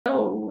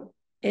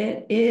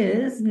It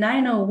is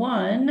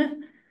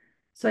 9:01,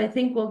 so I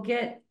think we'll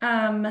get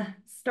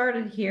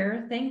started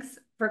here. Thanks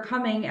for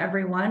coming,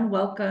 everyone.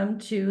 Welcome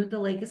to the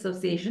Lake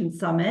Association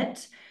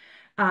Summit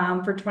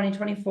for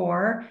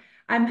 2024.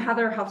 I'm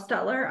Heather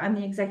Huffstetler. I'm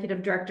the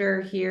Executive Director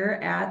here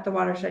at the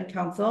Watershed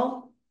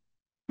Council.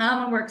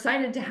 And we're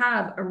excited to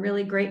have a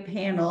really great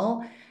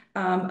panel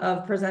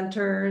of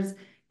presenters,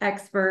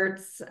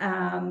 experts,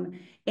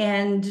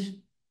 and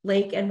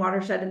lake and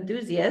watershed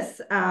enthusiasts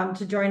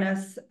to join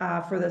us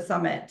for the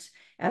summit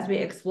as we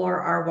explore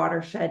our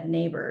watershed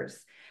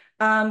neighbors.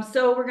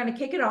 So we're going to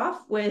kick it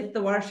off with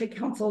the Watershed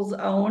Council's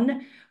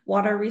own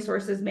Water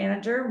Resources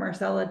Manager,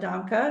 Marcella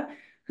Domka,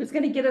 who's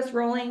going to get us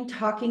rolling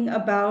talking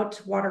about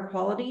water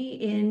quality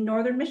in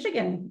Northern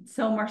Michigan.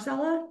 So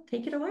Marcella,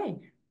 take it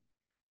away.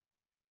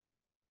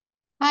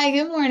 Hi,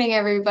 good morning,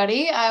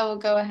 everybody. I will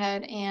go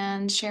ahead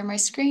and share my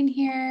screen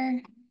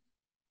here.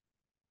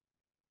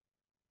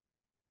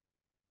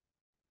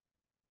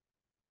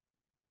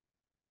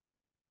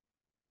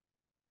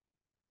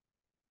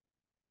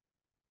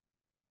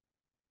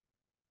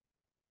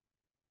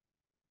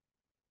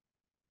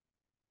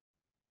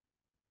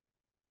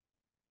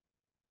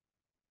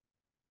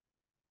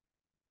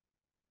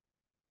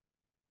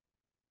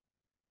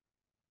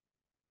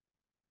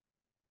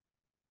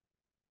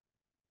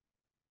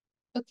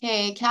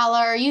 Okay, Kala,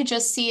 are you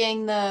just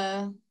seeing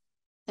the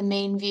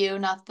main view,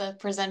 not the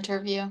presenter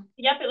view?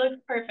 Yep, it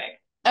looks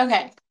perfect.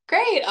 Okay,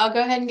 great. I'll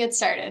go ahead and get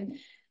started.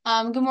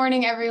 Good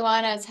morning,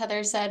 everyone. As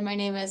Heather said, my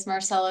name is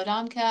Marcella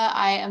Domka.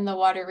 I am the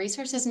Water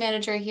Resources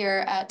Manager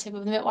here at Tip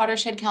of the Mitt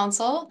Watershed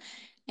Council,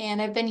 and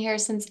I've been here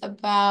since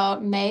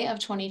about May of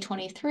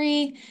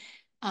 2023.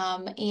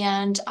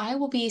 And I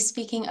will be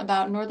speaking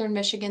about Northern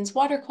Michigan's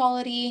water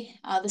quality,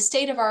 the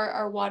state of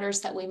our waters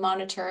that we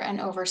monitor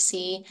and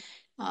oversee,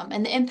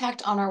 and the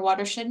impact on our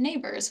watershed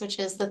neighbors, which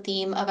is the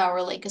theme of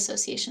our Lake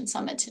Association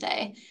Summit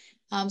today.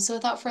 So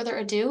without further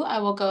ado, I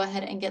will go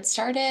ahead and get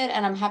started,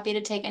 and I'm happy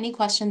to take any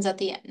questions at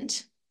the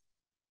end.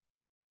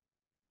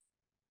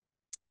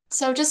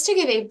 So just to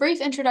give a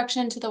brief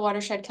introduction to the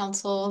Watershed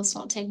Council, this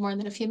won't take more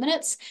than a few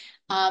minutes.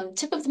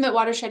 Tip of the Mitt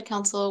Watershed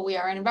Council, we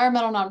are an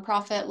environmental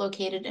nonprofit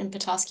located in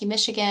Petoskey,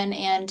 Michigan,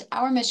 and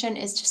our mission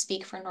is to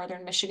speak for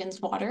Northern Michigan's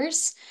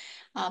waters.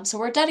 So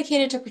we're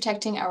dedicated to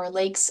protecting our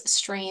lakes,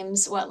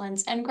 streams,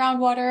 wetlands, and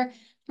groundwater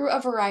through a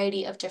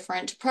variety of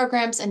different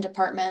programs and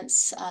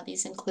departments.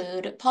 These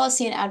include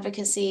policy and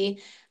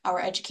advocacy,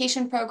 our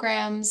education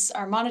programs,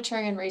 our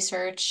monitoring and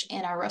research,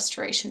 and our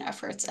restoration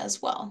efforts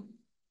as well.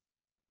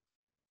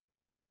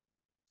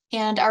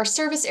 And our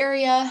service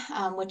area,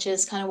 which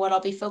is kind of what I'll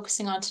be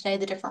focusing on today,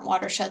 the different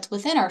watersheds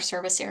within our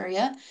service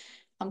area,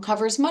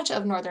 covers much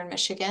of Northern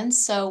Michigan.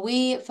 So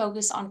we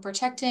focus on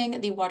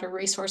protecting the water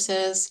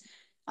resources,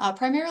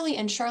 primarily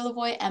in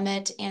Charlevoix,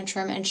 Emmett,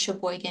 Antrim, and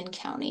Sheboygan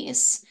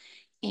counties.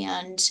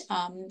 And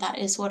that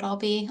is what I'll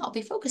be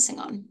focusing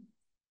on.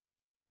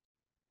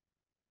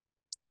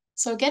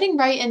 So getting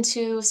right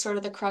into sort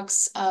of the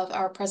crux of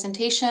our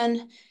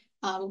presentation,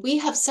 we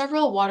have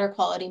several water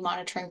quality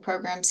monitoring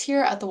programs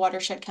here at the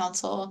Watershed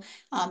Council,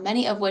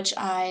 many of which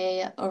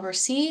I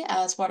oversee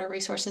as Water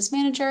Resources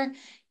Manager,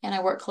 and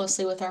I work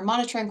closely with our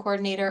monitoring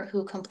coordinator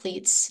who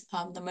completes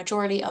the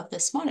majority of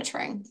this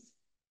monitoring,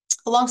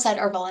 alongside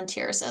our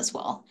volunteers as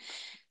well.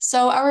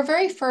 So our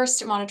very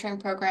first monitoring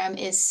program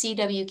is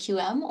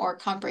CWQM, or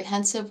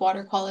Comprehensive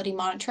Water Quality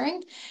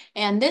Monitoring.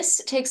 And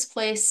this takes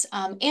place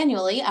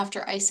annually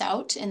after ice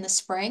out in the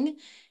spring.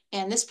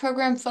 And this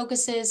program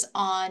focuses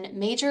on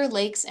major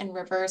lakes and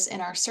rivers in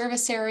our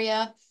service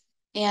area.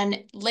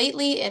 And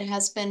lately it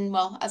has been,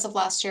 well, as of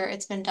last year,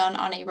 it's been done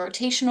on a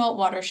rotational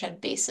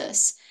watershed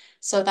basis.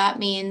 So that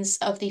means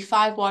of the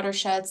 5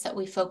 watersheds that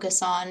we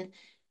focus on,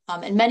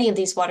 and many of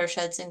these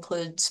watersheds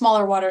include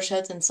smaller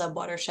watersheds and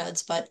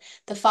sub-watersheds, but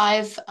the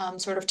 5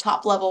 sort of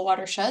top-level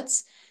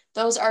watersheds,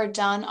 those are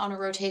done on a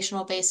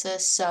rotational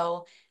basis.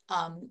 So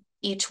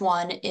each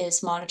one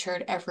is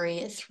monitored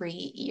every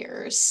 3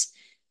 years.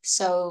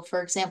 So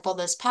for example,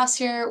 this past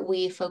year,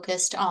 we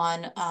focused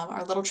on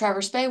our Little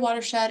Traverse Bay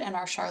watershed and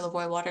our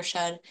Charlevoix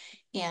watershed.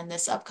 And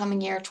this upcoming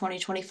year,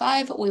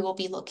 2025, we will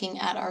be looking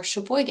at our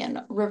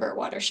Sheboygan River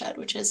watershed,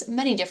 which is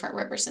many different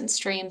rivers and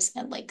streams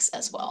and lakes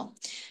as well.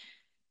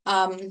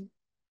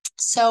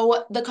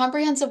 So the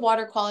Comprehensive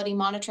Water Quality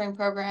Monitoring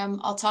Program,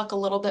 I'll talk a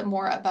little bit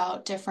more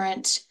about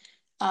different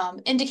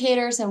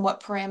indicators and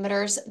what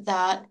parameters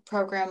that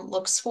program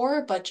looks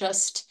for, but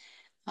just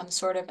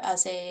sort of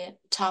as a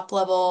top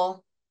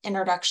level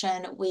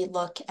introduction, we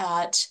look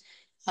at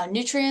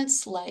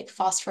nutrients like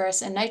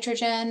phosphorus and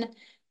nitrogen,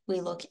 we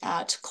look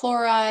at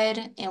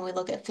chloride, and we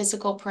look at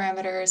physical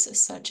parameters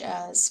such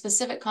as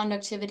specific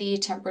conductivity,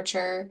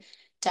 temperature,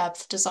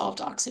 depth, dissolved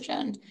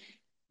oxygen.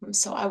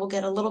 So I will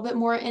get a little bit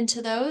more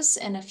into those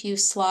in a few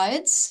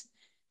slides.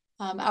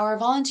 Our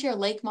Volunteer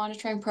Lake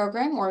Monitoring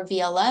Program, or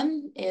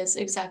VLM, is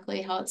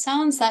exactly how it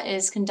sounds. That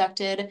is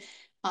conducted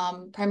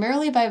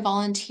primarily by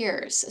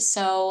volunteers.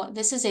 So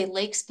this is a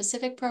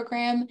lake-specific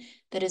program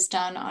that is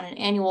done on an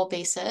annual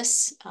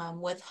basis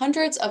with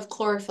hundreds of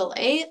chlorophyll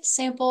A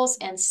samples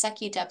and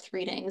Secchi depth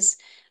readings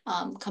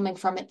coming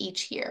from it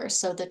each year.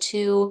 So the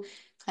two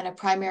kind of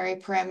primary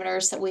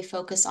parameters that we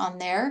focus on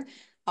there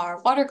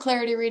are water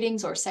clarity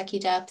readings or Secchi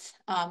depth,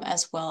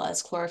 as well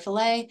as chlorophyll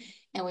A.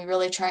 And we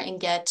really try and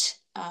get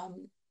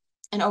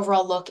an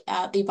overall look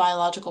at the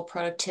biological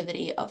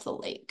productivity of the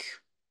lake.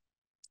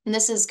 And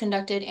this is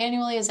conducted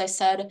annually, as I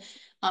said,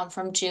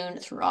 from June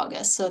through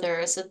August. So there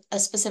is a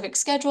specific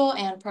schedule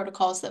and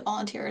protocols that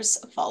volunteers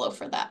follow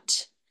for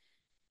that.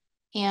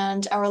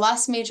 And our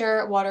last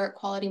major water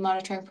quality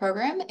monitoring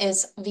program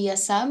is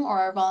VSM, or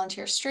our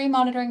Volunteer Stream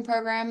Monitoring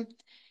Program.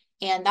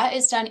 And that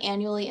is done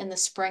annually in the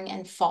spring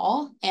and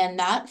fall. And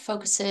that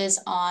focuses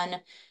on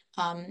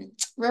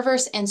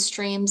rivers and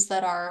streams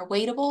that are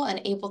wadable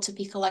and able to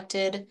be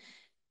collected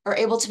or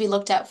able to be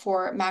looked at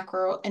for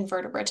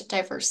macroinvertebrate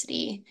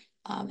diversity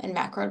and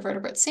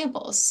macroinvertebrate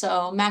samples.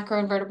 So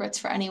macroinvertebrates,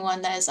 for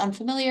anyone that is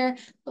unfamiliar,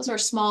 those are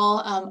small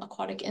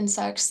aquatic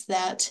insects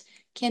that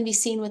can be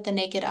seen with the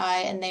naked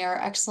eye, and they are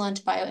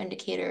excellent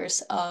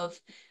bioindicators of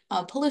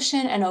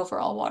pollution and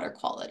overall water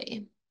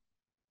quality.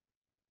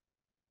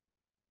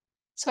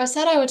 So I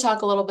said I would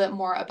talk a little bit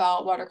more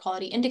about water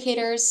quality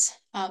indicators.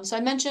 So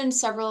I mentioned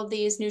several of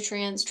these: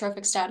 nutrients,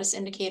 trophic status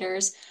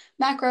indicators,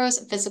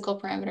 macros, physical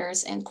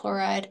parameters, and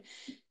chloride.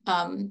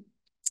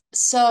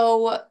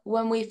 So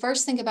when we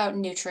first think about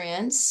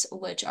nutrients,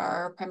 which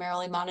are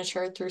primarily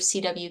monitored through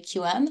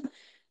CWQM,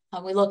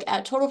 we look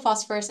at total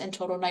phosphorus and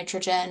total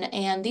nitrogen,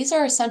 and these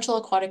are essential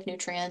aquatic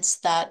nutrients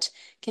that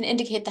can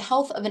indicate the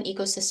health of an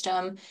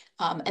ecosystem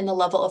and the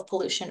level of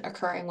pollution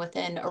occurring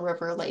within a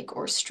river, lake,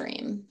 or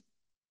stream.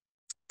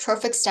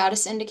 Trophic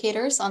status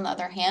indicators, on the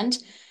other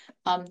hand,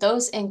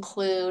 those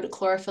include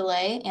chlorophyll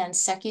A and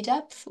Secchi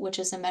depth, which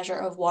is a measure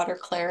of water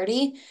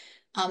clarity.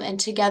 And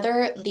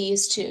together,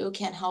 these two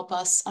can help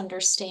us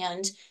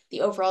understand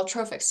the overall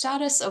trophic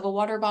status of a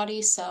water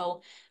body.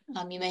 So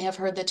you may have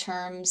heard the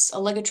terms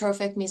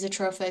oligotrophic,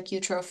 mesotrophic,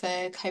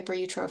 eutrophic,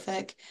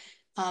 hypereutrophic.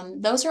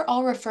 Those are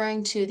all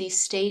referring to the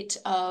state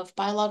of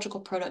biological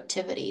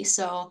productivity.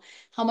 So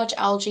how much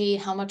algae,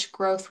 how much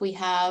growth we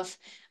have,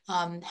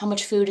 how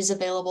much food is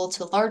available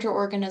to larger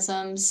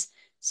organisms.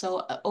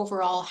 So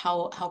overall,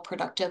 how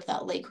productive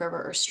that lake,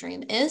 river, or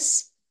stream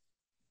is.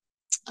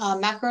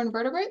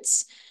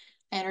 Macroinvertebrates,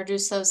 I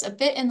introduced those a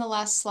bit in the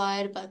last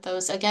slide, but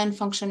those again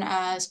function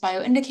as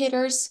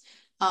bioindicators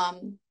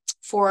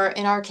for,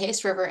 in our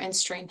case, river and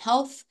stream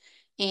health.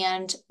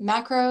 And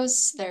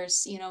macros,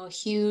 there's, a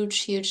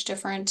huge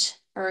different,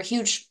 or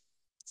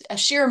a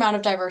sheer amount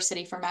of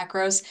diversity for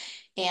macros,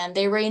 and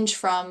they range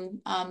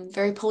from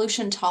very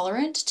pollution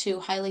tolerant to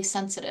highly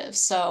sensitive.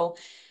 So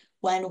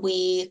when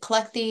we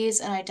collect these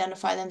and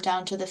identify them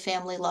down to the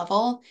family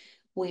level,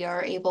 we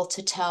are able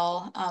to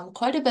tell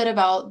quite a bit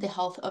about the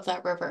health of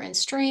that river and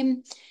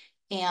stream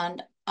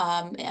and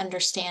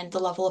understand the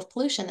level of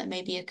pollution that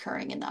may be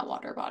occurring in that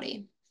water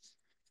body.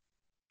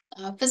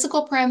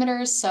 Physical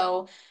parameters,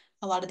 so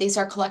a lot of these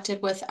are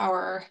collected with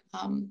our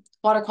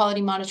water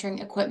quality monitoring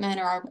equipment,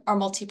 or our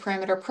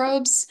multi-parameter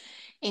probes.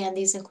 And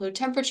these include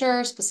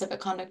temperature, specific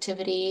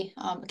conductivity.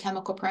 A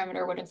chemical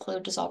parameter would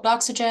include dissolved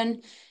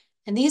oxygen.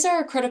 And these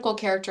are critical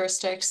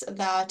characteristics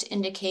that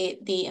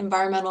indicate the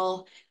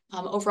environmental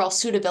overall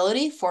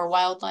suitability for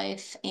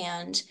wildlife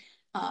and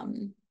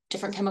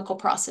different chemical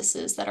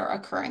processes that are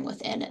occurring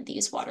within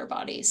these water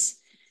bodies.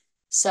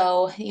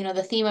 So,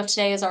 the theme of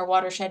today is our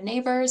watershed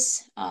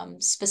neighbors.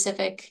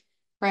 Specific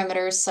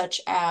parameters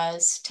such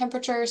as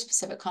temperature,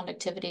 specific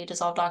conductivity,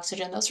 dissolved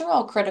oxygen, those are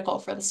all critical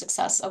for the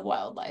success of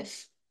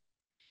wildlife.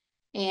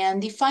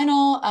 And the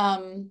final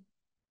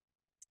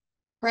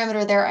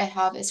parameter there I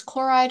have is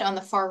chloride on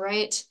the far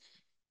right.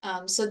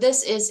 So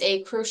this is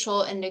a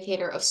crucial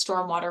indicator of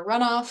stormwater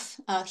runoff,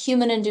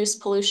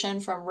 human-induced pollution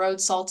from road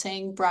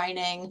salting,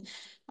 brining,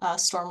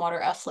 stormwater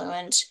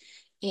effluent,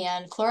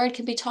 and chloride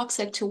can be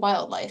toxic to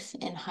wildlife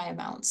in high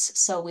amounts.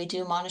 So we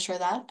do monitor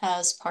that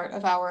as part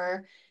of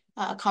our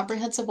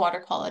comprehensive water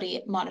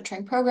quality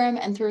monitoring program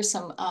and through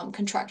some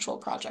contractual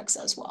projects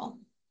as well.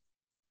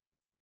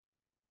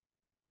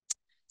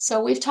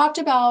 So we've talked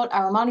about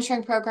our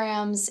monitoring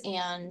programs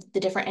and the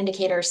different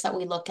indicators that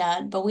we look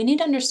at, but we need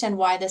to understand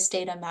why this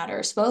data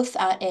matters, both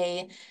at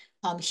a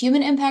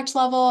human impact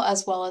level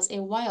as well as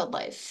a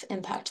wildlife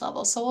impact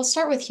level. So we'll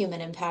start with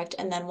human impact,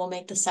 and then we'll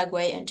make the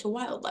segue into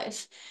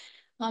wildlife.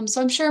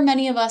 So I'm sure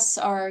many of us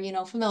are,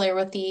 familiar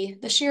with the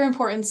sheer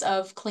importance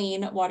of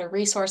clean water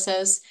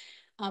resources,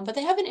 but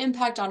they have an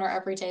impact on our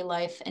everyday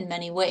life in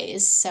many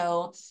ways.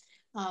 So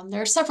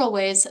there are several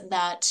ways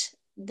that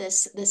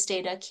this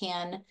data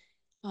can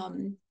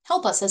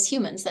help us as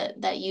humans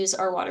that use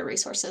our water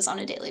resources on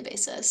a daily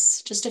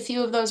basis. Just a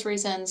few of those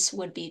reasons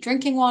would be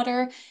drinking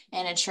water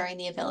and ensuring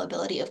the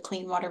availability of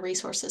clean water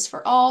resources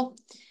for all.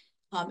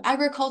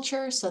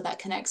 Agriculture, so that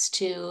connects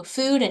to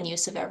food and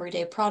use of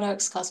everyday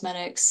products,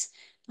 cosmetics,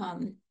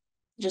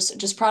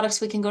 just products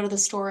we can go to the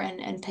store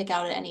and pick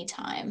out at any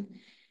time.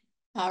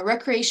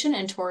 Recreation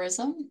and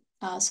tourism.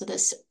 So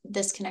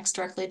this connects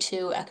directly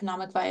to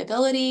economic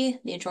viability,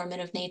 the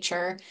enjoyment of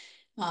nature,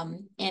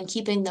 and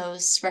keeping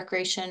those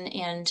recreation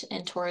and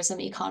tourism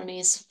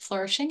economies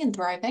flourishing and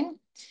thriving.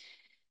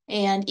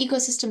 And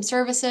ecosystem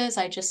services,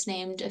 I just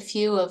named a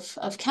few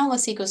of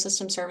countless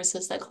ecosystem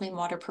services that clean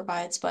water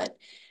provides, but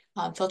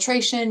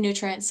filtration,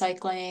 nutrient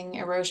cycling,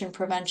 erosion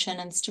prevention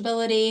and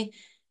stability,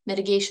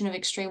 mitigation of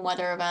extreme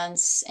weather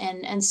events,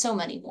 and so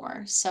many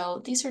more.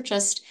 So these are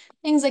just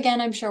things, again,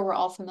 I'm sure we're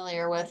all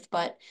familiar with,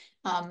 but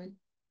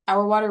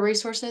our water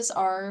resources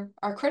are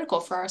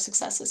critical for our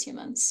success as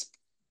humans.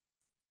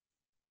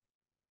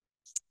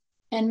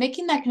 And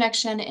making that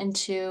connection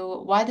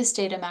into why this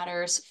data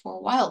matters for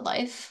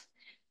wildlife,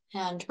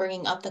 and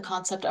bringing up the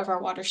concept of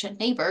our watershed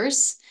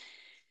neighbors.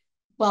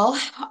 Well,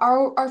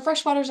 our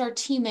freshwaters are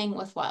teeming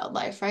with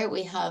wildlife, right?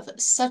 We have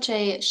such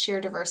a sheer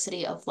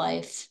diversity of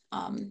life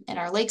in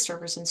our lakes,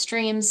 rivers, and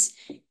streams.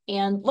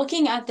 And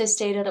looking at this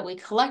data that we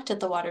collect at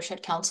the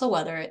Watershed Council,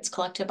 whether it's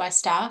collected by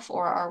staff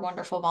or our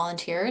wonderful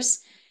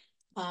volunteers,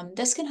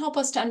 this can help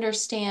us to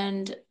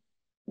understand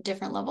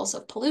different levels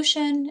of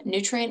pollution,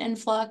 nutrient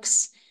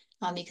influx.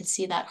 You can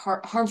see that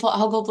harmful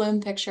algal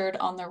bloom pictured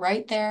on the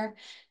right there.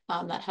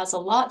 That has a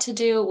lot to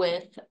do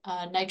with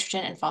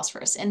nitrogen and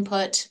phosphorus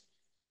input.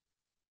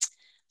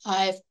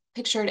 I've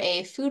pictured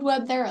a food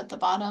web there at the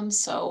bottom,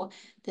 so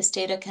this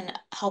data can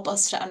help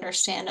us to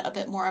understand a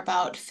bit more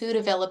about food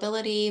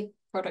availability,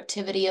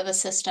 productivity of a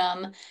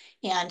system,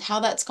 and how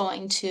that's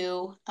going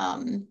to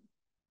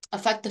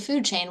affect the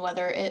food chain,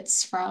 whether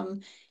it's from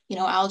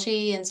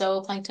algae and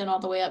zooplankton all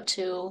the way up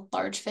to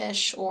large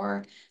fish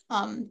or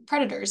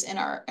predators in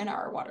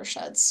our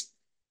watersheds.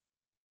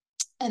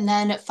 And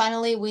then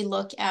finally, we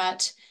look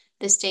at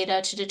this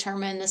data to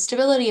determine the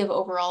stability of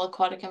overall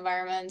aquatic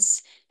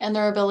environments and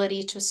their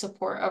ability to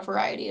support a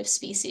variety of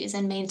species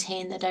and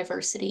maintain the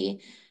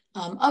diversity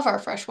of our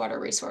freshwater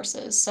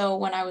resources. So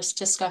when I was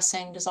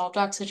discussing dissolved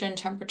oxygen,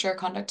 temperature,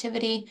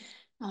 conductivity,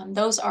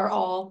 those are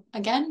all,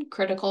 again,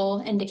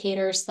 critical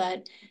indicators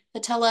that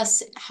tell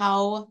us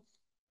how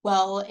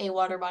well a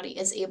water body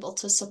is able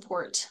to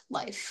support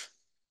life.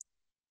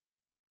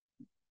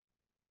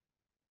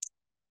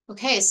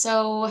 Okay,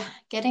 so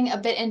getting a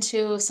bit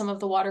into some of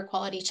the water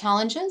quality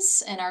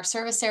challenges in our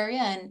service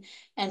area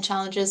and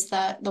challenges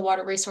that the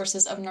water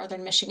resources of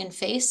Northern Michigan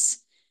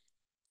face.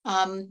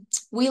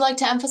 We like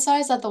to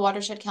emphasize at the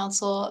Watershed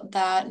Council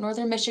that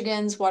Northern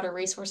Michigan's water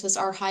resources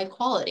are high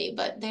quality,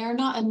 but they are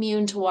not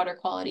immune to water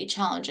quality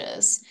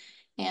challenges.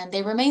 And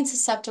they remain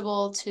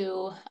susceptible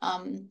to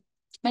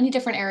many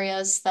different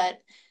areas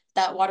that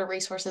water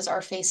resources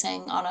are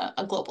facing on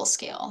a global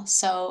scale.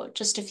 So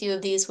just a few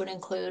of these would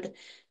include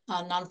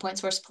non-point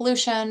source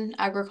pollution,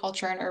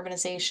 agriculture and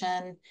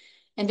urbanization,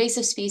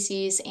 invasive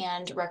species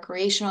and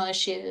recreational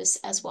issues,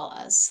 as well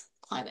as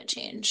climate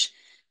change.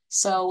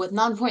 So with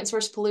non-point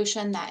source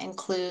pollution, that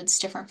includes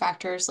different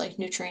factors like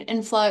nutrient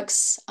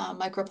influx,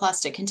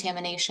 microplastic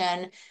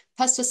contamination,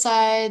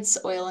 pesticides,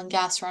 oil and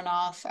gas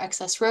runoff,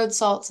 excess road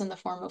salts in the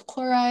form of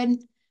chloride.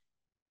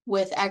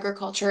 With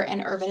agriculture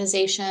and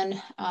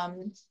urbanization,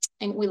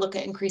 and we look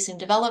at increasing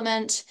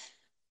development,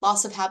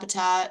 loss of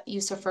habitat,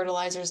 use of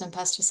fertilizers and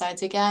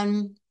pesticides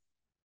again.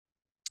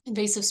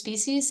 Invasive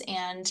species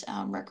and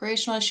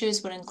recreational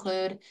issues would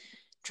include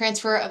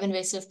transfer of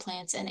invasive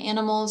plants and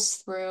animals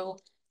through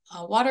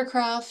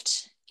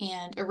watercraft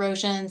and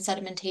erosion,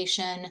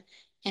 sedimentation,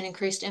 and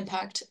increased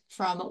impact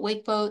from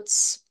wake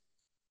boats.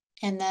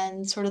 And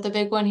then sort of the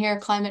big one here,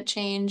 climate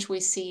change. We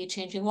see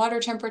changing water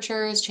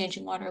temperatures,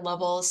 changing water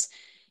levels,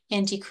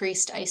 and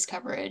decreased ice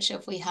coverage.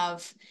 If we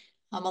have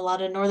a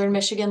lot of Northern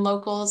Michigan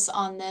locals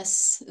on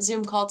this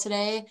Zoom call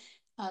today,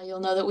 you'll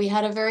know that we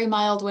had a very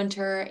mild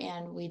winter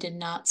and we did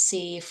not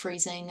see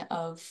freezing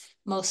of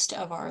most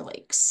of our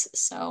lakes.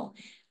 So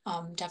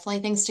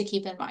definitely things to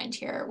keep in mind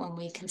here when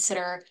we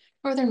consider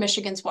Northern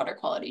Michigan's water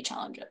quality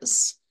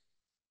challenges.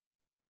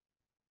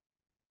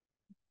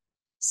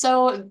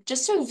 So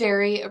just a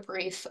very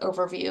brief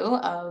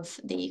overview of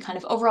the kind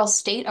of overall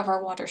state of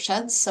our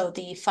watersheds. So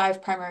the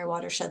 5 primary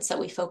watersheds that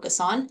we focus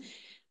on.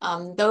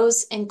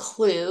 Those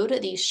include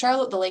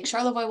the Lake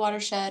Charlevoix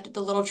watershed,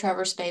 the Little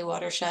Traverse Bay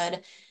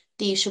watershed,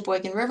 the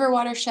Sheboygan River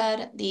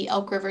watershed, the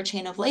Elk River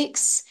chain of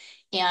lakes,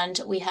 and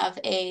we have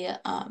a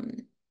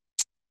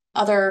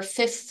other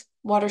 5th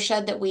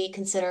watershed that we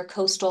consider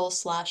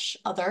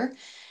coastal/other.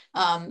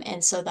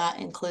 And so that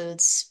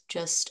includes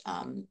just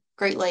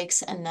Great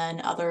Lakes and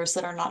then others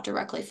that are not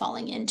directly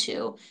falling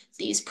into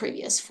these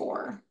previous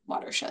 4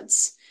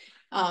 watersheds.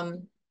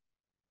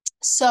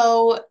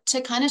 So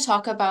to kind of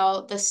talk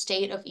about the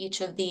state of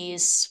each of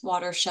these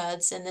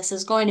watersheds, and this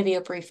is going to be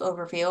a brief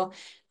overview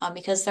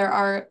because there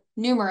are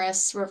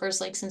numerous rivers,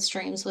 lakes, and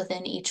streams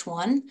within each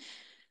one.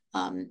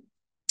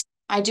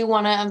 I do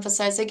want to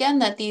emphasize again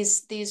that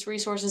these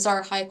resources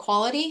are high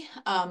quality,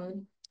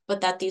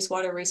 but that these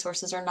water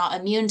resources are not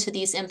immune to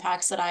these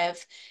impacts that I have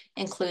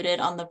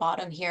included on the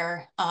bottom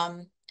here.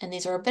 And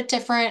these are a bit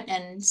different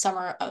and some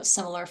are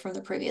similar from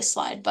the previous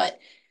slide. But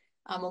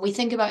when we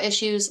think about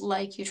issues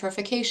like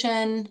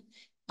eutrophication,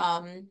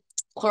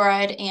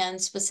 chloride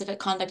and specific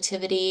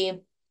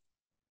conductivity,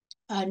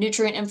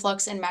 nutrient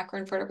influx, and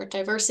macroinvertebrate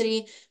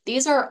diversity.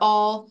 These are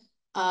all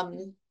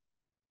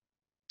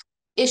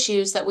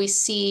issues that we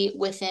see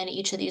within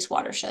each of these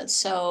watersheds.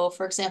 So,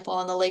 for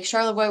example, in the Lake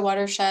Charlevoix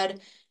watershed,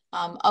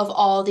 of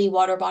all the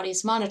water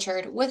bodies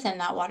monitored within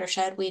that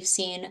watershed, we've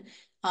seen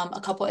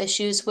a couple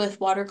issues with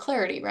water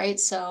clarity, right?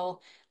 So,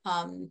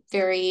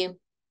 very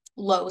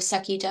low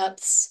Secchi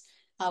depths.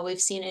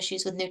 We've seen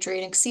issues with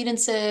nutrient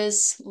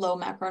exceedances, low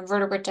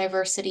macroinvertebrate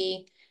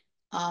diversity.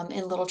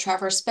 In Little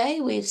Traverse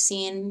Bay, we've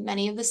seen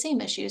many of the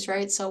same issues,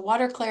 right? So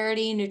water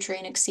clarity,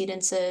 nutrient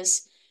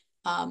exceedances,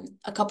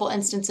 a couple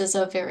instances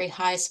of very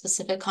high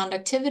specific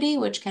conductivity,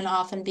 which can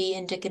often be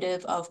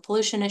indicative of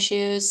pollution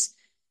issues,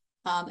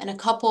 and a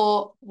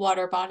couple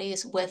water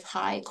bodies with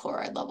high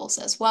chloride levels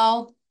as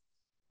well.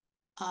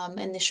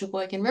 In the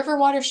Sheboygan River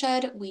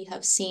watershed, we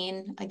have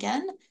seen,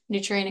 again,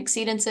 nutrient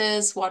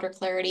exceedances, water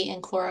clarity,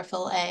 and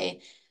chlorophyll A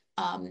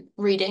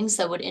readings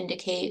that would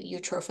indicate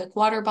eutrophic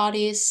water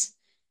bodies,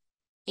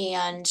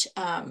 and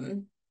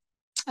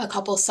a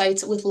couple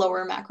sites with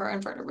lower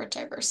macroinvertebrate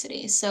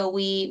diversity. So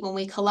when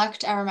we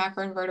collect our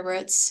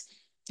macroinvertebrates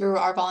through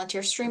our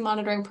volunteer stream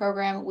monitoring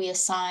program, we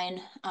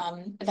assign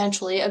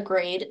eventually a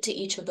grade to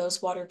each of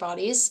those water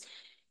bodies.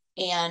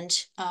 And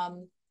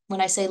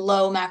when I say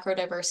low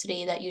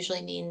macrodiversity, that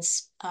usually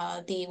means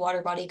the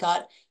water body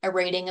got a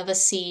rating of a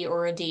C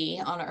or a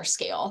D on our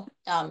scale,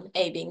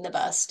 A being the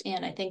best,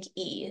 and I think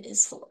E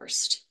is the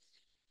worst.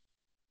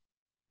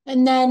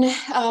 And then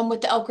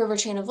with the Elk River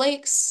chain of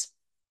lakes,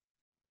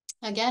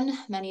 again,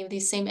 many of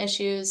these same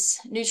issues,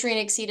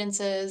 nutrient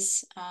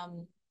exceedances,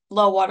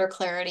 low water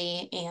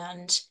clarity,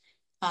 and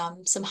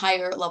some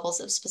higher levels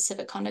of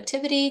specific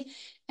conductivity.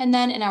 And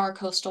then in our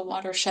coastal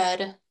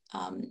watershed,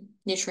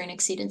 nutrient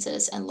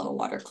exceedances and low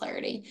water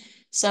clarity.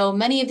 So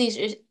many of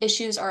these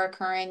issues are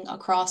occurring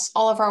across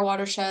all of our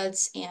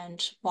watersheds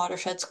and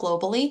watersheds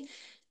globally.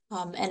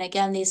 And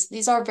again,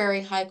 these are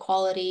very high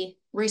quality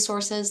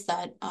resources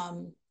that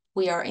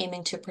we are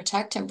aiming to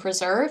protect and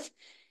preserve,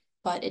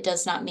 but it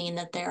does not mean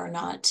that they are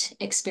not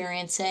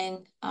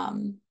experiencing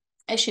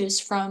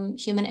issues from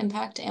human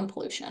impact and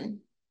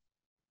pollution.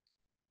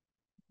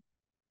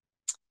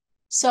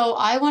 So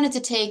I wanted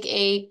to take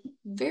a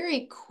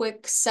very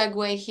quick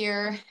segue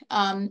here,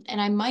 and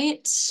I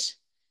might,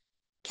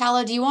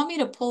 Kala, do you want me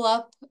to pull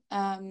up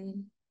our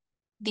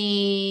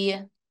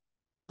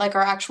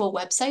actual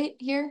website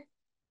here?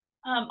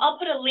 I'll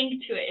put a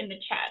link to it in the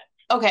chat.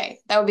 Okay,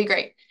 that would be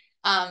great.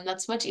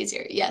 That's much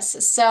easier.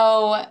 Yes.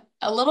 So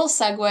a little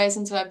segue,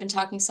 since I've been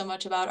talking so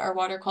much about our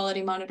water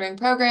quality monitoring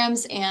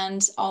programs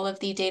and all of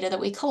the data that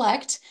we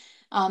collect.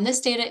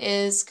 This data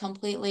is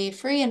completely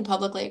free and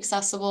publicly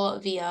accessible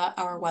via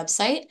our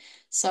website.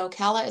 So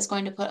Kala is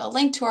going to put a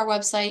link to our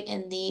website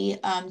in the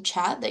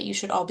chat that you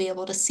should all be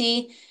able to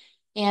see.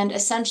 And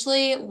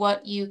essentially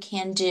what you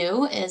can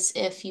do is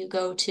if you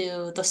go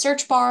to the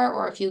search bar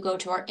or if you go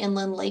to our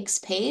inland lakes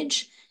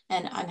page,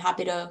 and I'm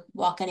happy to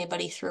walk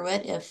anybody through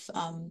it if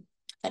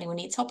anyone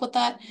needs help with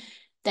that,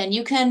 then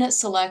you can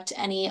select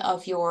any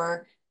of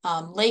your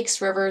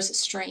lakes, rivers,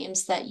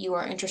 streams that you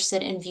are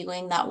interested in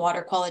viewing that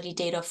water quality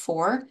data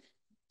for.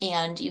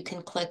 And you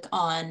can click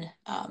on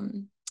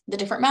the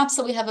different maps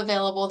that we have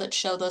available that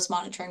show those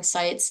monitoring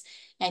sites.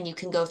 And you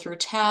can go through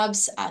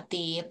tabs at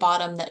the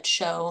bottom that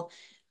show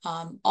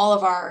all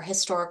of our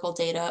historical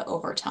data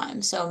over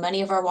time. So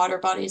many of our water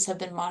bodies have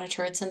been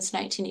monitored since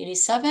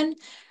 1987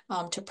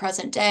 to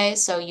present day.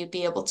 So you'd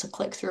be able to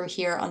click through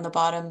here on the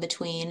bottom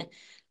between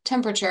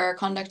temperature,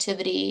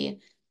 conductivity,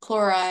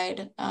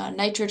 chloride,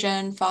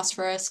 nitrogen,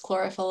 phosphorus,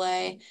 chlorophyll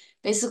A,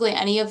 basically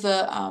any of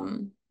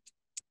the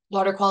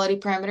water quality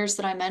parameters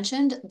that I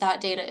mentioned,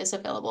 that data is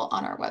available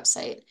on our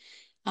website.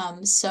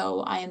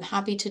 So I am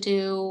happy to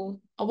do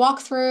a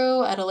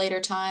walkthrough at a later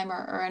time,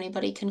 or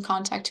anybody can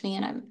contact me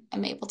and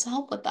I'm able to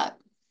help with that.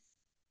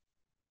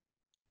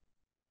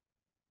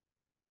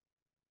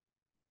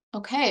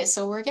 Okay,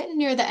 so we're getting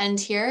near the end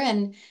here,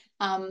 and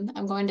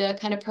I'm going to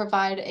kind of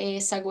provide a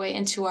segue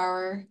into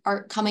our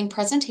coming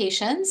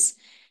presentations.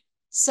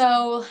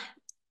 So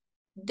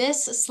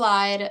this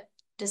slide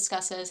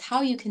discusses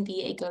how you can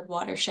be a good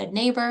watershed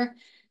neighbor.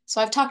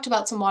 So I've talked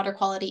about some water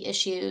quality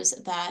issues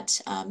that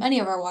many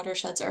of our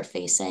watersheds are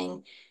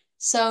facing.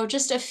 So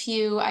just a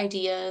few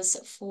ideas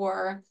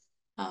for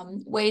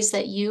ways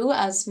that you,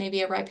 as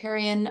maybe a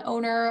riparian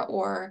owner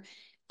or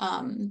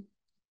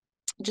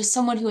just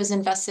someone who is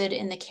invested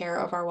in the care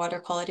of our water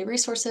quality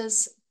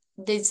resources,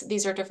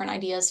 these are different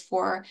ideas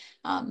for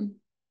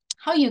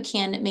how you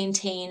can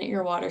maintain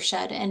your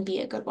watershed and be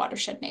a good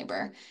watershed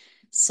neighbor.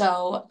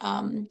 So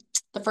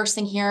the first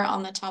thing here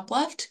on the top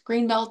left,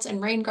 green belts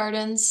and rain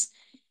gardens.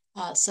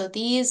 So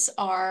these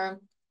are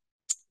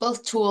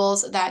both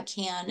tools that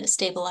can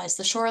stabilize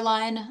the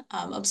shoreline,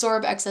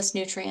 absorb excess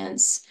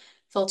nutrients,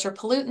 filter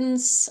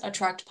pollutants,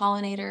 attract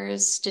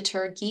pollinators,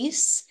 deter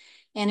geese,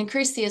 and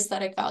increase the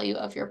aesthetic value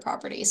of your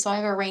property. So I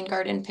have a rain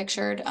garden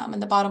pictured in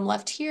the bottom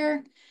left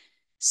here.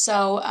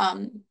 So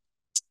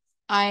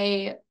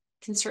I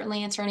can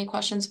certainly answer any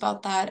questions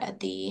about that at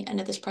the end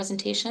of this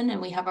presentation.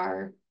 And we have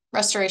our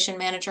restoration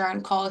manager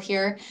on call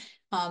here,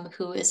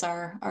 who is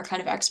our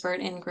kind of expert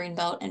in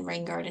greenbelt and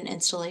rain garden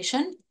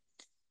installation.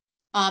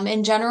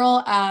 In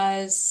general,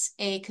 as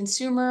a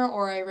consumer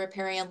or a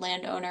riparian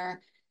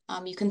landowner,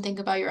 you can think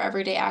about your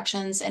everyday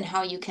actions and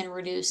how you can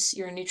reduce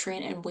your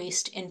nutrient and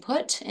waste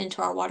input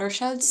into our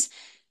watersheds.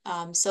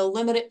 So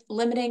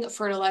limiting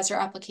fertilizer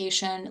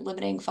application,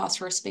 limiting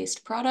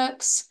phosphorus-based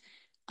products,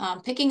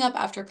 picking up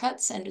after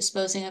pets and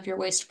disposing of your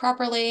waste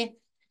properly,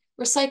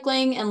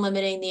 recycling and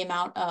limiting the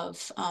amount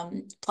of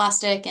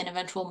plastic and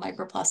eventual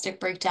microplastic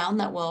breakdown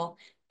that will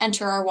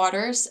enter our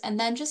waters, and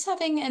then just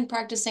having and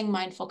practicing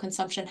mindful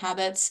consumption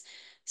habits.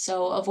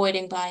 So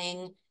avoiding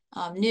buying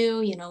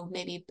new,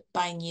 maybe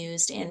buying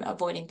used, and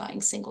avoiding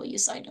buying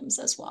single-use items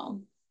as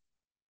well.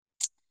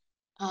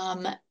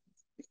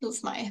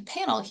 Move my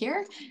panel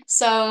here.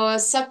 So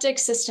septic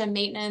system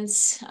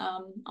maintenance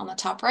on the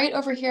top right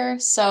over here.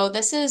 So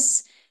this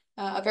is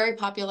a very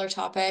popular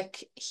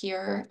topic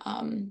here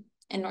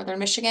in Northern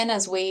Michigan,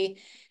 as we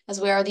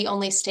are the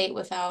only state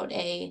without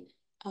a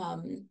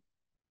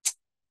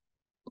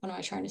what am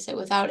I trying to say?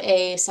 Without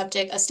a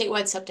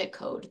statewide septic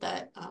code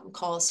that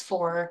calls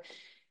for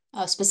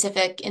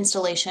specific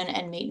installation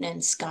and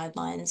maintenance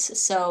guidelines.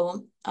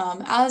 So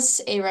as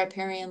a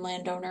riparian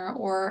landowner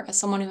or as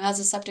someone who has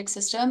a septic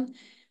system,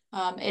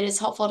 it is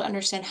helpful to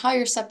understand how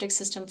your septic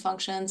system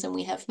functions, and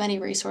we have many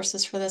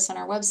resources for this on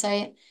our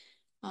website.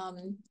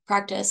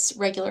 Practice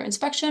regular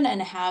inspection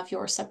and have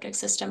your septic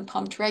system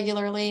pumped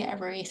regularly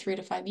every 3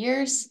 to 5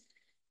 years.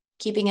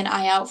 Keeping an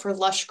eye out for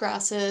lush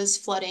grasses,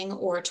 flooding,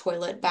 or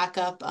toilet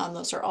backup.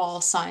 Those are all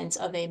signs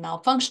of a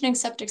malfunctioning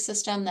septic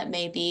system that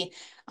may be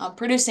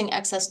producing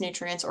excess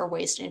nutrients or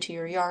waste into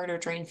your yard or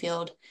drain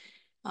field.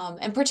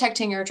 And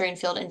protecting your drain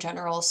field in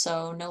general,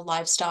 so no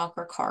livestock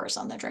or cars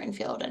on the drain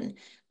field,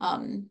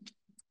 and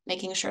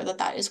making sure that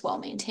that is well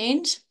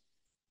maintained.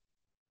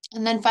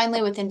 And then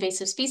finally, with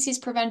invasive species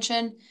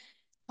prevention,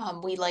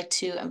 we like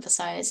to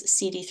emphasize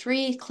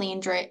CD3, clean,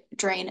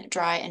 drain,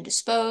 dry, and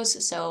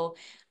dispose. So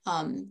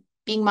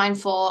being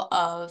mindful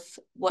of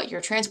what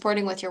you're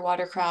transporting with your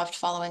watercraft,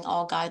 following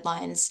all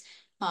guidelines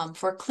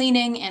for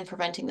cleaning and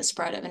preventing the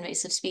spread of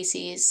invasive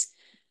species.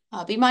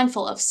 Be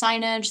mindful of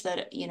signage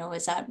that,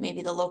 is at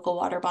maybe the local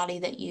water body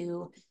that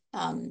you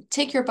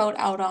take your boat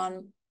out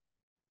on,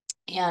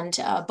 and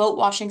boat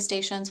washing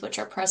stations, which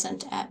are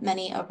present at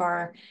many of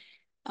our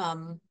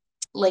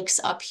lakes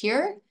up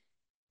here.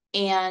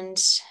 And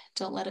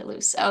don't let it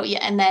loose. Oh yeah,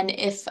 and then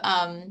if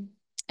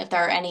there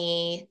are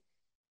any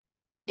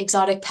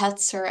exotic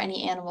pets or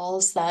any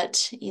animals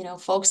that,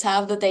 folks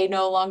have that they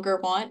no longer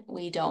want,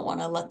 we don't want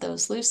to let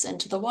those loose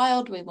into the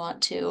wild. We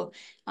want to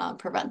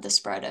prevent the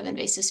spread of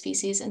invasive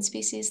species and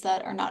species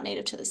that are not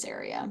native to this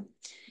area.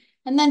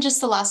 And then just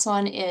the last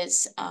one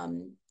is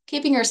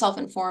keeping yourself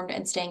informed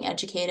and staying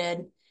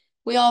educated.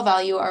 We all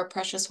value our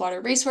precious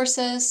water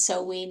resources,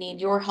 so we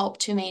need your help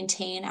to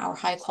maintain our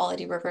high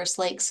quality rivers,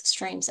 lakes,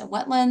 streams, and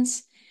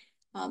wetlands.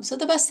 So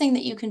the best thing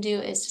that you can do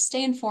is to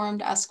stay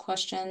informed, ask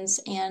questions,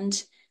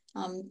 and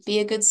be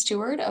a good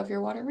steward of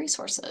your water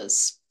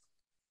resources.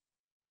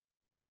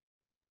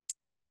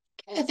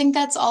 Okay, I think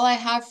that's all I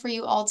have for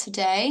you all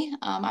today.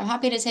 I'm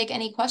happy to take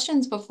any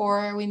questions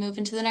before we move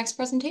into the next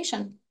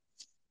presentation.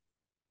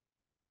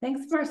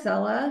 Thanks,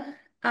 Marcella.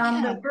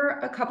 There were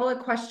a couple of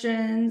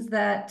questions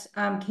that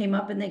came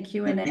up in the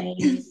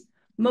Q&A.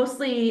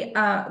 Mostly,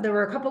 there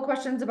were a couple of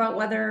questions about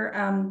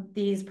whether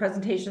these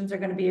presentations are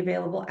going to be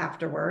available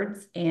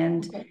afterwards.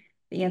 And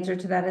the answer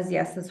to that is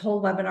yes, this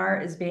whole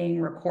webinar is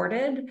being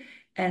recorded.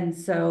 And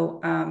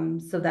so,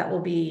 those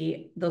will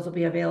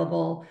be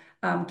available.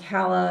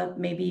 Kala,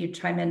 maybe you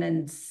chime in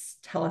and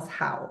tell us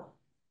how.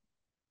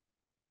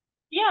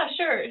 Yeah,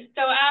 sure.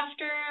 So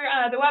after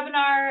the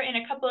webinar, in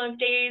a couple of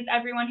days,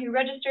 everyone who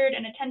registered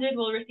and attended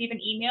will receive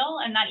an email,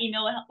 and that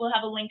email will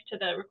have a link to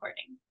the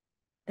recording.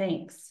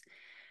 Thanks.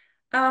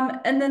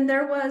 And then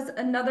there was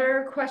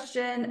another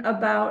question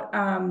about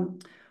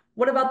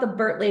what about the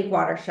Burt Lake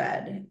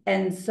watershed?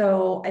 And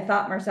so I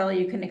thought, Marcella,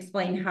 you can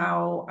explain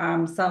how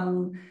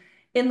some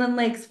inland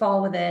lakes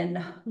fall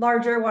within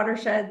larger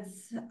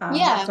watersheds,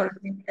 that sort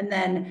of thing. And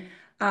then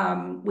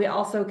we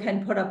also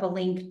can put up a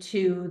link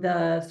to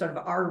the sort of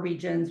our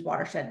region's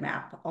watershed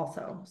map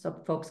also,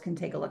 so folks can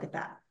take a look at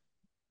that.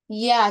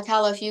 Yeah,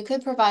 Kala, if you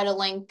could provide a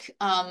link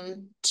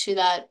to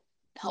that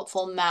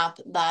helpful map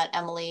that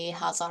Emily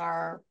has on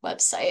our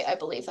website, I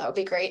believe that would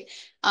be great.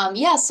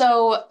 Yeah,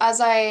 so as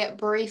I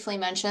briefly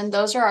mentioned,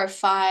 those are our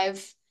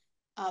 5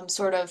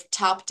 sort of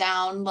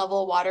top-down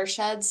level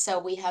watersheds. So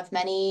we have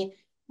many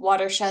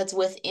watersheds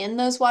within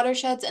those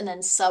watersheds and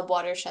then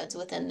sub-watersheds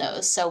within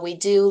those. So we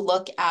do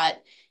look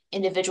at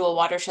individual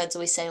watersheds,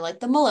 we say like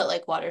the Mullet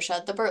Lake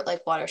watershed, the Burt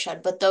Lake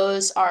watershed, but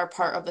those are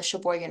part of the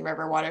Sheboygan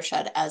River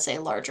watershed as a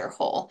larger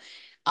whole.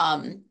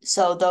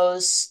 So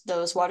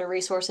those water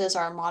resources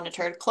are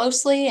monitored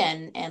closely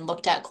and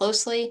looked at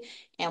closely,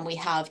 and we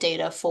have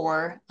data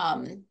for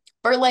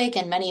Burt Lake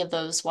and many of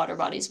those water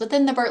bodies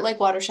within the Burt Lake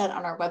watershed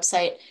on our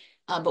website,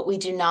 but we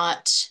do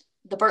not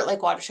the Burt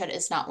Lake watershed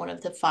is not one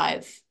of the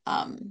 5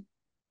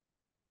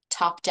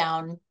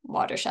 top-down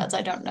watersheds.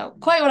 I don't know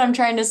quite what I'm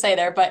trying to say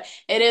there, but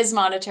it is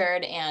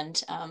monitored,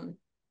 and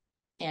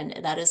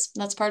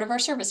that's part of our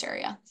service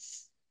area.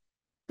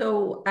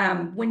 So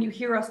when you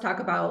hear us talk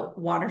about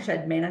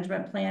watershed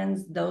management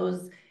plans,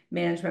 those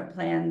management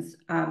plans,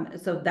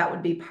 so that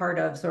would be part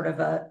of sort of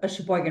a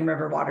Sheboygan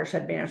River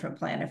watershed management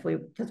plan,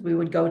 because we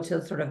would go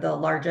to sort of the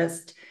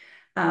largest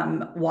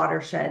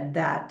watershed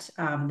that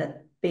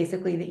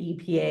basically the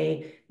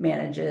EPA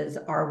manages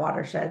our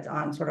watersheds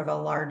on sort of a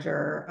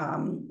larger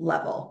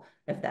level,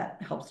 if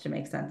that helps to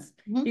make sense.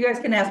 Mm-hmm. You guys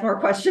can ask more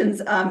questions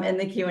in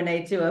the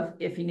Q&A too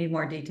if you need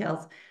more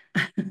details.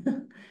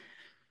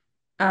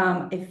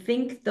 I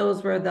think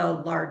those were the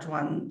large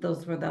one.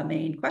 Those were the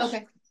main questions.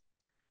 Okay,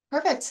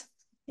 perfect.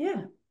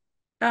 Yeah.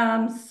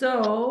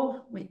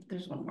 So wait,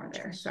 there's one more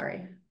there.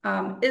 Sorry.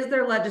 Is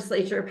there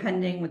legislature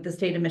pending with the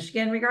state of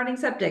Michigan regarding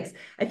septics?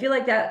 I feel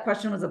like that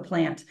question was a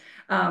plant.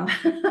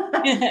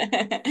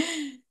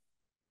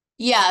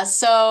 Yeah,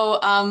 so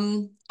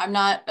I'm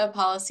not a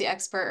policy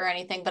expert or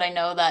anything, but I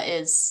know that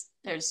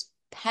there's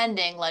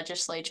pending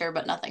legislature,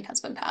 but nothing has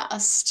been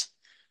passed.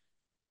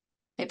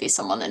 Maybe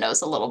someone that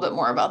knows a little bit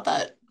more about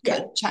that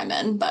could chime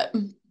in, but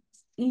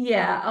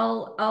yeah,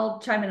 I'll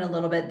chime in a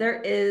little bit.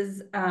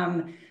 There's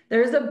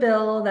a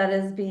bill that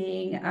is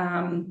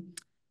being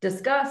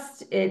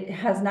discussed. It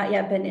has not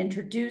yet been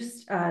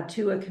introduced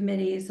to a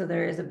committee, so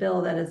there is a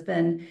bill that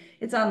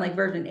it's on like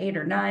version 8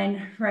 or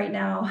 9 right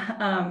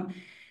now.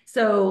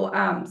 So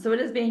it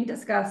is being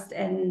discussed,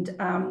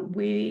 and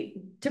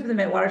we, Tip of the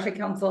Mitt Watershed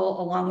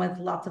Council, along with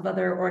lots of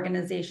other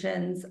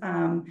organizations,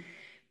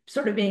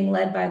 sort of being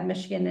led by the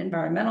Michigan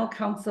Environmental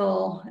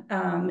Council,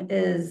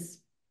 is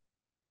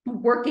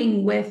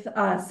working with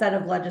a set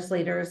of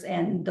legislators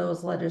and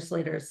those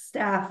legislators'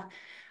 staff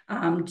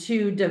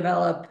to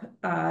develop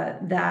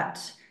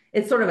that.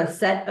 It's sort of a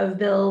set of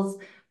bills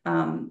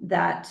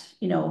that,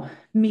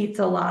 meets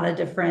a lot of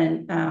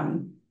different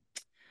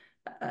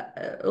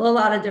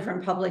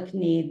public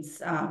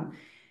needs.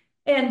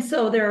 And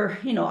so there,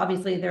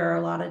 obviously there are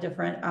a lot of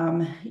different,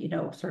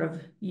 sort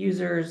of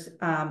users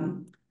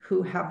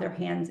who have their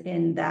hands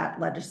in that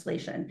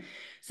legislation.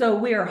 So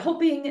we are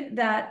hoping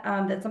that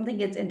that something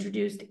gets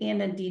introduced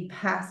and indeed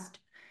passed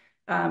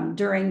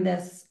during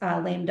this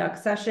lame duck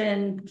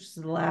session, which is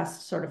the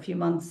last sort of few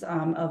months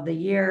of the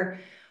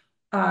year.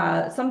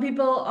 Some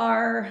people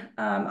are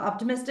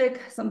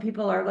optimistic, some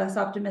people are less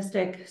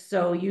optimistic.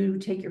 So you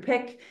take your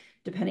pick,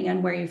 depending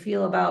on how you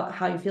feel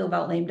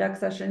about lame duck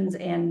sessions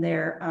and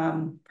their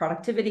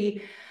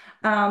productivity.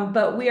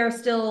 But we are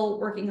still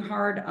working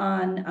hard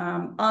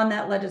on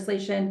that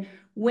legislation.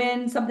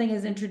 When something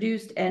is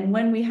introduced and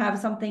when we have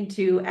something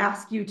to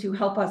ask you to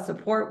help us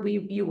support,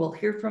 you will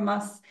hear from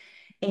us,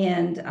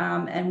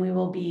 and we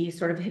will be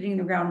sort of hitting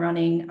the ground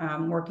running,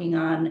 working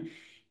on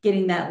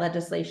getting that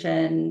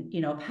legislation,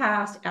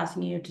 passed,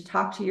 asking you to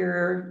talk to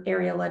your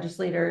area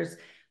legislators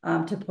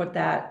to put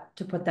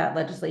that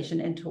legislation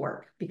into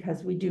work,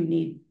 because we do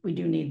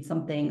need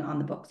something on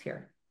the books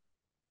here.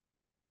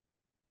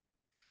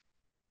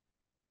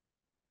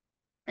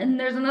 And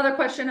there's another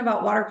question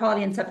about water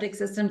quality and septic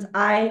systems.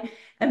 I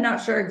am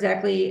not sure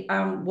exactly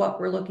what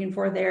we're looking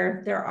for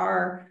there. There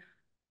are,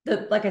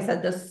 like I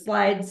said, the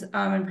slides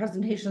and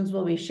presentations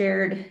will be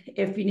shared.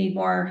 If you need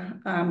more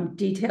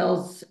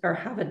details or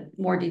have a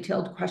more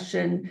detailed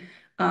question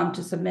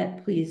to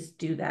submit, please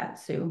do that,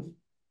 Sue.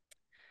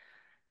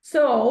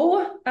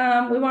 So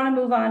we want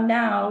to move on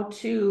now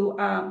to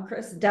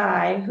Kris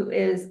Dye, who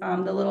is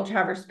the Little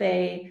Traverse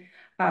Bay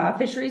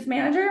Fisheries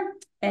Manager,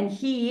 and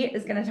he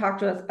is going to talk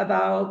to us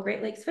about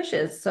Great Lakes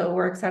fishes. So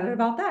we're excited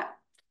about that.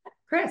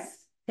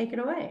 Kris, take it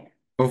away.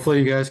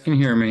 Hopefully you guys can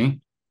hear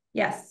me.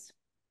 Yes.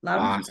 Loud.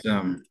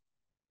 Awesome.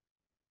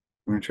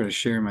 I'm going to try to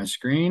share my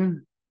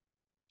screen.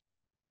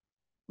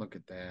 Look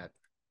at that.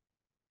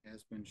 It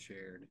has been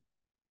shared.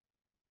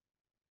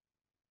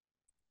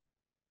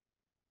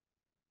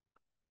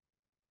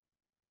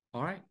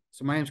 All right.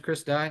 So my name's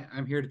Kris Dye.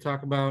 I'm here to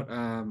talk about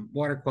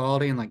water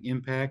quality and like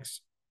impacts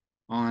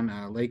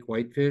on lake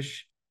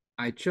whitefish.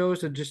 I chose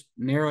to just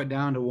narrow it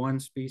down to one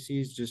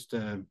species, just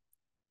to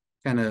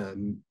kind of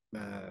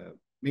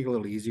make it a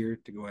little easier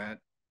to go at.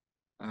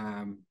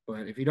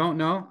 But if you don't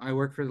know, I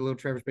work for the Little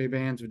Traverse Bay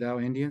Bands of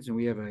Odawa Indians, and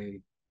we have a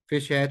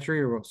fish hatchery,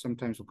 or what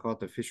sometimes we'll call it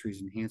the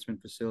Fisheries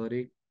Enhancement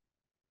Facility.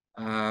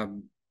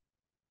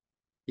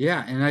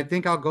 Yeah, and I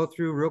think I'll go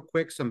through real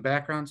quick some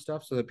background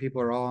stuff so that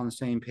people are all on the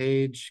same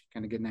page,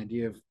 kind of get an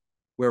idea of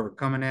where we're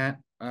coming at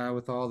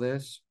with all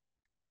this.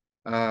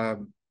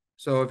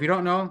 So if you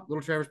don't know,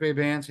 Little Traverse Bay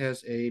Bands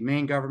has a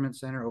main government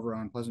center over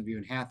on Pleasant View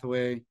and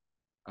Hathaway.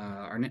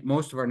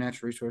 Most of our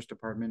natural resource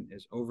department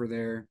is over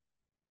there.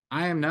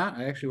 I am not.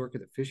 I actually work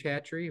at the fish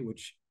hatchery,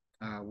 which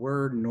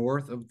we're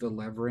north of the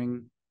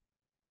Levering,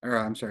 or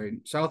I'm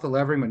sorry, south of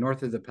Levering, but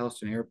north of the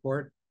Pellston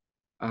Airport.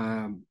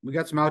 We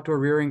got some outdoor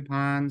rearing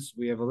ponds.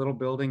 We have a little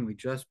building. We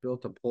just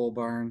built a pole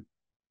barn.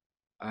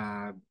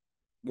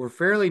 We're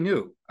fairly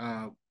new.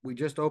 We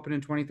just opened in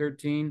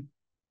 2013.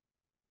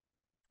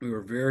 We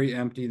were very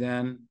empty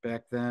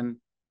back then.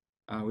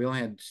 We only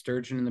had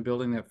sturgeon in the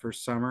building that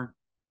first summer.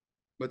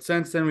 But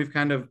since then, we've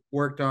kind of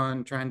worked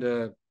on trying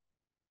to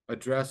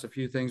address a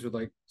few things with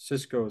like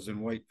ciscos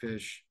and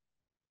whitefish.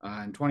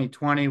 In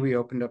 2020, we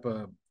opened up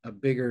a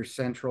bigger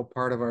central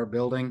part of our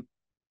building.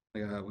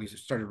 We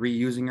started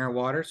reusing our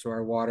water. So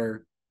our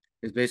water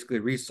is basically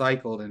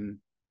recycled. And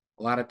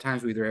a lot of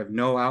times we either have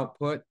no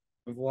output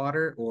of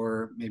water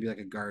or maybe like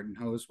a garden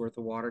hose worth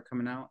of water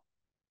coming out.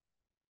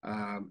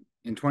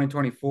 In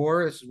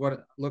 2024, this is what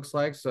it looks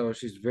like. So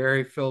she's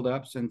very filled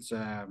up since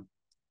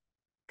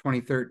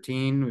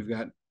 2013. We've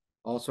got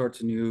all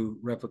sorts of new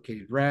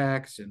replicated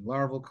racks and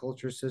larval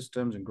culture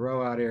systems and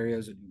grow out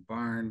areas, a new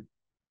barn.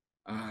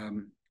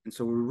 And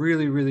so we're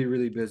really, really,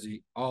 really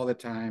busy all the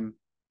time.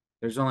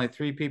 There's only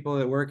 3 people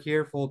that work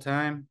here full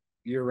time,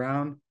 year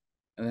round.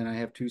 And then I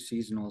have 2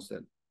 seasonals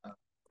that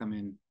come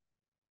in.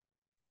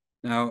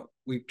 Now,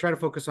 we try to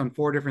focus on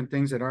 4 different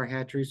things at our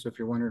hatchery. So if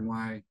you're wondering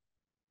why,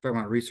 talking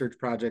about research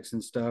projects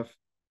and stuff,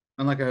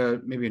 unlike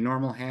maybe a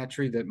normal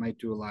hatchery that might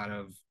do a lot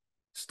of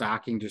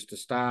stocking just to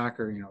stock,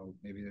 or,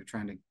 maybe they're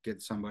trying to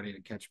get somebody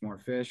to catch more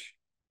fish.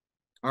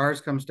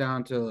 Ours comes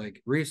down to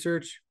like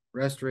research,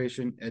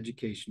 restoration,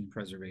 education,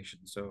 preservation.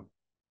 So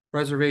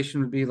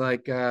preservation would be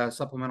like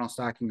supplemental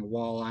stocking of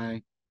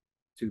walleye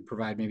to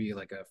provide maybe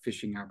like a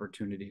fishing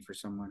opportunity for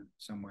someone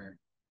somewhere.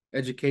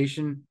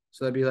 Education,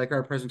 so that'd be like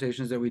our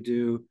presentations that we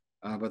do,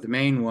 but the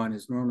main one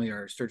is normally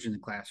our sturgeon in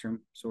the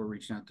classroom. So we're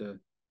reaching out to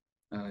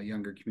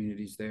younger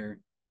communities there.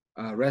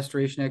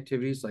 Restoration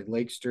activities like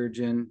lake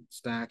sturgeon,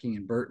 stocking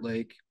in Burt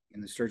Lake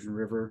in the Sturgeon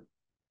River,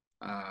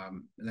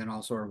 and then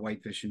also our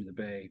whitefish into the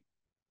bay.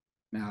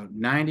 Now,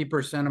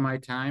 90% of my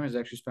time is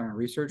actually spent on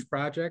research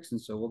projects,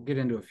 and so we'll get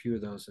into a few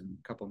of those in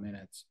a couple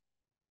minutes.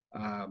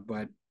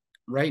 But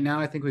right now,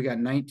 I think we got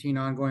 19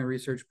 ongoing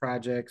research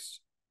projects.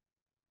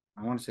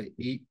 I want to say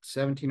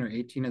 17 or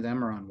 18 of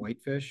them are on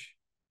whitefish.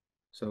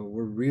 So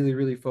we're really,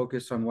 really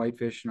focused on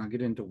whitefish, and I'll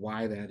get into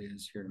why that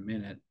is here in a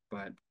minute.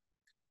 But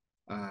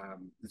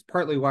it's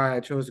partly why I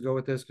chose to go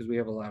with this, because we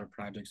have a lot of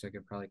projects I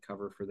could probably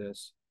cover for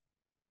this.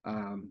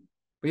 But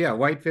yeah,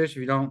 whitefish, if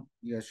you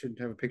guys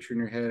shouldn't have a picture in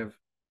your head of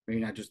maybe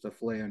not just a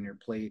fillet on your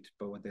plate,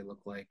 but what they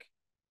look like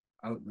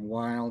out in the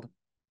wild.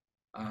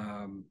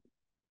 A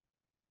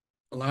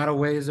lot of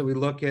ways that we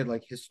look at,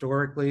 like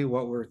historically,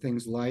 what were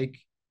things like,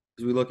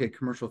 is we look at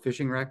commercial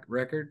fishing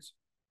records.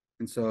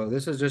 And so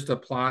this is just a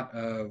plot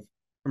of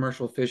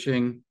commercial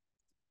fishing,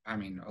 I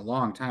mean, a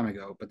long time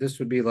ago, but this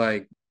would be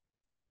like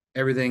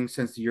everything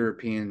since the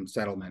European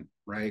settlement,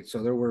 right?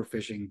 So there were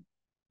fishing,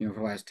 for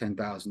the last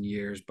 10,000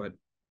 years, but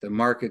the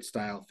market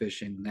style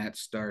fishing, that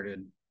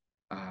started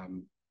a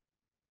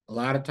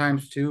lot of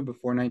times too,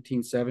 before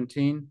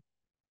 1917,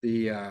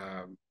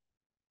 the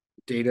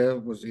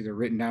data was either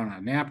written down on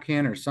a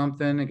napkin or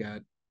something. It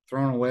got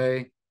thrown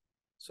away.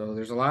 So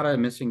there's a lot of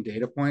missing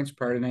data points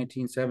prior to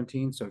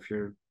 1917. So if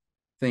you're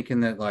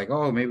thinking that like,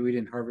 oh, maybe we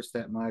didn't harvest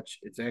that much,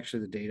 it's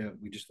actually the data,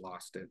 we just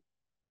lost it.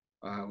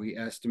 We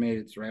estimate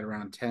it's right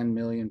around 10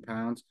 million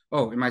pounds.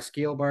 Oh, and my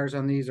scale bars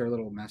on these are a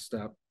little messed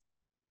up.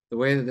 The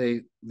way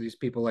that these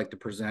people like to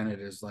present it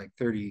is like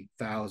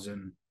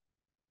 30,000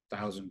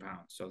 pounds,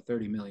 so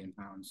 30 million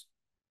pounds.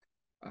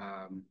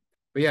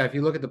 But yeah, if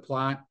you look at the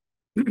plot,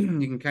 you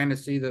can kind of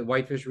see that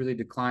whitefish really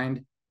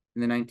declined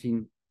in the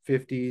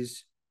 1950s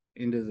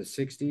into the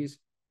 60s.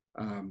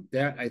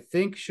 That I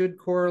think should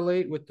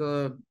correlate with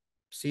the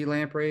sea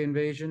lamprey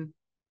invasion.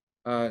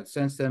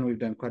 Since then, we've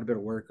done quite a bit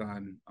of work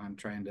on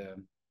trying to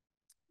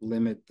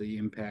limit the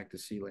impact of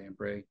sea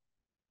lamprey.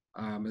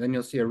 And then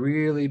you'll see a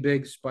really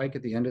big spike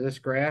at the end of this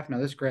graph. Now,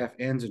 this graph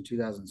ends in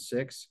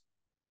 2006.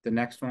 The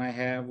next one I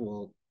have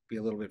will be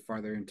a little bit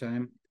farther in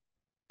time.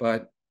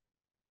 But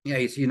yeah,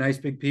 you see a nice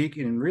big peak.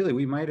 And really,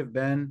 we might have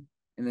been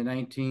in the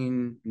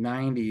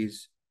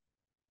 1990s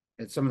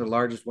at some of the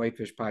largest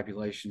whitefish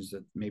populations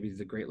that maybe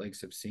the Great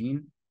Lakes have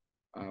seen.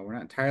 We're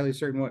not entirely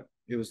certain what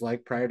it was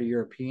like prior to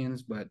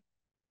Europeans, but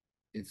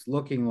it's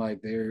looking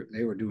like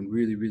they were doing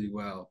really, really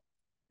well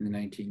in the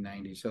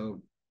 1990s.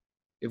 So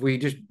if we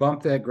just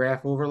bump that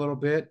graph over a little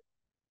bit,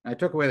 I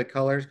took away the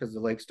colors because the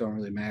lakes don't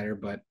really matter,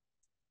 but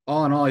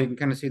all in all, you can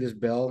kind of see this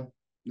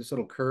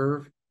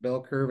little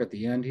bell curve at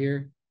the end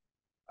here.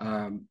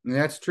 And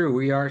that's true.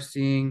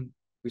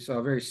 We saw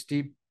a very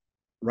steep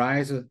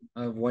rise of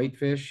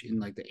whitefish in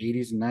like the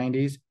 80s and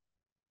 90s,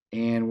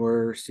 and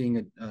we're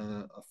seeing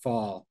a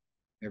fall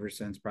ever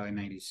since probably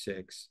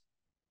 96.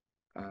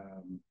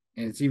 And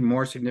it's even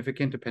more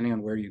significant depending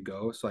on where you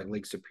go. So like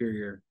Lake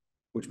Superior,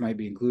 which might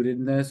be included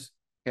in this,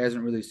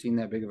 hasn't really seen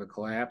that big of a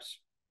collapse.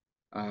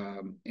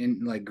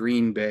 In like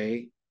Green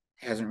Bay,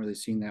 hasn't really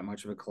seen that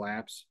much of a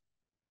collapse.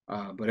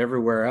 But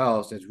everywhere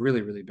else, it's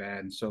really, really bad.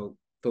 And so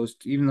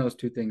even those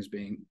 2 things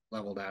being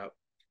leveled out,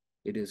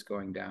 it is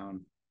going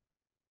down.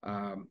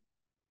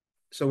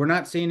 So we're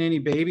not seeing any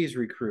babies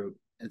recruit.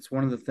 It's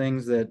one of the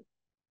things that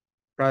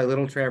probably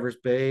Little Traverse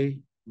Bay,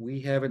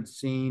 we haven't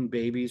seen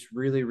babies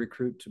really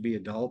recruit to be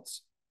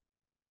adults.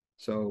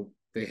 So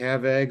they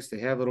have eggs, they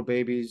have little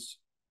babies.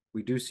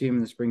 We do see them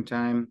in the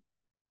springtime.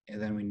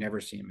 and then we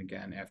never see them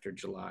again after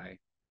July.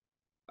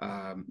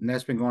 And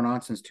that's been going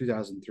on since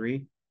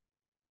 2003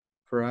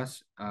 for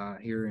us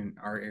here in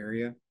our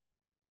area.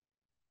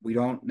 We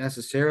don't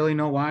necessarily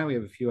know why. We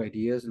have a few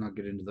ideas, and I'll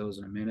get into those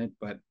in a minute.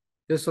 But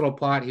this little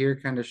plot here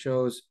kind of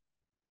shows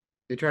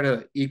they try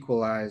to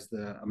equalize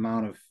the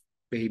amount of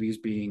babies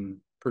being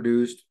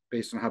produced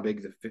based on how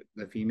big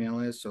the female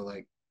is. So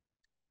like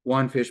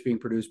one fish being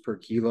produced per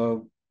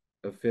kilo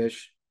of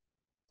fish.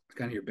 It's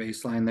kind of your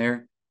baseline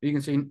there. But you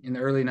can see in the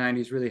early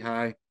 90s, really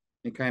high.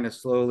 It kind of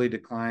slowly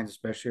declines,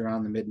 especially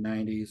around the mid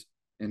 90s,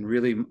 and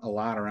really a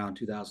lot around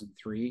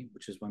 2003,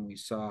 which is when we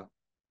saw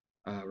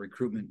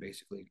recruitment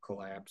basically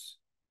collapse.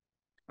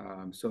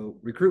 So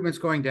recruitment's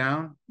going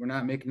down. We're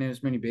not making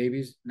as many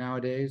babies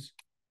nowadays.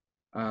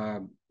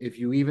 If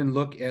you even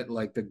look at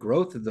like the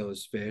growth of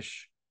those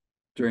fish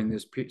during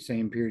this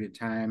same period of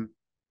time,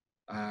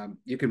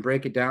 you can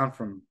break it down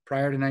from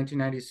prior to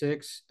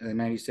 1996 and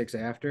 96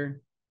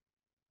 after.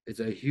 It's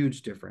a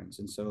huge difference.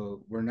 And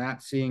so we're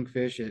not seeing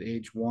fish at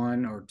age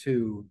 1 or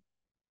 2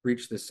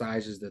 reach the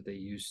sizes that they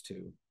used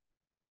to.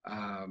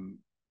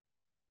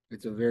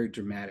 It's a very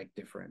dramatic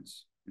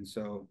difference. And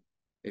so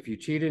if you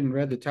cheated and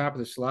read the top of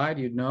the slide,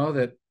 you'd know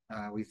that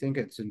we think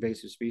it's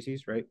invasive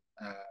species, right?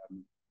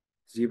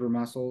 Zebra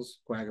mussels,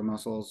 quagga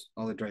mussels,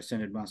 all the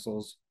dreisseniid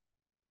mussels.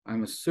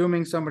 I'm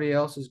assuming somebody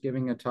else is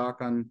giving a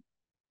talk on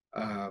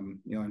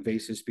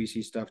invasive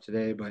species stuff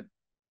today, but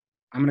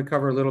I'm going to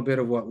cover a little bit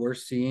of what we're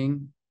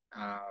seeing.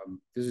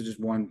 This is just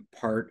one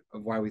part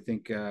of why we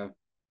think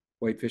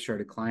whitefish are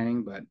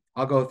declining, but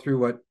I'll go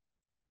through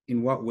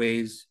in what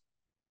ways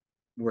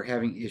we're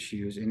having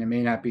issues, and it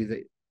may not be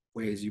the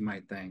ways you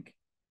might think.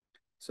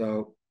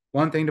 So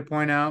one thing to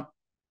point out,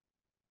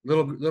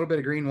 little bit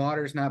of green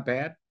water is not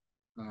bad.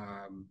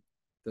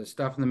 The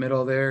stuff in the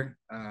middle there,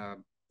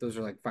 those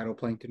are like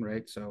phytoplankton,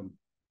 right? So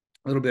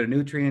a little bit of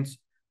nutrients,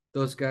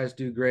 those guys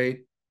do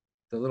great.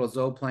 The little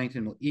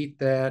zooplankton will eat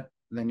that,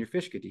 and then your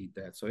fish could eat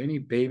that. So any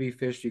baby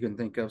fish you can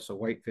think of, so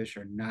whitefish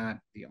are not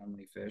the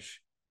only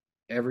fish.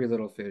 Every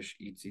little fish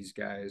eats these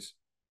guys.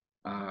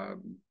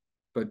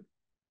 But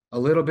a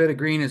little bit of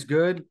green is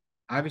good.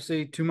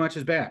 Obviously, too much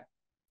is bad.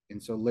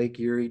 And so Lake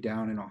Erie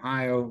down in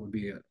Ohio would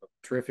be a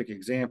terrific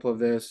example of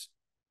this.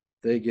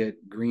 They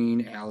get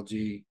green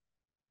algae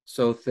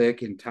so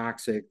thick and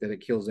toxic that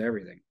it kills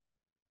everything.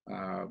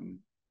 And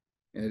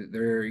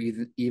there are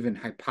even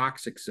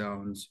hypoxic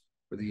zones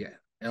where the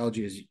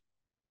algae is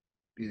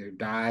either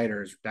died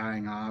or is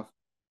dying off,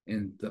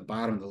 and the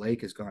bottom of the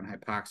lake has gone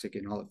hypoxic,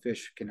 and all the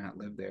fish cannot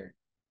live there.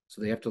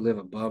 So they have to live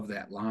above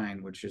that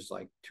line, which is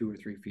like 2 or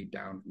 3 feet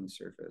down from the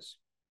surface.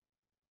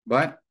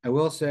 But I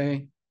will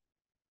say,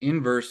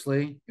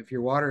 inversely, if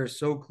your water is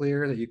so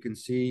clear that you can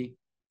see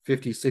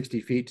 50,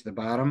 60 feet to the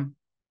bottom,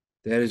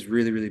 that is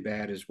really, really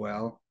bad as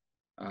well.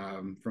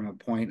 From a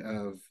point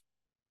of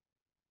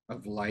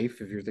life,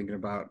 if you're thinking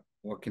about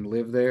what can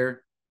live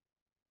there,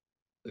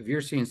 if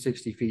you're seeing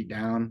 60 feet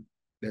down,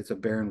 that's a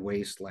barren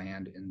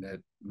wasteland, and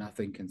that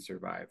nothing can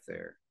survive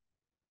there.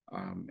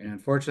 And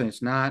unfortunately,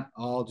 it's not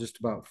all just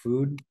about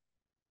food.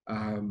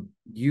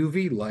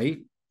 UV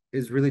light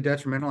is really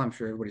detrimental. I'm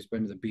sure everybody's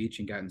been to the beach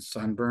and gotten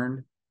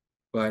sunburned,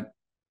 but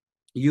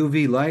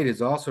UV light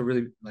is also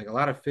really, like, a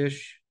lot of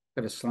fish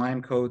have a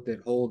slime coat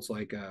that holds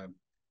like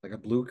a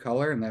blue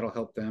color, and that'll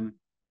help them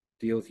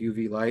deal with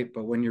UV light.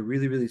 But when you're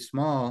really, really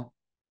small,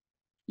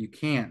 you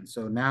can't.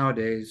 So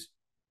nowadays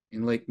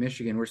in Lake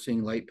Michigan, we're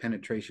seeing light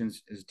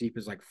penetrations as deep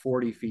as like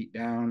 40 feet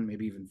down,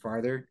 maybe even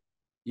farther.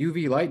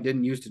 UV light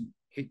didn't used to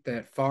hit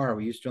that far.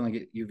 We used to only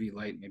get UV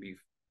light maybe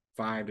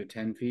 5 to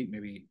 10 feet,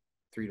 maybe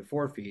 3 to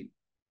 4 feet.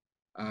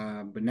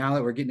 But now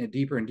that we're getting it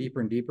deeper and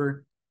deeper and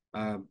deeper,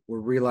 we're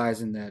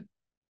realizing that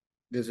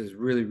this is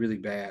really, really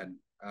bad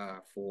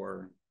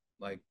for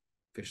like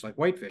fish like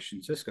whitefish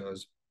and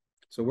ciscos.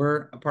 So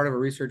we're a part of a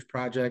research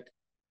project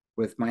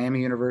with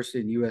Miami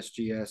University and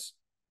USGS.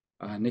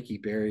 Nikki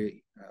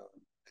Berry,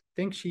 I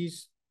think she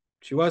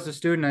was a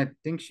student. I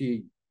think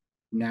she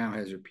now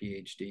has her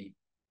PhD.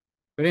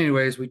 But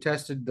anyways, we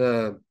tested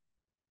the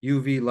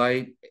UV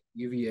light,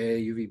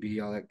 UVA,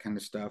 UVB, all that kind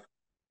of stuff.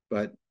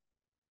 But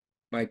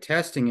by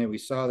testing it, we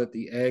saw that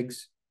the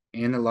eggs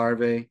and the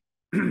larvae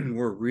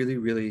were really,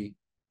 really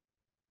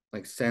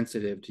like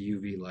sensitive to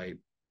UV light.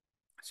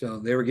 So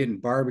they were getting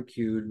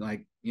barbecued,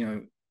 like,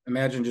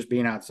 imagine just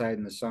being outside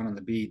in the sun on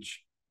the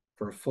beach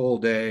for a full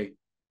day,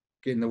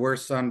 getting the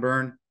worst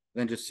sunburn,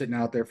 then just sitting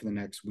out there for the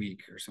next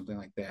week or something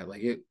like that.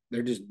 Like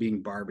they're just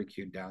being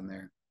barbecued down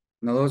there.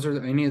 Now, those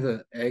are any of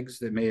the eggs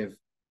that may have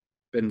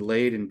been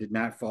laid and did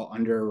not fall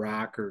under a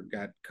rock or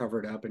got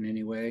covered up in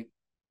any way.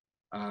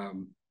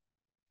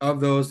 Of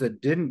those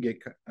that didn't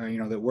get,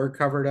 that were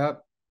covered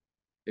up,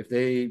 if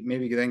they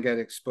maybe then get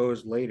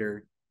exposed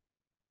later,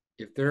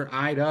 if they're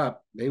eyed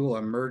up, they will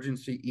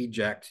emergency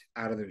eject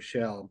out of their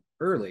shell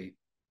early.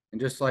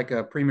 And just like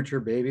a premature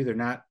baby, they're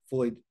not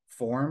fully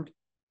formed,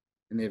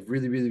 and they have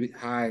really, really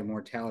high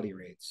mortality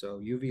rates. So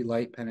UV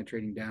light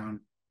penetrating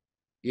down,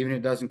 even if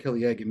it doesn't kill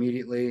the egg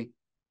immediately,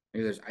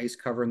 maybe there's ice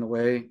cover in the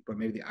way, but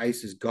maybe the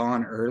ice is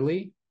gone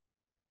early.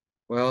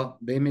 Well,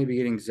 they may be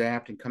getting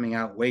zapped and coming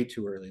out way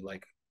too early.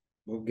 Like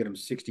we'll get them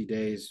 60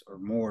 days or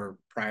more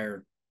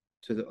prior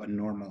to a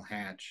normal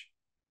hatch.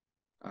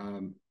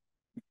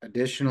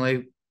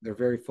 Additionally, they're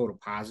very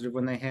photopositive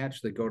when they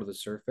hatch. They go to the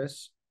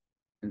surface.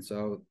 And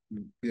so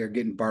they're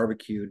getting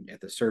barbecued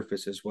at the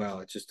surface as well.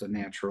 It's just a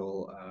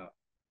natural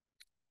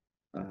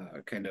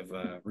kind of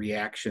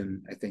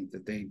reaction. I think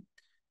that they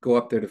go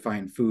up there to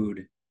find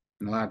food.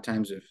 And a lot of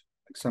times if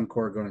like some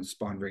core are going to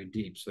spawn very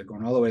deep. So they're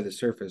going all the way to the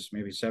surface,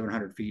 maybe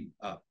 700 feet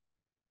up.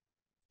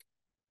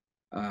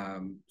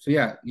 So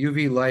yeah,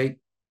 UV light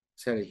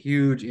has had a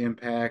huge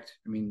impact.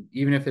 I mean,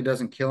 even if it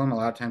doesn't kill them, a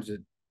lot of times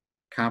it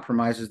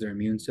compromises their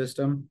immune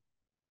system.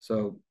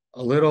 So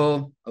a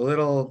little,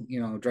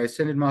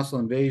 dry-scented mussel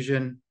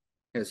invasion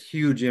has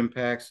huge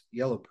impacts.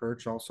 Yellow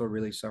perch also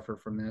really suffer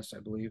from this, I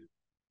believe,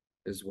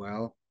 as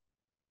well.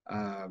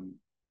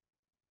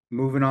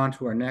 Moving on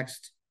to our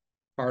next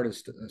part of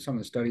some of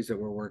the studies that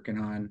we're working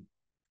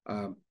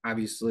on.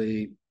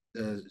 Obviously,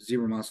 the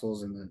zebra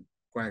mussels and the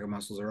quagga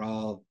mussels are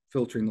all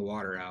filtering the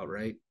water out,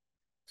 right?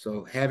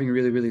 So having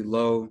really, really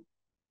low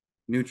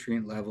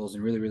nutrient levels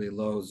and really, really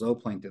low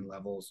zooplankton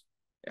levels,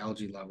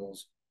 algae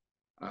levels,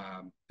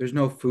 there's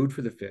no food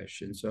for the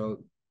fish. And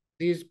so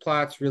these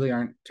plots really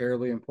aren't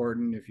terribly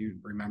important if you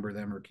remember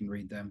them or can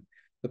read them.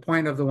 The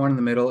point of the one in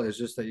the middle is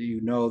just that you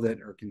know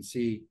that or can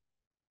see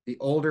the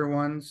older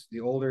ones,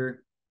 the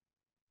older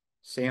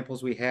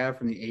samples we have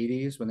from the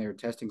 80s when they were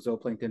testing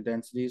zooplankton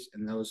densities,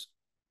 and those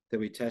that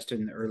we tested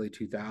in the early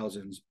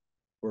 2000s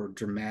were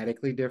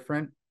dramatically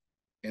different.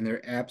 And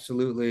they're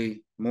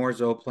absolutely more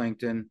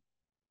zooplankton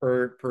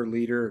per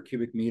liter or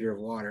cubic meter of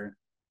water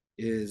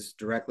is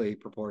directly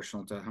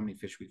proportional to how many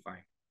fish we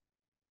find.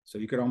 So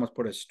you could almost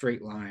put a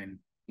straight line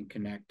and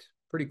connect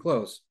pretty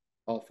close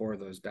all four of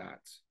those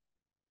dots.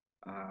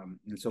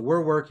 And so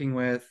we're working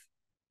with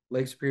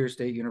Lake Superior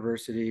State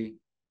University,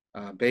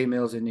 Bay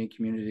Mills Indian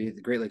Community,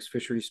 the Great Lakes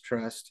Fisheries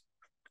Trust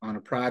on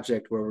a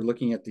project where we're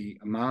looking at the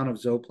amount of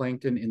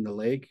zooplankton in the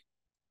lake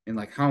and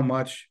like how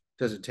much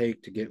does it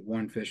take to get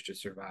one fish to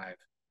survive?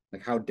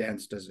 Like how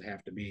dense does it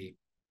have to be?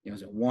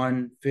 Is it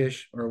one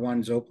fish or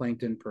one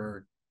zooplankton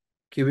per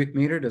cubic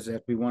meter? Does it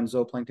have to be one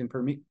zooplankton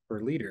per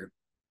liter?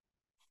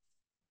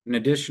 And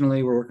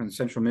additionally, we're working with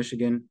Central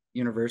Michigan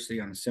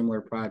University on a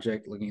similar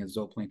project looking at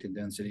zooplankton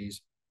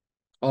densities.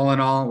 All in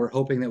all, we're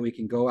hoping that we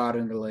can go out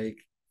into the lake.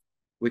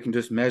 We can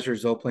just measure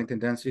zooplankton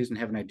densities and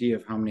have an idea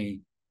of how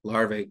many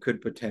larvae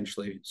could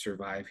potentially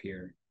survive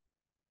here.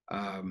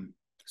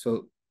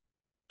 So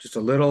just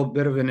a little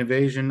bit of an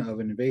invasion of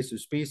an invasive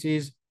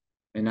species.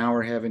 And now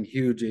we're having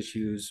huge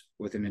issues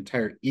with an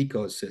entire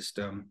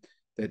ecosystem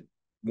that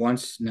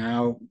once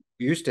now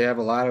used to have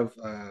a lot of,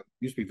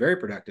 used to be very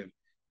productive.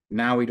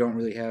 Now we don't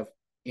really have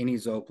any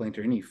zooplankton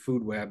or any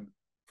food web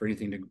for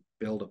anything to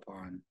build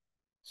upon.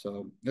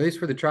 So at least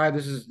for the tribe,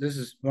 this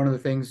is one of the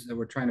things that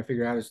we're trying to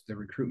figure out is the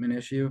recruitment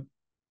issue.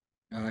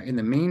 In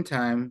the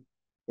meantime,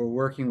 we're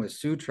working with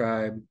Sioux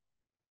Tribe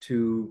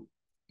to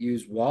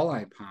use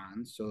walleye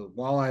ponds. So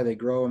walleye, they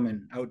grow them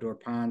in outdoor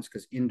ponds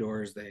because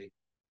indoors they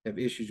have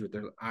issues with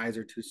their eyes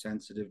are too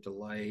sensitive to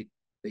light.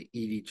 They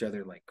eat each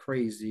other like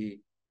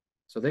crazy.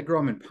 So they grow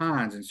them in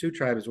ponds, and Sioux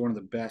Tribe is one of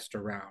the best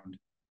around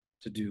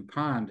to do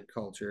pond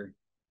culture.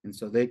 And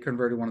so they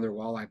converted one of their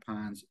walleye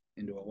ponds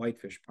into a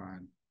whitefish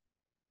pond.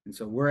 And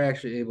so we're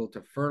actually able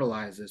to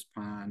fertilize this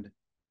pond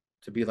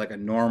to be like a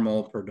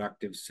normal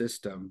productive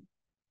system.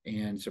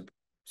 And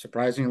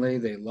surprisingly,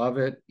 they love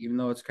it. Even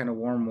though it's kind of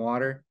warm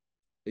water,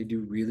 they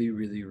do really,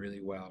 really, really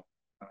well.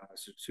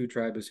 So Sioux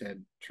Tribe has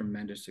had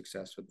tremendous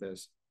success with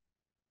this.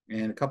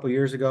 And a couple of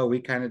years ago,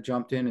 we kind of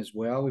jumped in as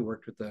well. We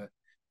worked with the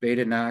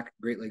Beta Knock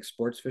Great Lakes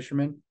sports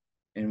fishermen,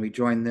 and we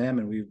joined them,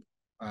 and we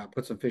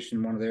put some fish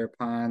in one of their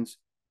ponds.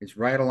 It's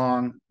right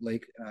along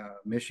Lake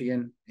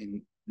Michigan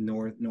in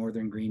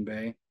northern Green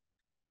Bay.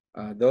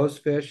 Those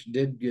fish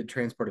did get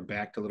transported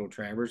back to Little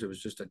Travers. It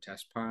was just a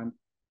test pond.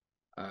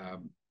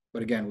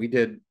 But again,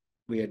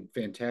 we had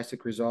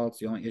fantastic results.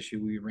 The only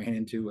issue we ran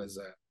into was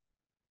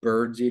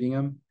birds eating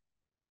them.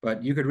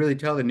 But you could really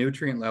tell the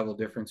nutrient level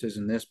differences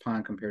in this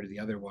pond compared to the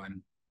other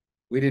one.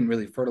 We didn't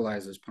really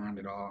fertilize this pond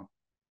at all.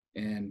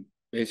 And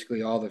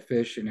basically all the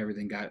fish and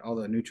everything all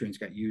the nutrients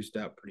got used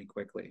up pretty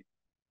quickly.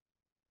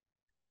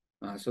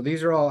 So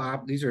these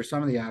are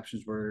some of the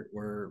options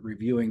we're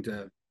reviewing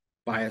to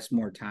buy us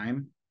more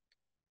time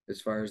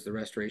as far as the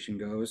restoration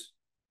goes.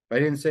 If I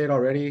didn't say it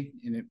already,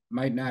 and it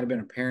might not have been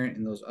apparent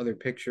in those other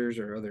pictures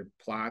or other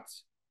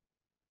plots,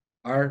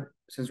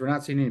 since we're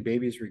not seeing any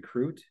babies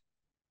recruit,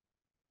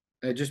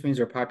 it just means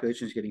our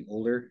population is getting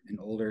older and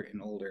older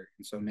and older.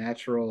 And so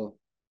natural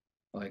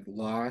like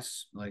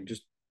loss, like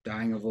just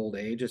dying of old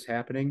age is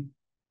happening.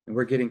 And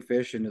we're getting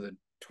fish into the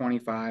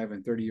 25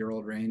 and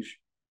 30-year-old range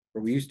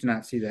where we used to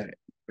not see that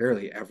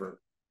barely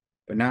ever.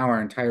 But now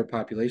our entire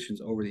population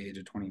is over the age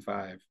of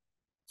 25.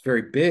 It's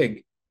very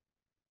big,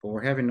 but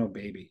we're having no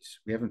babies.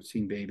 We haven't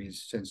seen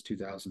babies since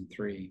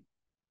 2003.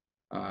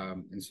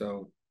 And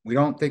so we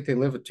don't think they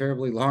live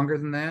terribly longer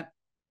than that.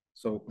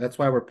 So that's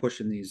why we're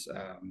pushing these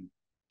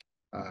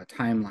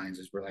timelines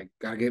is we're like,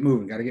 gotta get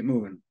moving, gotta get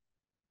moving.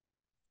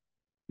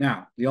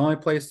 Now, the only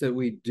place that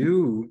we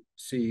do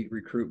see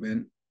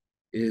recruitment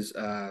is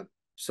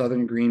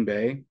Southern Green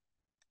Bay.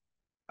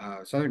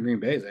 Southern Green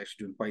Bay is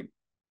actually doing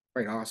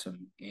quite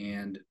awesome.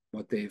 And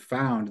what they've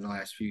found in the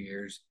last few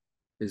years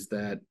is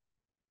that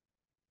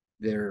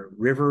their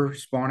river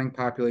spawning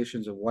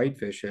populations of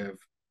whitefish have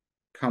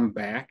come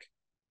back,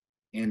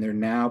 and they're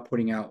now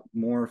putting out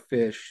more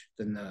fish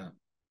than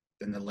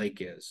the lake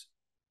is.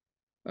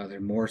 They're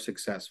more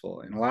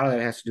successful, and a lot of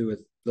that has to do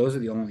with those are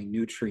the only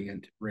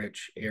nutrient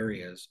rich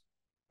areas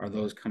are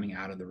those coming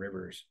out of the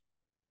rivers.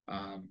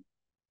 And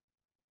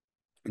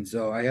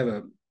so I have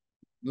a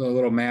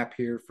little map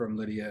here from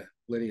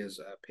Lydia's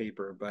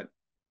paper, but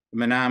the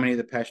Menominee,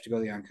 the Peshtigo,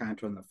 the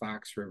Encanto, and the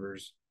Fox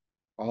rivers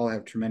all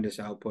have tremendous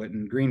output.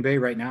 And Green Bay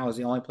right now is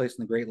the only place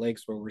in the Great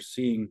Lakes where we're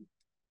seeing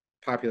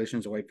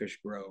populations of whitefish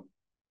grow.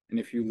 And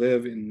if you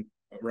live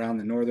around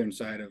the northern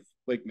side of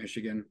Lake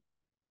Michigan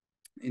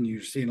and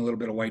you're seeing a little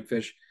bit of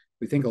whitefish,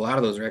 we think a lot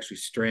of those are actually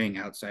straying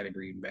outside of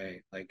Green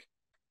Bay. Like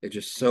they're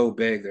just so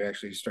big, they're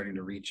actually starting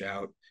to reach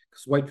out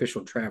because whitefish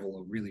will travel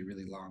a really,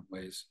 really long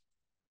ways.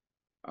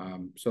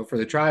 So for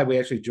the tribe, we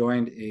actually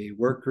joined a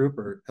work group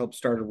or helped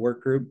start a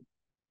work group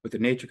with the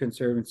Nature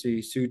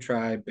Conservancy, Sioux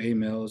Tribe, Bay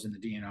Mills, and the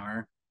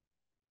DNR.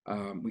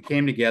 We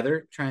came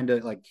together trying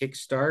to like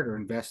kickstart or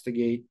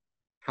investigate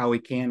how we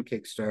can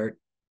kickstart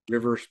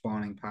river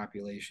spawning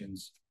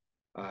populations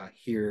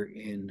here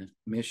in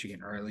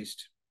Michigan, or at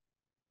least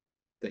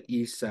the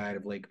east side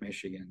of Lake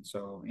Michigan.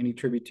 So any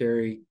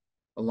tributary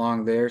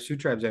along there. Sioux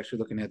Tribe's actually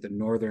looking at the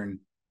northern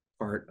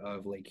part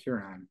of Lake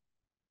Huron.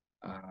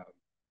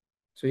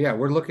 So yeah,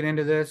 we're looking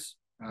into this.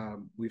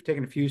 We've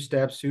taken a few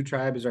steps. Sioux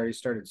Tribe has already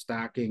started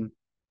stocking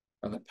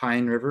the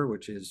Pine River,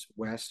 which is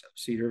west of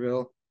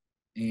Cedarville,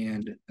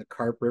 and the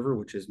Carp River,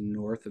 which is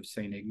north of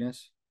St.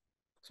 Ignace.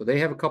 So they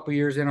have a couple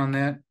years in on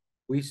that.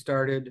 We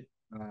started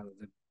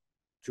the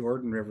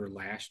Jordan River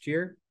last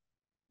year,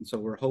 and so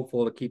we're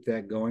hopeful to keep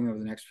that going over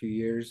the next few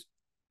years.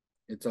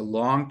 It's a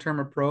long-term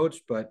approach,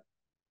 but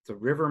the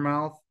river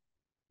mouth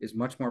is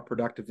much more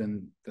productive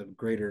than the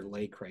greater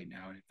lake right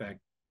now. In fact,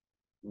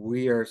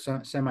 we are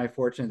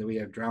semi-fortunate that we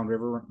have drowned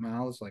river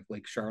mouths like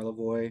Lake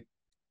Charlevoix,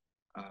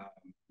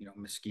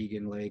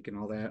 Muskegon Lake and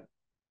all that.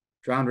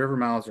 Drowned river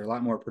mouths are a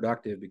lot more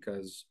productive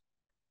because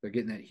they're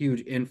getting that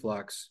huge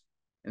influx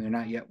and they're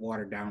not yet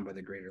watered down by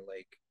the greater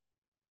lake.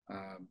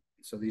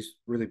 So these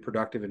really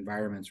productive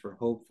environments, we're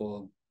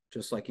hopeful,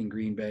 just like in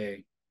Green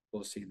Bay,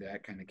 we'll see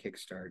that kind of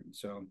kickstart. And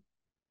so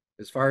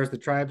as far as the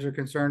tribes are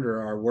concerned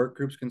or our work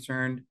group's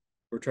concerned,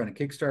 we're trying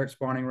to kickstart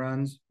spawning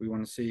runs. We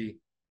want to see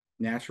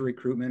natural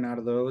recruitment out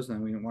of those,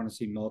 and we want to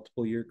see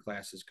multiple year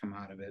classes come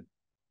out of it.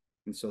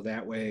 And so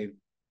that way,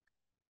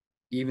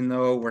 even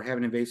though we're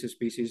having invasive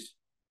species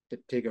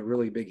that take a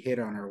really big hit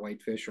on our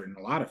whitefish or in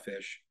a lot of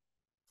fish,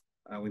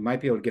 we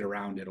might be able to get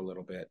around it a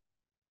little bit.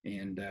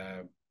 And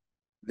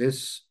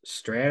this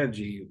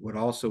strategy would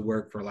also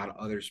work for a lot of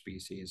other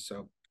species.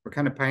 So we're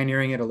kind of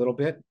pioneering it a little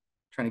bit,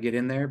 trying to get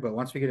in there. But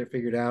once we get it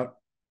figured out,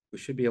 we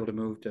should be able to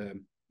move to,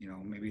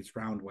 maybe it's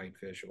round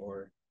whitefish,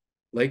 or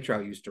lake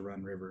trout used to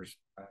run rivers.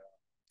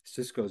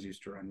 Cisco's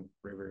used to run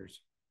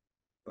rivers.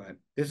 But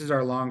this is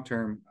our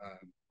long-term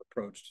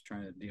approach to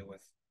trying to deal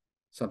with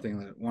something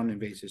that one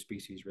invasive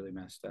species really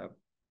messed up.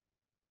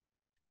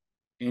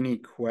 Any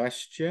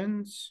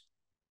questions?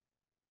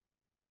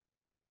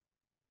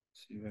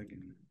 Let's see if I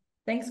can.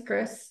 Thanks,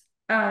 Kris.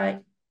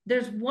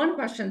 There's one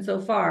question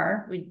so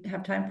far. We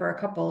have time for a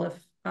couple if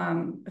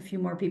a few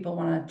more people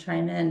want to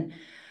chime in.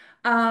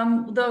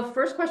 The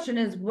first question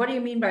is, what do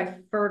you mean by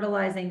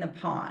fertilizing the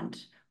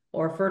pond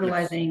or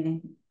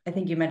fertilizing? Yes. I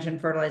think you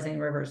mentioned fertilizing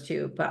rivers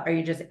too, but are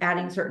you just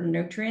adding certain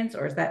nutrients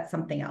or is that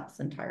something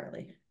else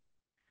entirely?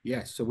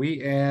 Yes, so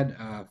we add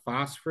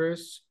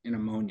phosphorus and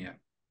ammonia.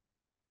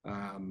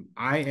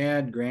 I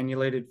add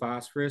granulated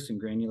phosphorus and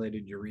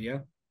granulated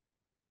urea.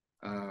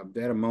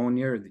 That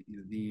ammonia or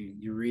the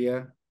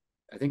urea,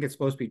 I think it's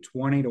supposed to be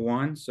 20 to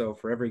 1. So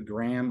for every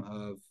gram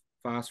of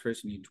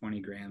phosphorus, you need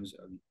 20 grams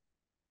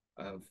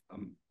of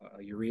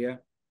urea.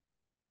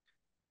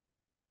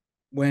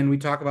 When we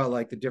talk about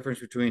like the difference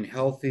between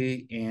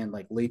healthy and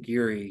like Lake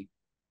Erie,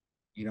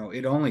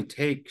 it only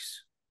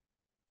takes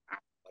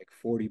like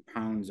 40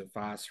 pounds of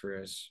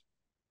phosphorus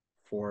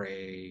for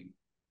a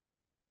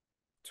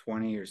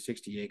 20 or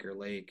 60 acre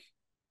lake.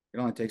 It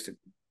only takes a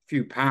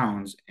few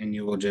pounds and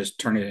you will just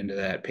turn it into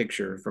that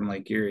picture from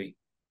Lake Erie.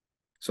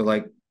 So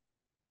like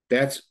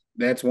that's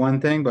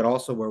one thing, but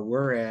also where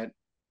we're at,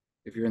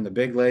 if you're in the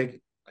big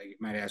lake, like you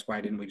might ask,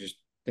 why didn't we just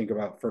think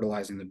about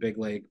fertilizing the big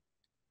lake?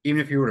 Even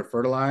if you were to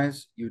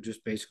fertilize, you would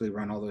just basically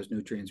run all those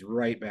nutrients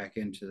right back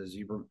into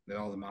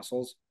all the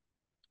mussels.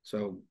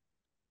 So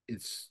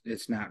it's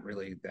not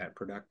really that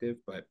productive,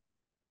 but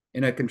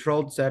in a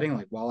controlled setting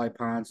like walleye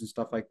ponds and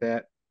stuff like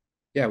that,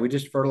 yeah, we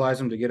just fertilize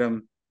them to get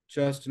them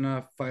just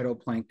enough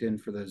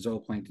phytoplankton for the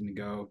zooplankton to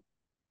go.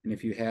 And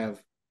if you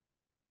have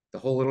the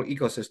whole little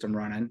ecosystem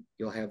running,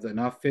 you'll have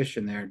enough fish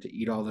in there to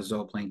eat all the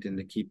zooplankton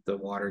to keep the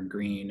water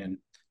green and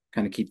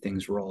kind of keep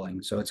things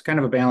rolling. So it's kind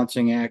of a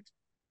balancing act,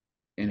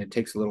 and it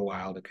takes a little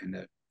while to kind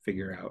of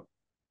figure out.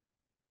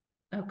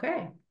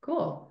 Okay,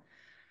 cool.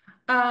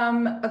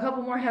 A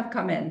couple more have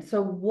come in.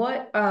 So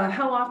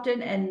how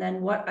often and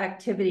then what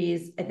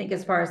activities, I think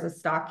as far as the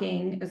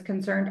stocking is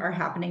concerned, are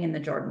happening in the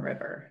Jordan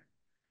River?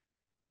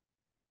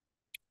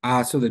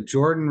 So the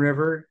Jordan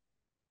River,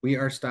 we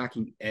are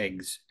stocking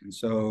eggs. And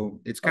so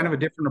it's kind of a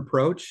different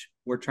approach.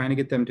 We're trying to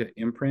get them to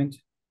imprint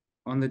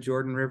on the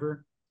Jordan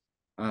River.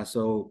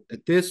 So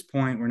at this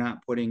point, we're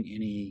not putting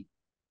any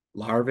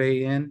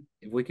larvae in.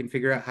 If we can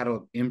figure out how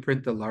to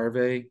imprint the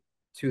larvae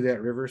to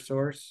that river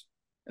source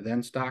and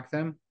then stock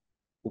them,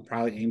 we'll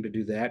probably aim to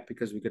do that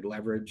because we could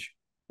leverage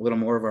a little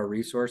more of our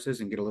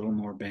resources and get a little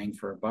more bang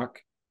for a buck.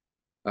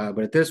 But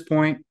at this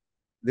point,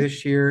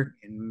 this year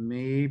and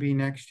maybe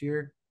next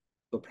year,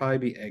 there'll probably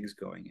be eggs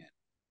going in.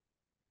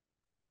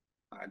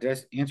 Did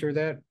I answer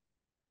that?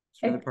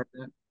 Part of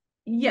that?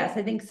 Yes,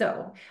 I think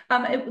so.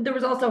 There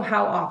was also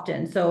how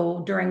often.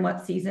 So during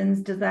what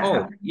seasons does that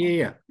happen?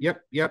 Yeah.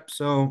 Yep.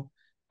 So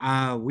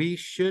we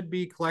should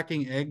be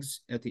collecting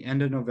eggs at the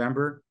end of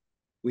November.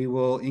 We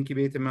will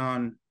incubate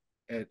them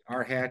at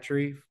our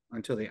hatchery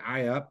until they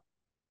eye up.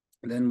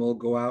 And then we'll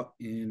go out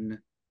in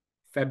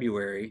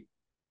February.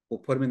 We'll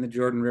put them in the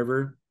Jordan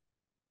River.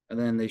 And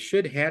then they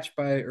should hatch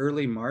by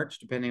early March,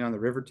 depending on the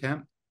river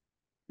temp.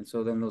 And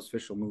so then those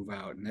fish will move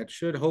out. And that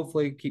should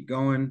hopefully keep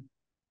going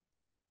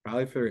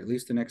probably for at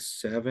least the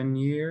next 7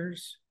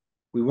 years.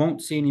 We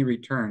won't see any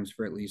returns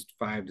for at least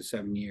 5 to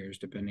 7 years,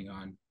 depending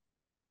on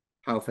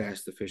how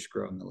fast the fish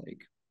grow in the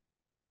lake.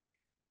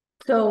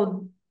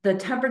 So the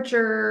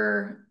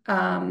temperature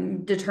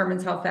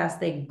determines how fast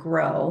they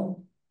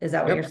grow. Is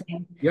that what you're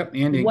saying? Yep,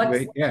 and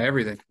incubate. Yeah,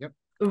 everything. Yep.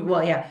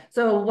 Well, yeah.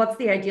 So what's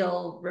the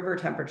ideal river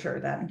temperature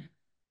then?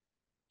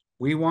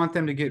 We want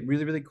them to get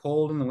really, really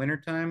cold in the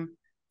wintertime,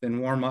 then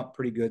warm up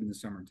pretty good in the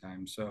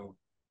summertime. So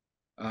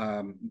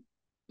a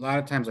lot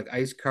of times, like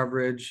ice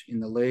coverage in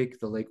the lake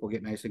will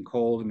get nice and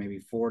cold, maybe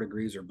 4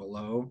 degrees or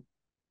below.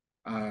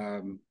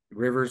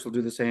 Rivers will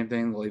do the same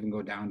thing. They'll even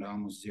go down to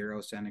almost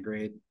 0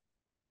 centigrade.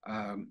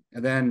 And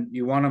then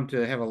you want them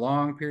to have a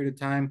long period of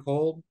time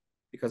cold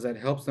because that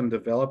helps them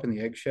develop in the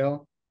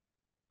eggshell.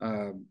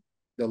 The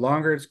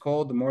longer it's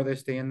cold, the more they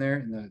stay in there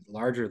and the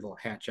larger they'll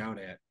hatch out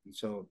at. And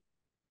so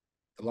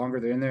the longer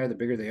they're in there, the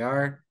bigger they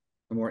are,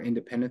 the more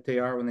independent they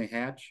are when they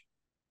hatch.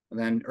 And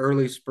then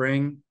early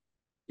spring,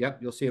 yep,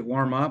 you'll see it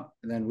warm up.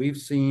 And then we've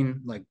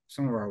seen like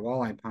some of our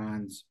walleye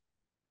ponds,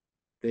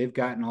 they've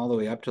gotten all the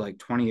way up to like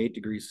 28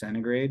 degrees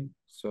centigrade.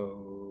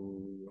 So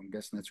I'm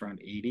guessing that's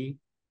around 80.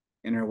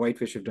 And our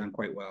whitefish have done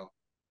quite well.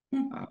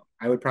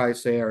 I would probably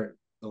say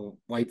the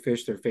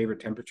whitefish, their favorite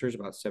temperature is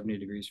about 70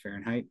 degrees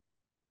Fahrenheit,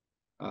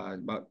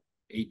 about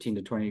 18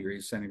 to 20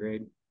 degrees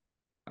centigrade.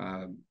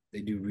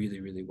 They do really,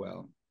 really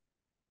well.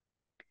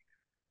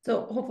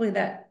 So hopefully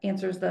that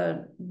answers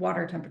the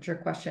water temperature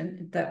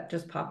question that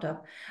just popped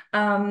up.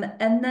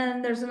 And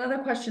then there's another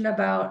question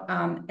about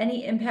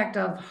any impact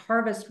of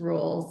harvest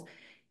rules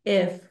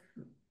if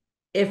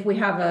we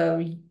have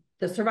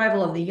the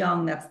survival of the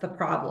young, that's the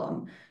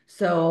problem.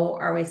 So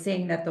are we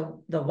saying that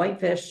the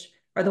whitefish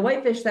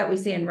that we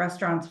see in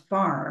restaurants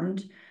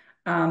farmed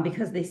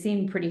because they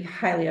seem pretty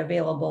highly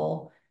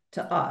available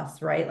to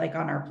us, right? Like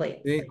on our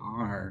plates. They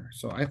are.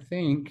 So I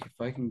think if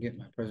I can get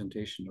my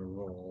presentation to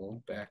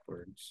roll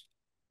backwards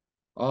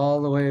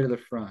all the way to the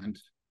front.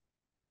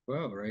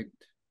 Well, right.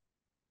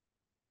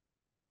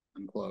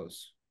 I'm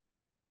close.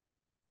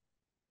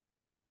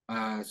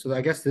 So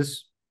I guess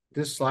this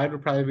slide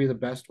would probably be the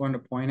best one to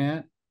point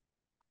at.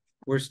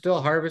 We're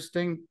still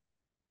harvesting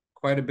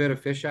quite a bit of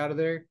fish out of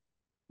there.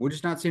 We're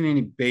just not seeing any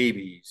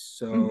babies.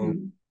 So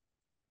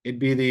it'd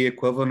be the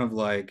equivalent of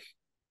like,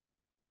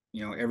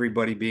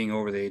 everybody being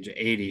over the age of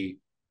 80,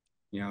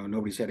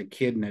 nobody's had a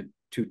kid in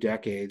 2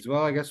 decades.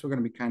 Well, I guess we're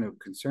going to be kind of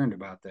concerned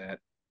about that.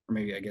 Or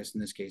maybe I guess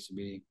in this case it'd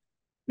be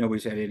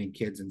nobody's had any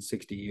kids in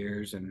 60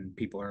 years and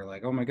people are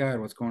like, oh my God,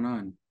 what's going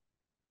on?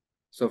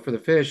 So for the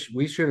fish,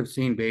 we should have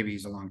seen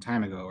babies a long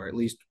time ago, or at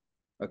least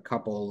a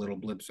couple little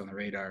blips on the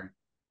radar.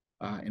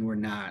 And we're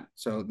not.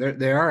 So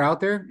they are out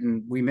there,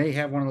 and we may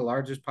have one of the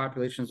largest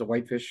populations of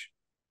whitefish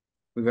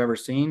we've ever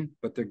seen,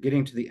 but they're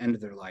getting to the end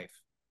of their life.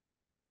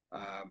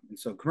 And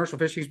so commercial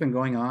fishing has been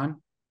going on.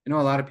 I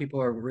know a lot of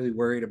people are really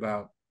worried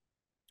about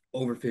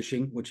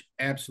overfishing, which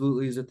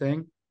absolutely is a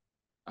thing.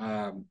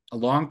 A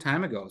long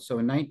time ago, so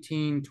in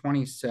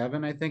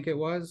 1927, I think it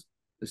was,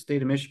 the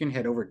state of Michigan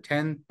had over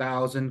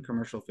 10,000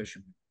 commercial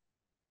fishermen.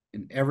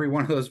 And every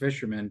one of those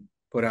fishermen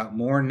put out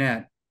more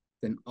net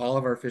than all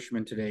of our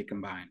fishermen today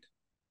combined.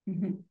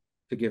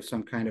 To give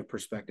some kind of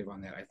perspective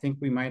on that. I think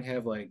we might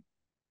have like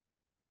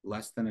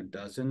less than a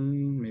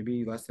dozen,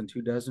 maybe less than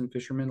 2 dozen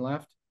fishermen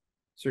left.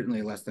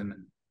 Certainly less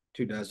than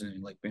 2 dozen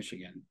in Lake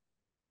Michigan.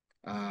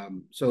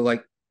 So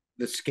like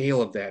the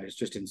scale of that is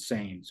just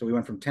insane. So we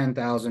went from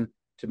 10,000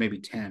 to maybe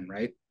 10,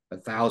 right?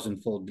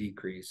 1,000-fold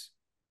decrease.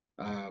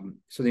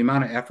 So the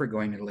amount of effort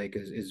going to the lake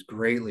is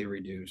greatly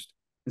reduced.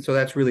 And so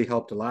that's really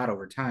helped a lot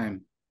over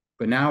time.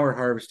 But now we're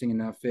harvesting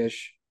enough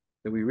fish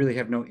that we really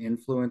have no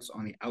influence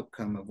on the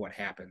outcome of what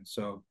happens.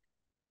 So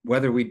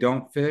whether we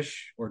don't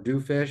fish or do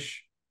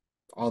fish,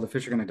 all the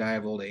fish are going to die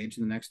of old age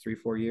in the next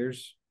 3-4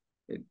 years,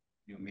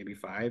 maybe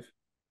 5.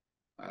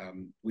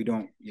 We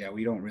don't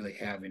really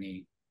have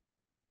any,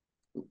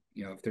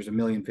 if there's 1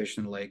 million fish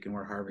in the lake and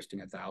we're harvesting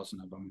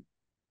 1,000 of them,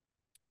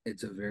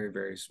 it's a very,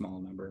 very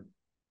small number.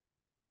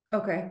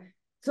 Okay.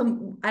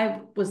 So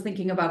I was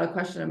thinking about a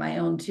question of my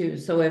own too.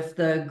 So if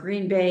the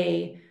Green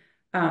Bay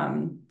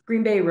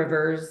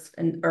rivers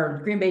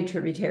or Green Bay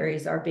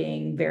tributaries are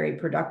being very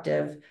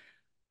productive,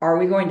 are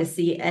we going to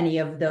see any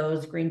of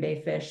those Green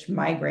Bay fish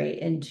migrate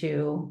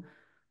into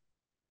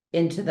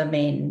the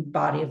main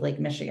body of Lake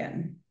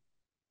Michigan?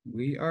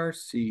 We are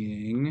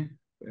seeing,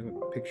 I have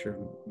a picture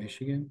of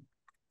Michigan.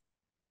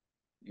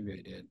 Maybe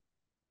I did.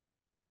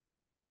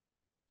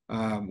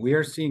 We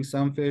are seeing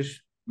some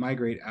fish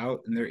migrate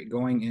out, and they're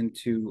going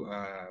into,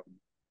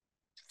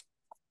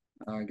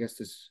 I guess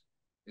this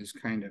is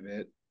kind of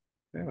it.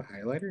 Do I have a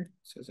highlighter? It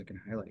says I can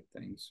highlight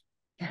things.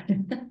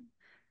 Can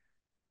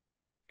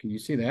you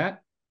see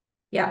that?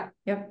 Yeah.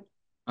 Yep.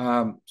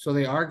 So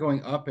they are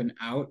going up and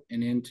out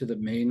and into the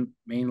main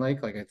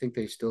lake. Like I think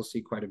they still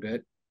see quite a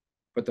bit,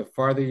 but the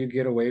farther you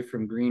get away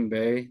from Green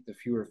Bay, the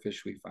fewer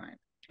fish we find.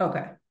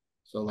 Okay.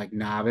 So like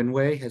Nobbin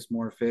has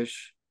more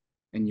fish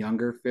and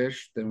younger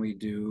fish than we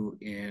do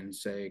in,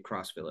 say,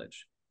 Cross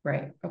Village.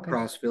 Right. Okay.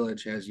 Cross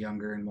Village has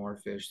younger and more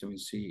fish than we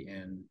see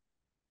in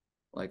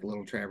like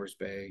Little Traverse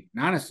Bay.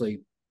 And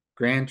honestly,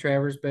 Grand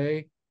Traverse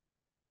Bay,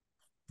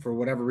 for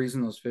whatever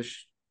reason, those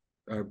fish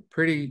are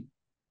pretty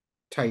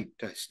tight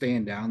to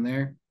staying down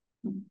there.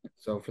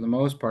 So for the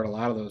most part, a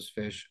lot of those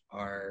fish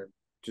are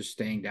just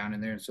staying down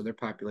in there, and so their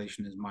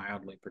population is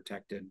mildly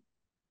protected.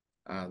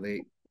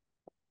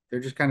 They're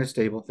just kind of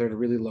stable. They're at a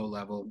really low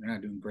level. They're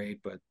not doing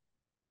great, but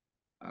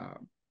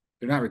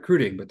they're not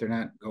recruiting, but they're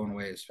not going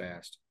away as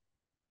fast.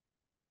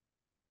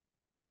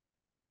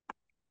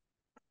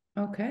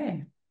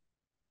 Okay.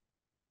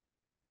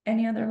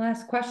 Any other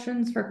last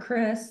questions for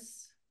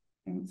Kris?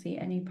 I don't see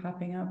any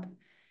popping up.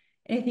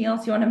 Anything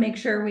else you want to make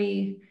sure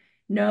we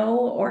know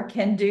or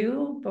can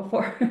do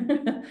before?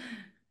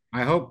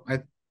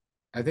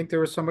 I think there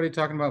was somebody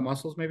talking about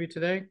mussels maybe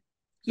today.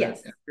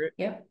 Yes.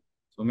 Yep.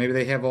 So maybe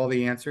they have all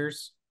the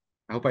answers.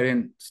 I hope I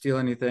didn't steal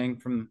anything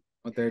from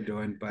what they're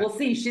doing, but we'll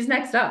see. She's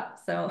next up.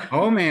 So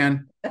oh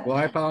man. Well,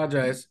 I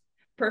apologize.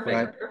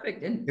 Perfect.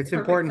 It's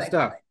important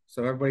stuff.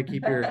 So everybody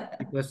keep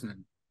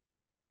listening.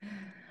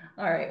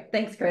 All right.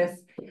 Thanks, Kris.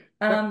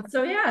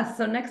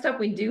 So next up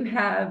we do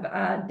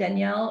have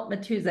Danielle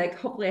Matuszak.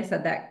 Hopefully I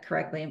said that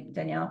correctly,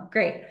 Danielle.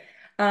 Great.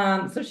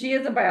 So she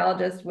is a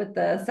biologist with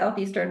the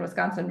Southeastern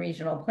Wisconsin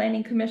Regional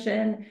Planning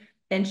Commission,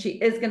 and she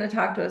is going to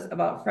talk to us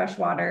about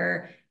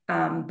freshwater,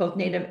 both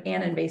native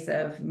and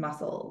invasive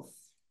mussels.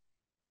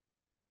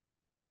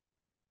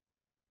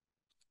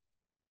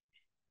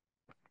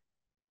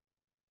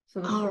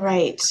 So all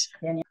right.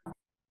 Danielle.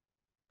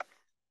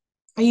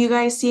 Are you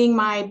guys seeing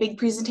my big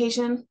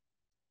presentation?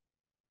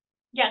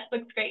 Yes,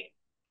 looks great.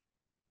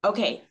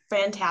 Okay,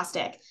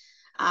 fantastic.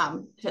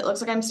 If it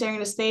looks like I'm staring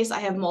into space, I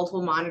have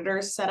multiple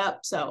monitors set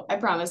up, so I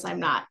promise I'm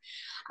not.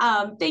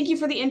 Thank you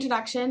for the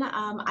introduction.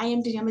 I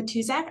am Danielle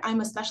Matuszak.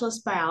 I'm a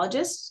specialist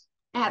biologist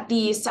at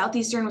the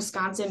Southeastern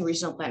Wisconsin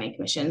Regional Planning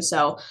Commission.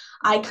 So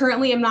I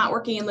currently am not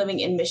working and living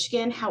in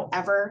Michigan.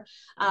 However,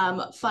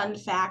 fun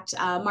fact,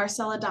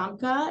 Marcella,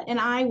 Domka, and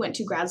I went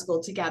to grad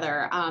school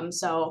together.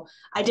 So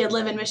I did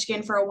live in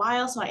Michigan for a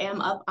while, so I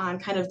am up on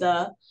kind of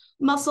the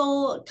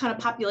mussel kind of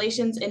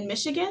populations in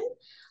Michigan.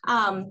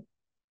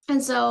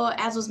 And so,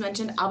 as was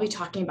mentioned, I'll be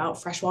talking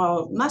about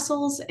freshwater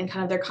mussels and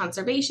kind of their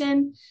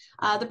conservation.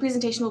 The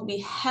presentation will be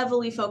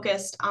heavily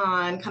focused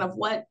on kind of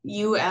what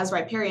you as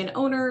riparian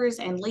owners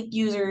and lake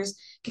users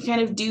can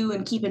kind of do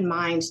and keep in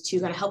mind to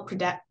kind of help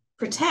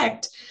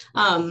protect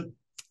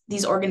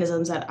these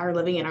organisms that are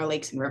living in our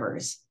lakes and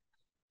rivers.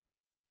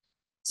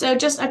 So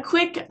just a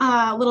quick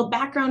little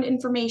background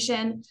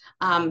information.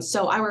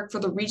 So I work for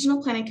the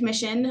Regional Planning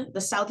Commission, the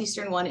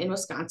Southeastern one in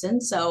Wisconsin.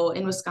 So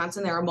in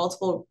Wisconsin, there are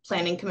multiple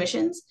planning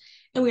commissions,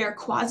 and we are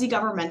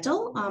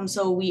quasi-governmental.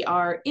 So we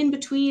are in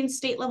between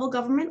state level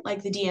government,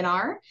 like the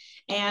DNR,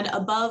 and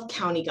above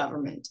county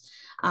government.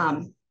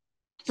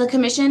 The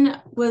commission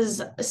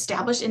was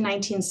established in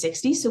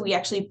 1960, so we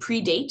actually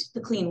predate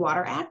the Clean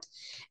Water Act.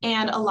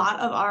 And a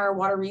lot of our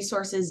water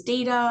resources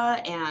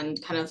data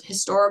and kind of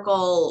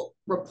historical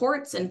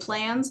reports and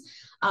plans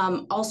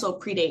also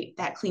predate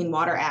that Clean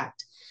Water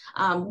Act.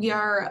 We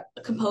are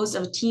composed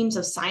of teams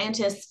of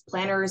scientists,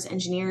 planners,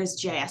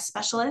 engineers, GIS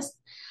specialists.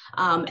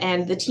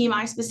 And the team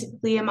I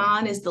specifically am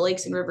on is the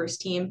Lakes and Rivers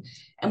team.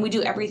 And we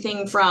do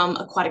everything from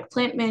aquatic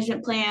plant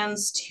management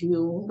plans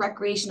to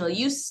recreational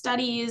use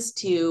studies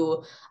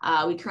to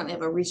we currently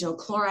have a regional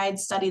chloride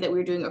study that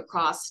we're doing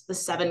across the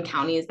 7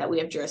 counties that we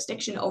have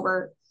jurisdiction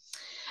over.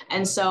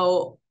 And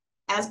so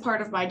as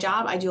part of my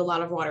job, I do a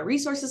lot of water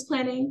resources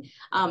planning.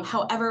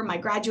 However, my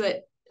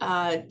graduate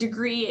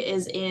degree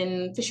is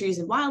in fisheries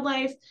and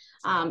wildlife,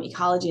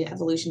 ecology and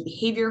evolution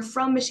behavior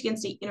from Michigan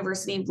State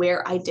University,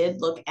 where I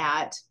did look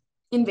at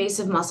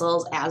invasive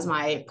mussels as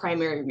my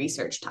primary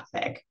research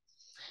topic.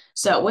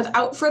 So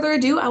without further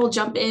ado, I will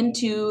jump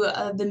into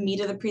the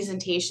meat of the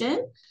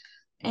presentation.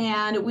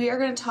 And we are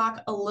going to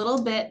talk a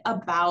little bit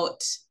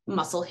about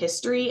mussel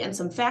history and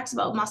some facts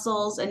about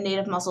mussels and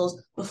native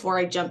mussels before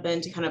I jump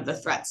into kind of the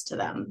threats to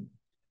them.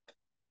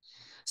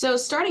 So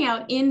starting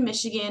out in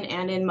Michigan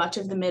and in much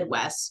of the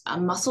Midwest,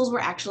 mussels were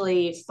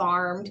actually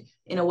farmed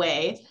in a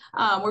way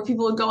where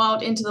people would go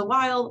out into the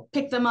wild,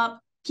 pick them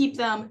up, keep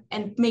them,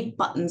 and make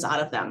buttons out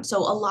of them. So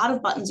a lot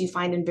of buttons you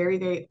find in very,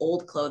 very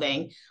old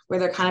clothing where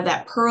they're kind of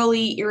that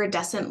pearly,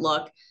 iridescent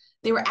look,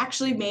 they were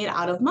actually made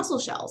out of mussel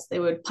shells. They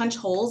would punch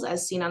holes,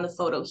 as seen on the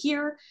photo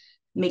here,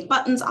 make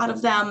buttons out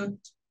of them,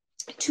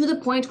 to the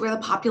point where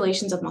the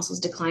populations of mussels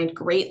declined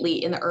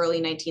greatly in the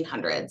early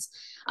 1900s.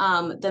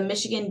 The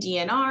Michigan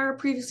DNR,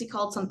 previously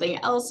called something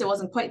else, it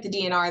wasn't quite the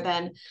DNR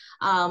then,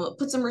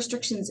 put some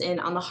restrictions in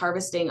on the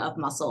harvesting of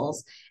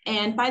mussels.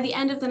 And by the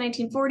end of the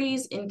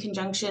 1940s, in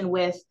conjunction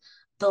with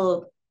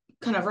the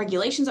kind of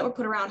regulations that were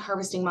put around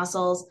harvesting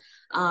mussels,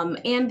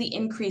 and the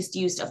increased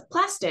use of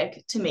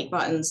plastic to make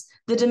buttons,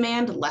 the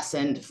demand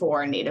lessened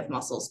for native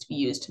mussels to be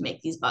used to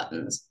make these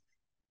buttons.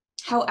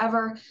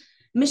 However,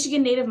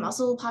 Michigan native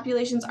mussel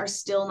populations are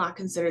still not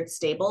considered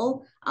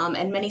stable,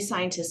 and many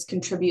scientists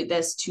contribute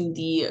this to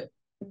the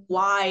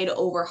wide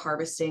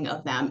over-harvesting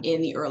of them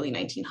in the early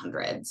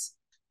 1900s.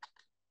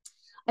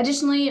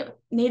 Additionally,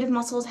 native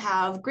mussels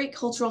have great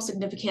cultural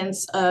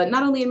significance,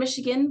 not only in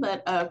Michigan,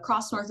 but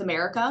across North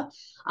America.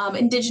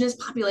 Indigenous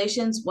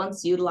populations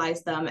once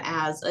utilized them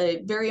as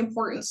a very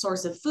important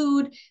source of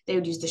food. They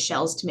would use the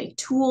shells to make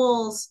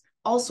tools,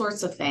 all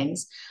sorts of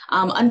things.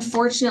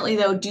 Unfortunately,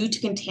 though, due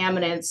to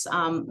contaminants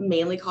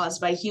mainly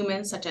caused by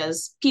humans, such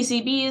as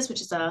PCBs,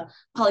 which is a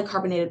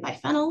polycarbonated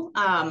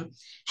biphenyl,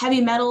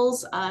 heavy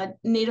metals,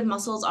 native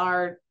mussels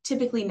are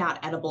typically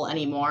not edible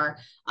anymore.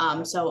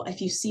 So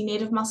if you see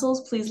native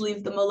mussels, please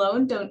leave them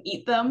alone. Don't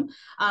eat them.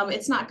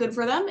 It's not good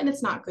for them and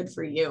it's not good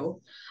for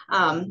you.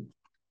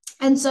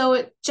 And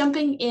so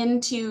jumping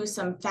into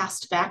some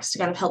fast facts to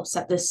kind of help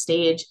set this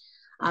stage.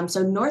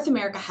 So North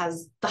America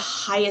has the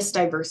highest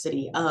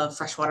diversity of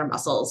freshwater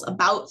mussels,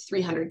 about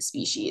 300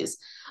 species,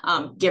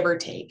 give or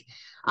take.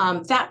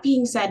 That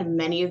being said,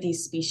 many of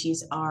these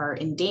species are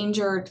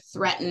endangered,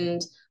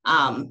 threatened,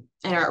 and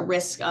are at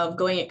risk of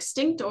going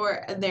extinct,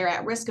 or they're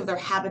at risk of their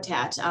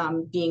habitat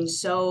being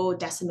so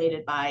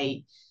decimated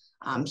by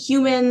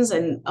humans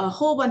and a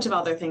whole bunch of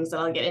other things that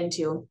I'll get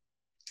into,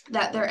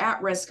 that they're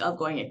at risk of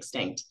going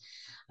extinct.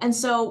 And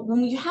so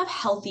when you have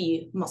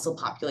healthy mussel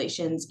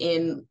populations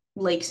in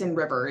lakes and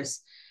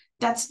rivers,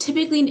 that's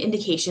typically an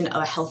indication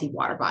of a healthy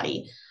water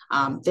body.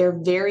 They're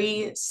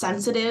very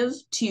sensitive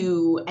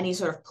to any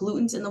sort of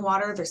pollutants in the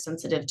water. They're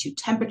sensitive to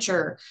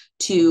temperature,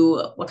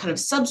 to what kind of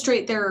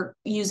substrate they're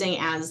using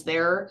as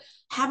their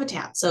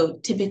habitat. So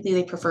typically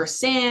they prefer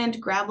sand,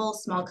 gravel,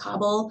 small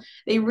cobble.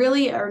 They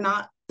really are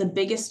not the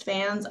biggest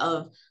fans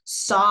of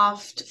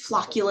soft,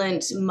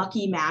 flocculent,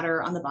 mucky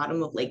matter on the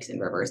bottom of lakes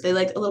and rivers. They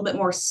like a little bit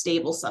more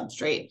stable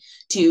substrate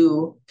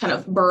to kind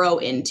of burrow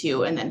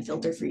into and then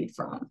filter feed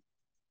from.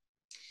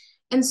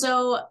 And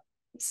so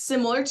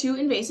similar to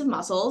invasive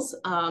mussels,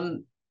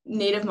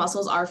 native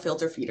mussels are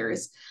filter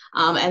feeders.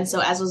 And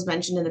so as was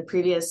mentioned in the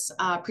previous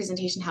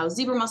presentation, how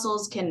zebra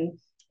mussels can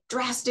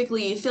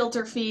drastically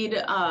filter feed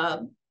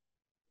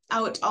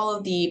out all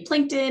of the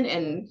plankton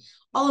and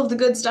all of the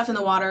good stuff in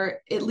the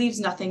water, it leaves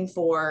nothing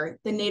for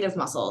the native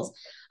mussels.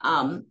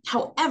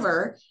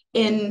 However,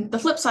 in the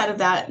flip side of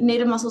that,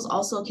 native mussels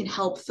also can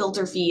help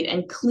filter feed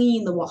and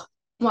clean the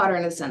water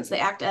in a sense. They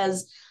act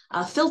as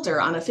a filter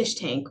on a fish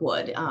tank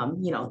would,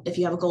 if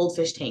you have a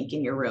goldfish tank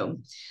in your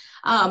room.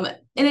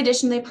 In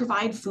addition, they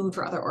provide food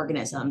for other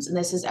organisms. And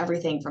this is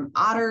everything from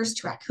otters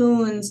to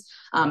raccoons,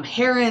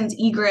 herons,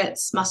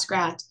 egrets,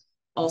 muskrat,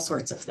 all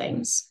sorts of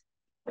things.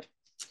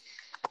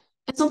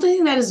 And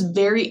something that is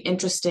very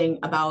interesting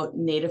about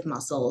native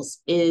mussels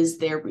is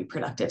their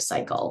reproductive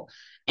cycle.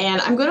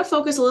 And I'm going to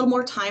focus a little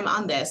more time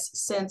on this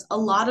since a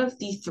lot of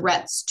the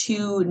threats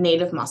to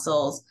native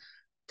mussels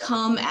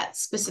come at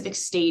specific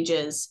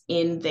stages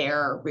in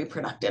their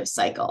reproductive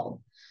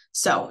cycle.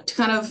 So to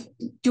kind of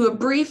do a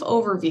brief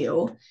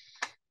overview,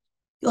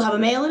 you'll have a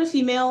male and a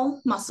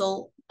female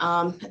mussel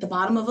at the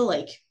bottom of a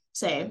lake,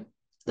 say.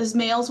 Those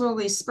males will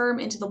release sperm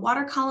into the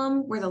water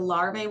column where the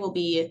larvae will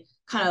be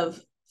kind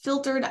of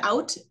filtered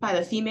out by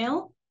the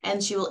female,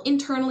 and she will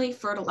internally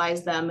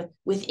fertilize them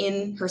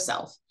within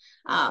herself.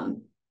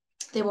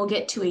 They will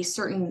get to a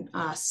certain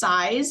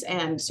size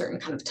and certain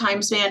kind of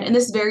time span, and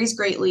this varies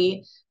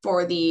greatly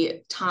for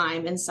the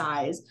time and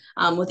size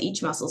with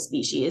each mussel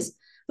species,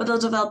 but they'll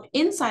develop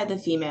inside the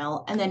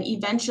female, and then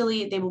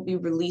eventually they will be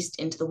released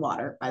into the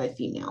water by the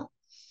female.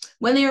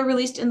 When they are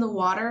released in the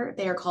water,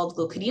 they are called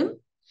glochidium,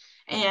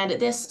 and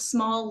this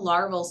small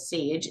larval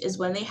stage is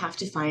when they have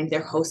to find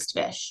their host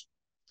fish.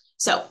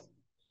 So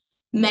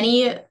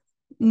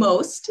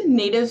most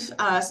native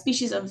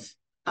species of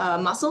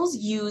mussels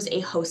use a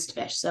host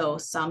fish. So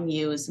some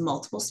use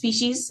multiple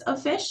species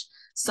of fish.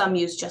 Some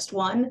use just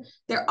one.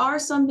 There are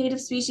some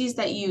native species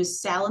that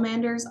use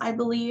salamanders, I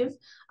believe,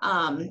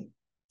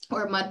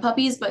 or mud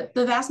puppies, but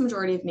the vast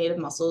majority of native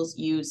mussels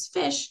use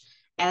fish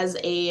as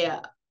a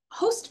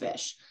host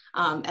fish,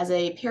 as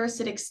a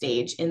parasitic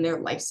stage in their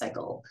life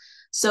cycle.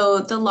 So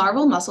the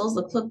larval mussels,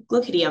 the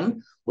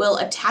glycidium, will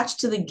attach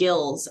to the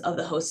gills of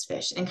the host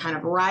fish and kind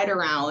of ride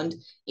around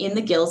in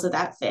the gills of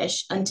that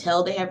fish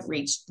until they have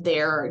reached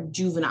their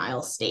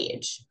juvenile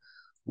stage.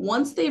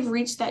 Once they've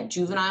reached that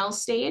juvenile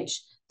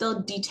stage,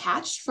 they'll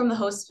detach from the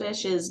host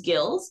fish's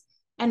gills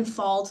and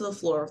fall to the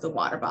floor of the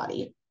water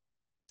body.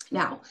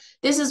 Now,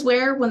 this is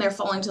where, when they're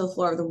falling to the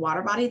floor of the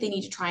water body, they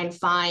need to try and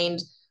find,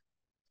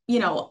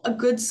 a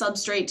good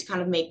substrate to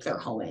kind of make their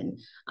home in.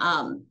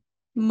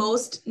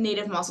 Most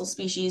native mussel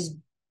species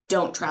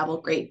don't travel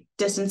great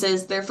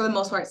distances. They're, for the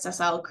most part,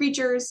 sessile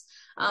creatures.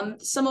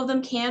 Some of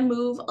them can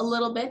move a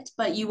little bit,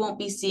 but you won't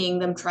be seeing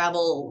them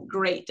travel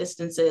great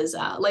distances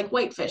like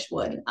whitefish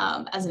would,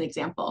 as an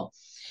example.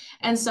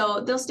 And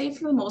so they'll stay,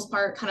 for the most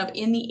part, kind of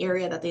in the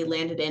area that they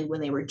landed in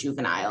when they were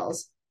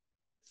juveniles.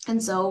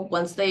 And so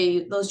once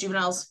those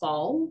juveniles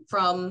fall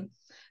from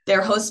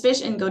their host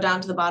fish and go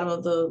down to the bottom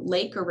of the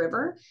lake or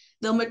river,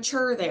 they'll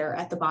mature there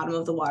at the bottom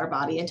of the water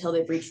body until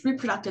they've reached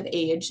reproductive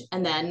age,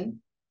 and then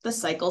the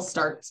cycle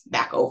starts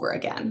back over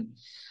again.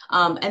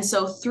 And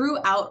so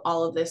throughout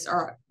all of this,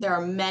 there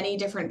are many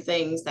different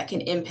things that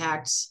can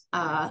impact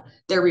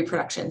their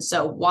reproduction.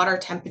 So water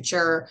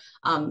temperature,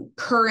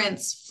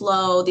 currents,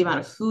 flow, the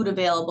amount of food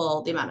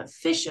available, the amount of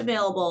fish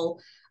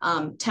available,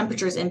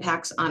 temperatures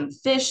impacts on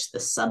fish, the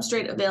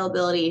substrate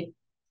availability,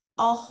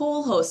 a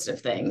whole host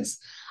of things.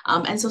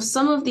 And so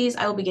some of these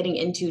I will be getting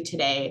into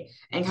today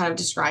and kind of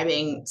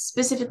describing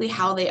specifically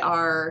how they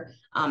are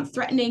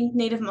threatening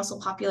native mussel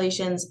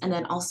populations, and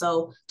then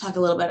also talk a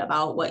little bit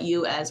about what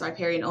you as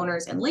riparian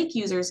owners and lake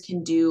users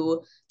can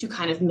do to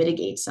kind of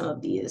mitigate some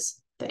of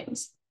these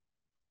things.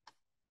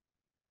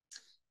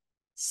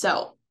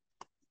 So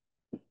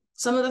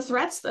some of the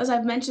threats, as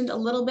I've mentioned a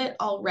little bit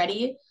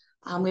already,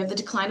 we have the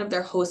decline of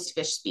their host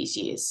fish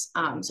species.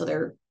 So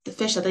they're the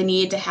fish that they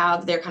need to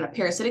have their kind of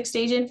parasitic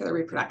stage in for their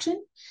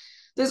reproduction.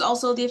 There's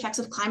also the effects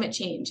of climate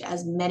change,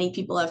 as many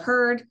people have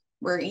heard,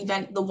 where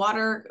the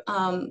water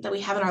that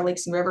we have in our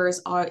lakes and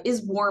rivers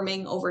is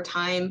warming over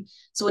time.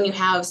 So when you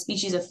have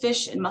species of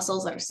fish and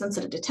mussels that are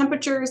sensitive to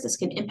temperatures, this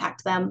can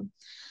impact them.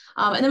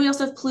 And then we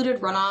also have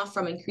polluted runoff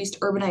from increased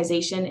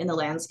urbanization in the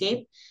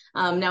landscape.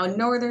 Now in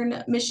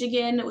northern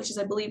Michigan, which is,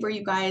 I believe, where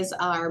you guys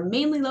are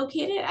mainly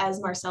located, as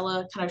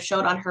Marcella kind of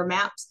showed on her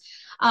maps,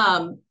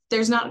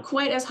 there's not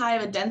quite as high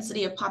of a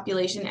density of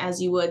population as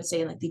you would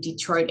say in like the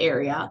Detroit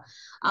area.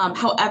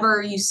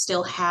 However, you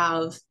still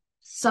have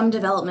some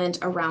development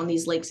around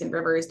these lakes and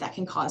rivers that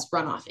can cause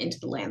runoff into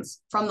the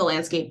from the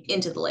landscape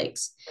into the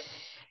lakes.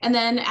 And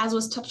then, as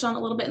was touched on a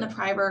little bit in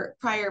the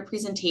prior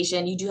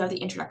presentation, you do have the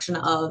introduction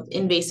of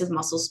invasive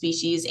mussel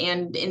species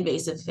and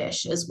invasive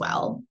fish as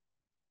well.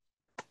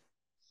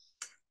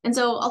 And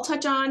so I'll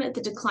touch on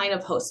the decline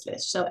of host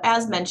fish. So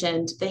as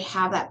mentioned, they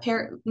have that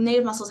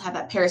native mussels have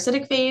that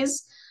parasitic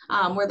phase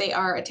where they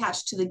are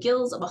attached to the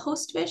gills of a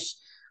host fish.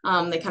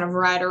 They kind of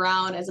ride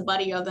around as a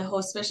buddy of the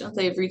host fish until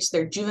they've reached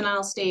their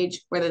juvenile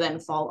stage, where they then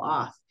fall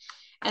off.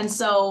 And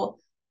so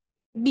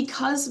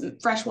because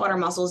freshwater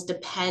mussels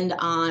depend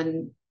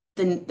on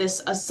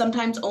this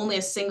sometimes only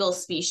a single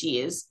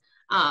species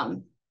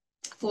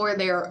for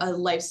their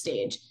life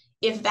stage,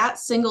 if that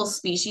single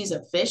species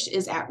of fish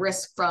is at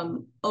risk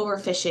from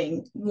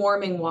overfishing,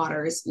 warming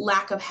waters,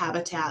 lack of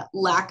habitat,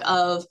 lack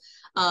of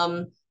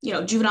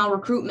juvenile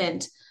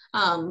recruitment,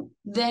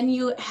 then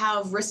you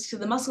have risk to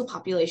the mussel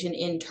population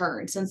in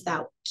turn, since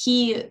that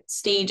key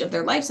stage of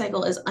their life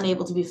cycle is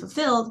unable to be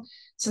fulfilled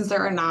since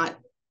there are not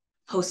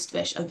host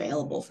fish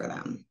available for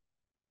them.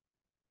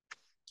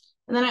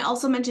 And then I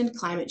also mentioned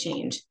climate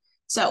change.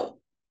 So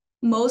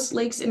most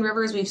lakes and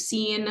rivers we've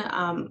seen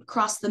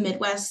across the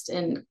Midwest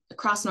and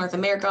across North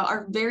America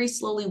are very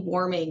slowly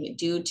warming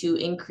due to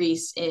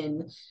increase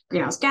in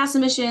greenhouse gas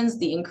emissions,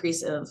 the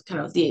increase of kind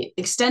of the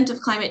extent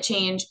of climate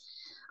change.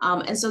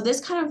 And so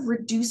this kind of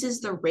reduces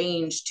the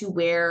range to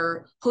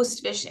where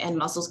host fish and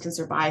mussels can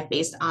survive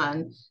based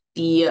on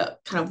the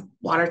kind of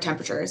water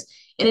temperatures.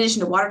 In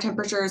addition to water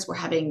temperatures, we're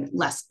having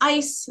less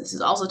ice. This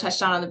is also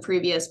touched on the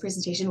previous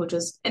presentation, which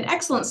was an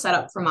excellent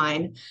setup for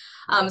mine.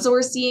 So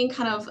we're seeing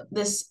kind of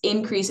this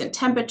increase in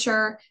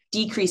temperature,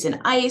 decrease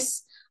in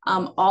ice,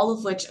 all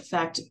of which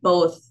affect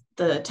both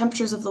the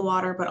temperatures of the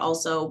water, but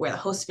also where the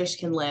host fish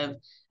can live,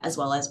 as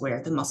well as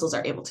where the mussels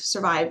are able to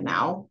survive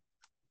now.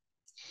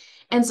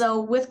 And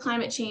so with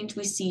climate change,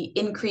 we see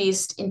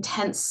increased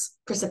intense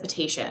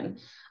precipitation.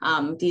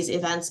 These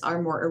events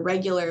are more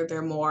irregular.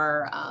 They're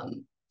more,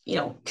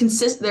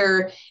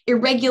 they're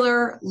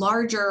irregular,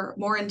 larger,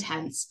 more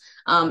intense,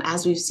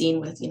 as we've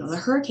seen with, the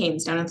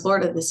hurricanes down in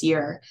Florida this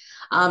year.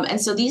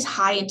 And so these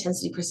high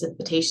intensity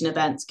precipitation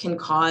events can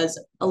cause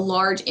a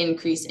large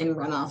increase in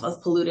runoff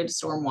of polluted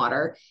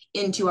stormwater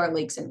into our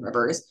lakes and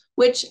rivers,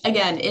 which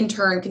again, in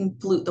turn can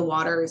pollute the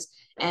waters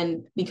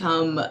and make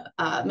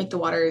the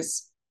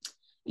waters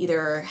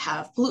either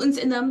have pollutants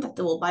in them that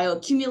will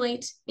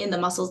bioaccumulate in the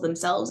mussels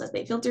themselves as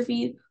they filter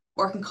feed,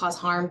 or can cause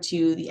harm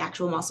to the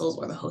actual mussels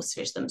or the host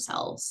fish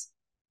themselves.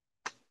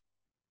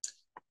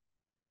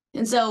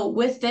 And so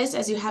with this,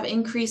 as you have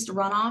increased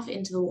runoff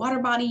into the water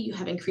body, you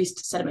have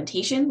increased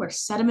sedimentation, where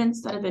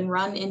sediments that have been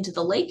run into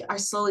the lake are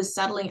slowly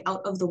settling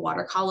out of the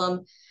water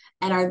column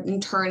and are in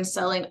turn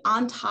settling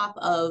on top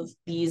of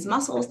these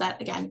mussels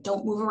that, again,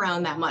 don't move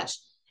around that much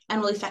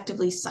and will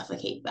effectively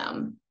suffocate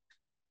them.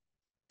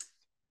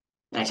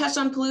 And I touched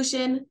on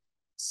pollution.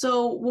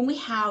 So when we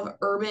have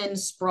urban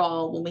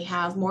sprawl, when we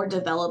have more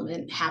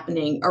development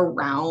happening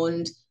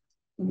around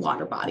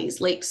water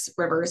bodies, lakes,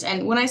 rivers.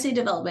 And when I say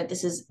development,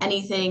 this is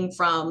anything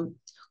from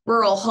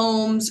rural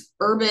homes,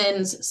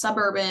 urbans,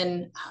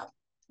 suburban,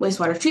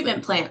 wastewater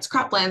treatment plants,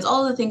 croplands,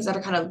 all of the things that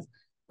are kind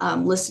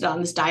of listed on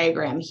this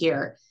diagram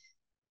here.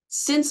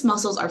 Since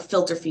mussels are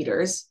filter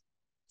feeders,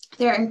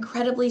 they're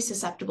incredibly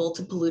susceptible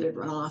to polluted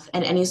runoff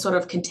and any sort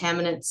of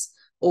contaminants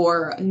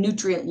or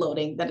nutrient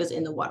loading that is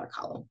in the water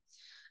column.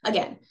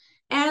 Again,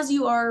 as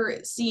you are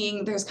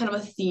seeing, there's kind of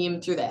a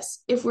theme through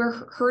this. If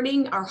we're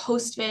hurting our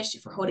host fish,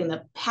 if we're hurting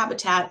the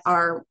habitat,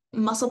 our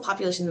mussel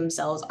populations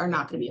themselves are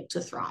not going to be able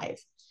to thrive.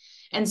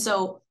 And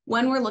so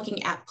when we're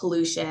looking at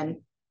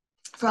pollution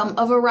from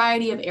a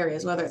variety of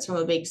areas, whether it's from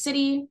a big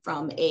city,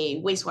 from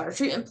a wastewater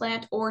treatment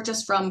plant, or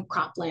just from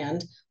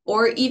cropland,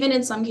 or even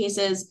in some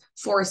cases,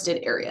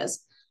 forested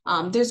areas,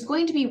 there's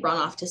going to be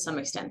runoff to some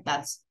extent.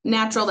 That's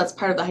natural, that's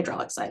part of the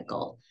hydraulic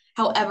cycle.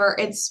 However,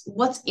 it's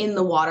what's in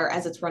the water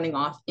as it's running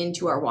off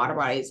into our water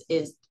bodies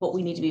is what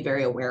we need to be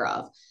very aware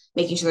of,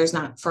 making sure there's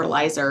not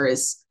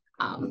fertilizers,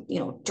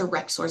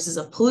 direct sources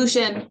of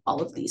pollution,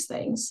 all of these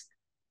things.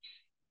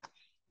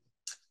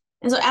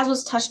 And so as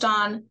was touched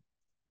on,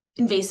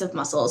 invasive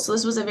mussels. So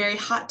this was a very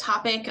hot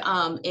topic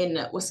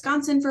in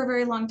Wisconsin for a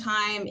very long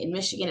time, in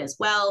Michigan as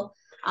well.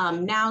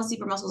 Now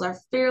zebra mussels are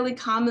fairly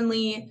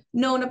commonly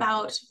known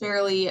about,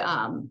 fairly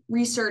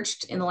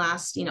researched in the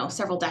last,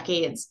 several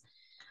decades.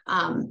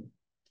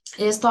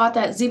 It is thought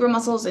that zebra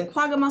mussels and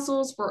quagga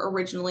mussels were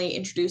originally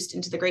introduced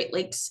into the Great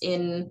Lakes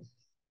in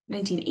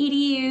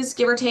 1980s,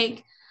 give or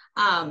take.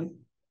 And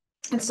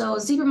so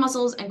zebra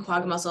mussels and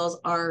quagga mussels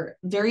are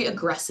very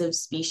aggressive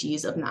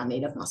species of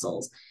non-native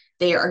mussels.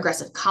 They are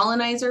aggressive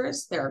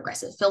colonizers, they're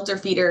aggressive filter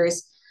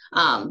feeders.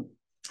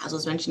 As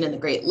was mentioned in the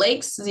Great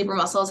Lakes, zebra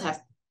mussels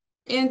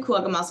and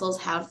quagga mussels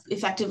have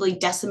effectively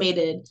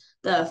decimated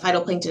the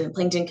phytoplankton and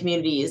plankton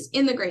communities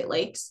in the Great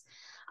Lakes.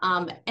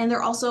 And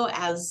they're also,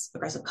 as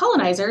aggressive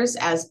colonizers,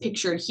 as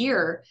pictured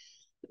here,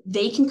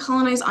 they can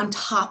colonize on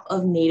top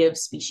of native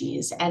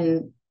species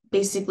and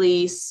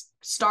basically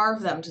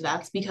starve them to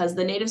death because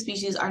the native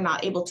species are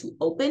not able to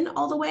open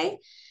all the way,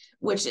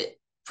 which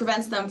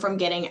prevents them from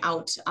getting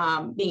out,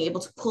 being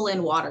able to pull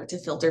in water to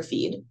filter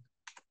feed.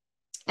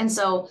 And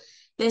so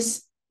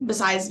this,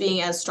 besides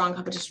being as strong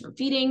competition for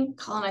feeding,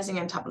 colonizing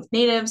on top of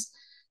natives,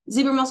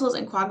 zebra mussels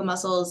and quagga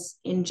mussels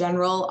in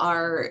general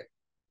are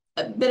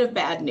a bit of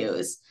bad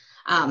news.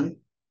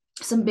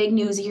 Some big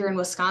news here in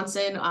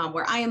Wisconsin,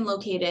 where I am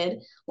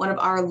located. One of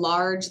our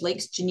large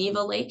lakes,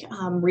 Geneva Lake,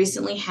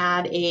 recently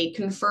had a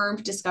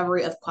confirmed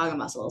discovery of quagga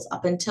mussels.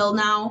 Up until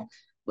now,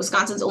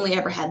 Wisconsin's only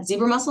ever had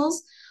zebra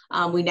mussels.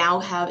 We now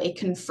have a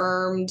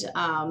confirmed,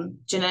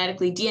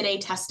 genetically DNA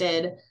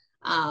tested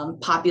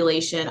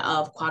population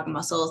of quagga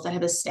mussels that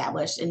have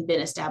established and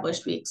been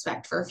established, we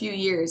expect, for a few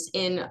years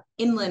in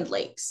inland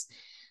lakes.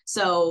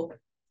 So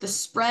the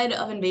spread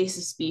of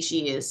invasive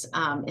species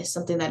is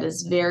something that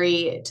is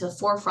very to the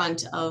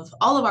forefront of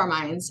all of our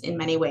minds in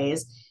many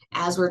ways,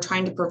 as we're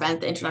trying to prevent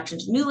the introduction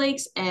to new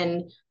lakes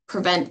and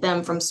prevent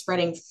them from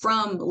spreading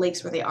from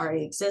lakes where they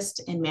already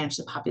exist and manage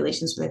the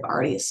populations where they've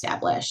already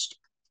established.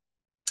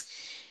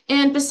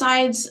 And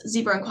besides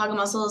zebra and quagga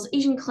mussels,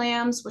 Asian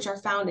clams, which are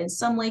found in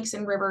some lakes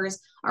and rivers,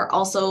 are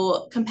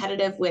also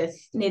competitive with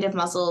native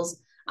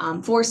mussels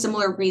for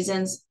similar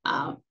reasons,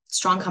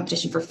 strong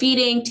competition for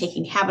feeding,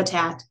 taking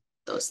habitat,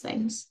 those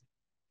things.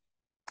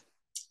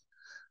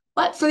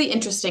 But for the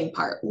interesting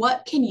part,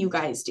 what can you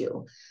guys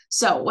do?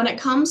 So when it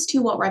comes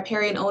to what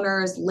riparian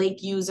owners,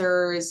 lake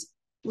users,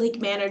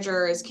 lake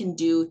managers can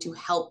do to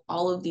help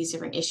all of these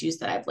different issues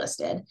that I've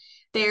listed,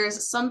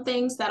 there's some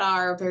things that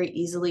are very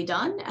easily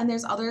done, and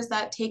there's others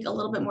that take a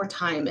little bit more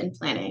time and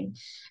planning.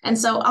 And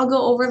so I'll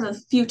go over the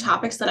few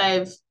topics that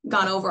I've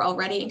gone over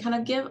already and kind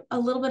of give a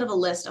little bit of a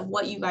list of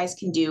what you guys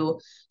can do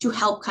to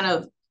help kind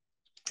of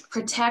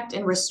protect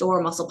and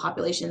restore mussel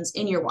populations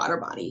in your water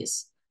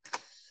bodies.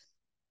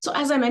 So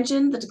as I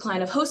mentioned, the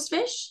decline of host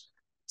fish.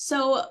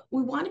 So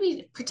we want to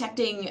be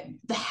protecting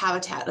the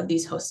habitat of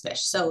these host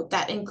fish. So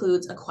that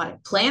includes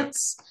aquatic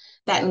plants,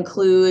 that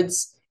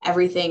includes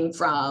everything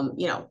from,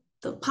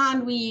 the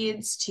pond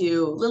weeds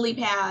to lily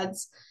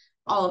pads,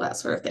 all of that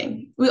sort of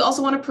thing. We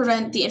also want to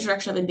prevent the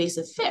introduction of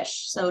invasive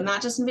fish. So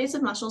not just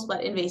invasive mussels,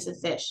 but invasive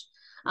fish.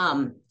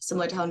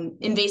 Similar to how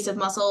invasive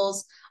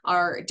mussels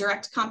are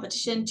direct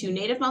competition to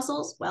native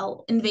mussels,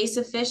 well,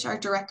 invasive fish are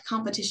direct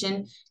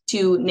competition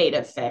to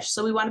native fish.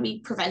 So we want to be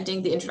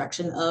preventing the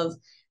introduction of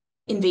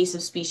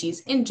invasive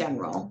species in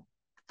general.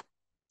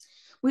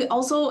 We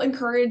also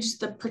encourage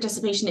the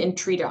participation in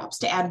tree drops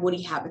to add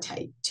woody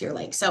habitat to your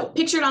lake. So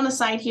pictured on the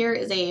side here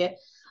is a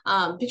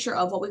picture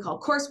of what we call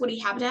coarse woody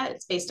habitat.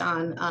 It's based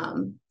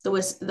on the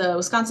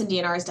Wisconsin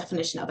DNR's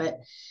definition of it.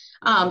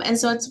 And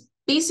so it's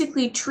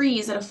basically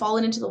trees that have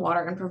fallen into the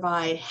water and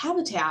provide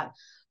habitat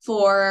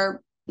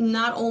for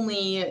not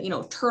only,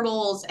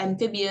 turtles,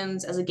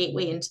 amphibians as a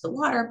gateway into the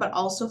water, but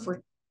also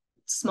for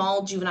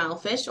small juvenile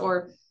fish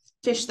or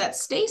fish that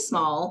stay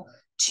small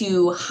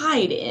to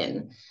hide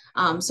in.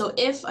 So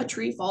if a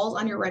tree falls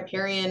on your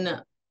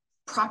riparian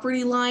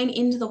property line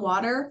into the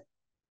water,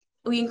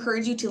 we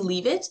encourage you to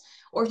leave it,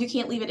 or if you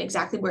can't leave it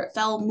exactly where it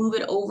fell, move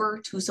it over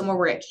to somewhere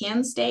where it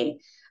can stay.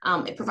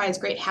 It provides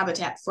great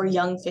habitat for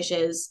young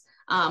fishes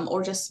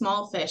or just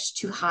small fish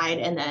to hide,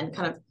 and then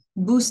kind of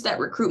boost that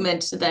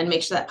recruitment to then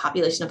make sure that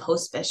population of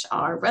host fish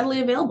are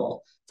readily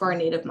available for our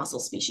native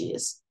mussel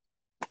species.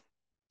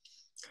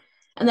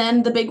 And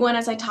then the big one,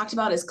 as I talked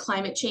about, is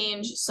climate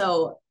change.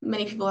 So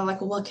many people are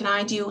like, well, what can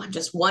I do? I'm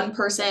just one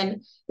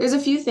person. There's a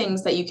few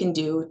things that you can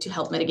do to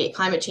help mitigate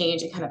climate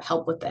change and kind of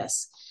help with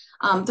this.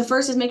 The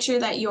first is make sure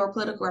that your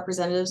political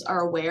representatives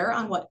are aware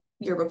on what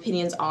your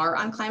opinions are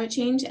on climate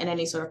change and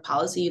any sort of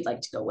policy you'd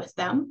like to go with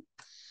them.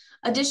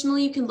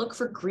 Additionally, you can look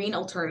for green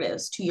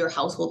alternatives to your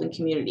household and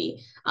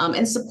community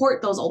and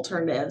support those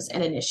alternatives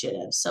and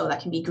initiatives. So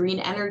that can be green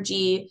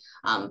energy,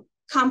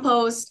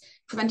 compost,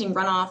 preventing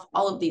runoff,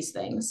 all of these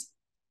things.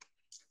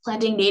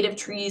 Planting native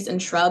trees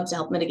and shrubs to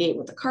help mitigate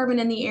with the carbon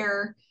in the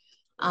air,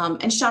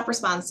 and shop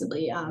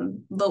responsibly.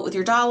 Vote with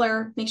your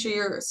dollar. Make sure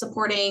you're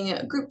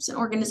supporting groups and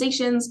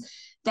organizations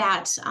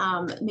that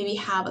maybe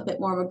have a bit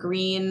more of a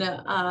green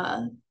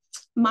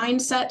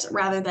mindset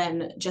rather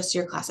than just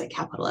your classic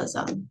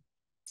capitalism.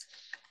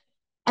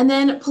 And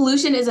then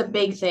pollution is a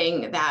big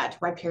thing that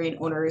riparian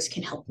owners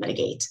can help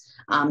mitigate.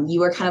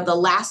 You are kind of the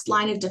last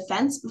line of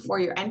defense before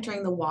you're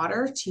entering the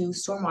water to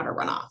stormwater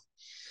runoff.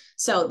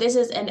 So this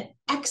is an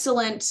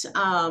excellent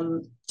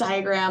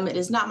diagram. It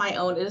is not my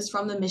own. It is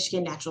from the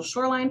Michigan Natural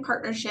Shoreline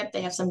Partnership.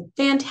 They have some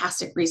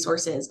fantastic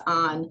resources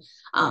on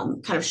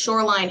kind of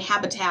shoreline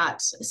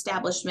habitat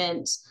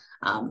establishment,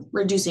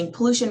 reducing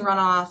pollution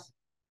runoff,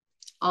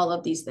 all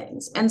of these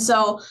things. And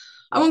so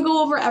I won't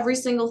go over every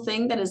single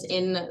thing that is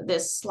in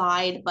this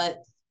slide, but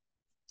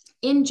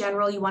in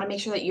general, you want to make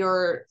sure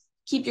that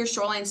keep your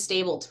shoreline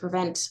stable to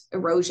prevent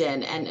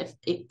erosion and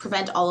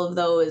prevent all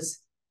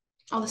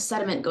the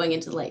sediment going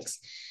into the lakes.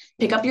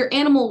 Pick up your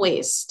animal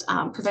waste,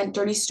 prevent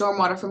dirty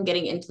stormwater from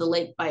getting into the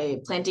lake by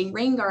planting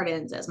rain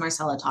gardens, as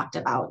Marcella talked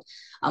about.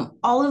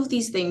 All of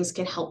these things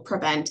can help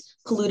prevent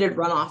polluted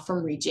runoff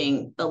from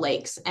reaching the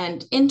lakes,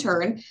 and in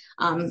turn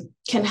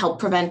can help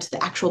prevent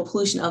the actual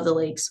pollution of the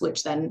lakes,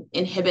 which then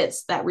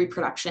inhibits that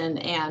reproduction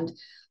and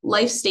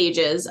life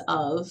stages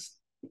of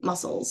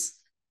mussels.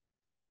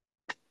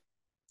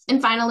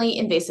 And finally,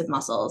 invasive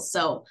mussels.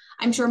 So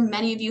I'm sure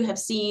many of you have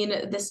seen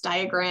this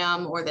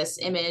diagram or this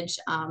image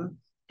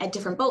at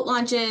different boat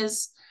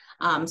launches.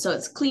 So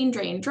it's clean,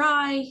 drain,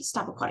 dry,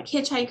 stop aquatic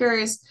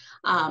hitchhikers,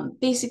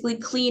 basically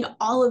clean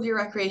all of your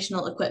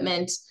recreational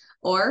equipment,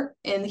 or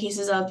in the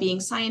cases of being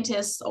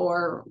scientists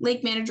or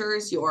lake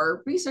managers,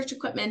 your research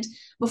equipment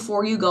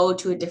before you go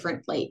to a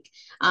different lake.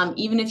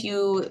 Even if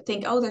you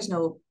think, oh, there's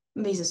no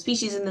invasive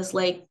species in this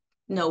lake,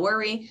 no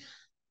worry.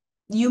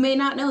 You may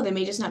not know, they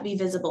may just not be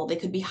visible. They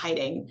could be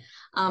hiding.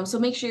 So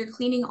make sure you're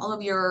cleaning all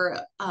of your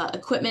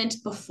equipment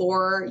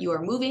before you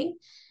are moving.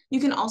 You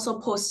can also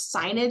post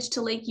signage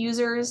to lake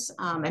users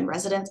and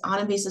residents on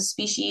invasive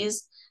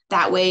species.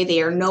 That way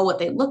they know what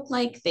they look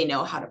like, they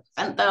know how to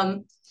prevent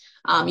them.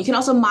 You can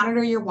also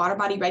monitor your water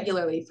body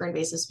regularly for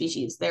invasive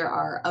species. There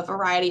are a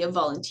variety of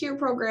volunteer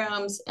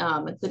programs,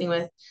 including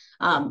with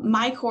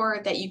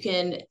MyCorps, that you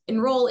can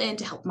enroll in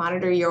to help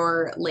monitor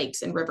your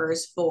lakes and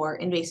rivers for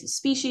invasive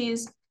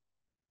species.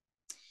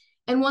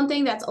 And one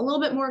thing that's a little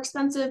bit more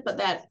expensive, but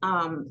that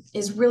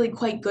is really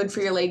quite good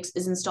for your lakes,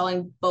 is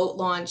installing boat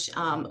launch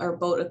or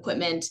boat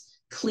equipment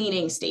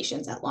cleaning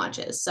stations at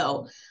launches.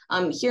 So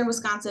here in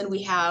Wisconsin,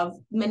 we have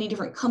many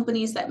different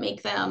companies that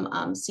make them.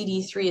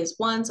 CD3 is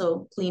one,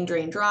 so clean,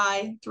 drain,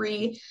 dry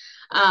 3,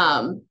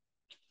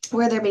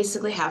 where they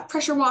basically have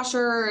pressure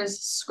washers,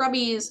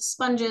 scrubbies,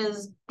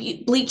 sponges,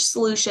 bleach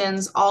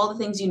solutions, all the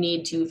things you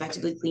need to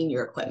effectively clean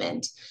your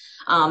equipment.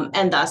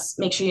 And thus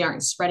make sure you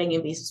aren't spreading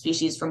invasive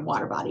species from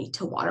water body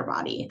to water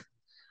body.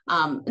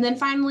 And then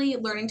finally,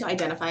 learning to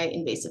identify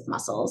invasive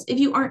mussels. If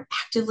you aren't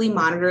actively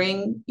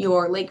monitoring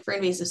your lake for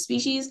invasive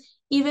species,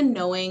 even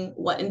knowing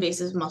what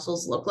invasive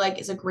mussels look like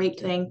is a great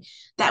thing.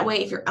 That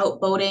way, if you're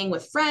out boating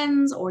with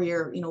friends or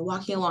you're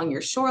walking along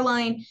your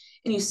shoreline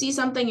and you see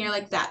something, you're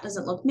like, that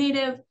doesn't look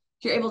native,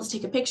 you're able to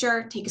take a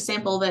picture, take a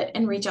sample of it,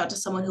 and reach out to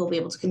someone who will be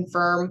able to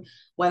confirm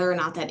whether or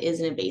not that is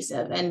an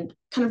invasive, and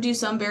kind of do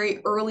some very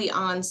early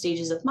on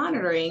stages of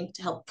monitoring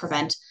to help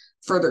prevent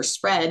further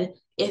spread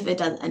if it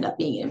does end up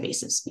being an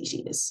invasive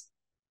species.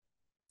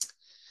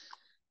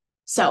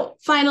 So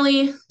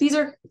finally, these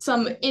are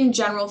some in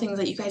general things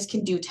that you guys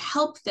can do to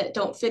help that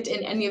don't fit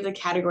in any of the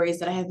categories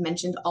that I have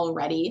mentioned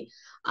already.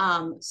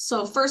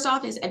 So first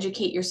off is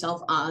educate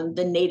yourself on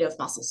the native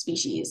mussel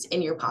species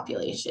in your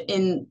population,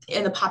 in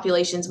the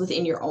populations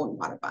within your own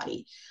water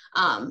body.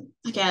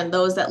 Again,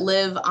 those that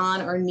live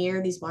on or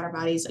near these water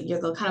bodies, you're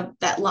the kind of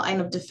that line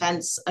of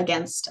defense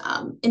against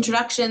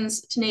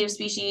introductions to native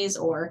species,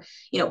 or,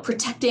 you know,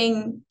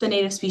 protecting the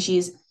native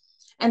species.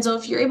 And so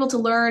if you're able to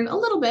learn a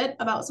little bit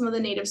about some of the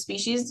native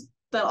species,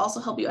 that'll also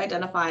help you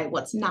identify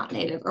what's not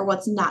native or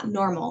what's not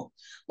normal.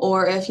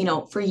 Or if, you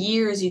know, for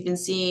years you've been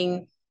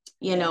seeing,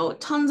 you know,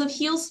 tons of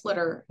heel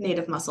splitter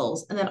native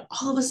mussels, and then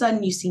all of a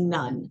sudden you see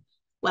none.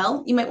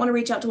 Well, you might want to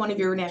reach out to one of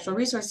your natural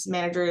resources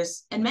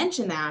managers and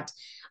mention that,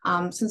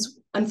 since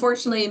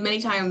unfortunately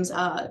many times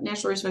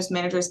natural resource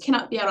managers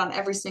cannot be out on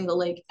every single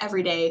lake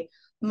every day,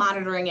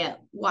 monitoring it,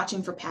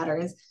 watching for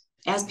patterns,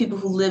 as people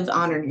who live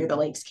on or near the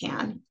lakes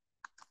can.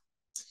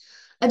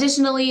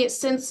 Additionally,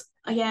 since,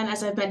 again,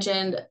 as I've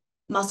mentioned,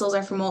 mussels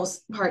are for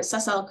most part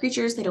sessile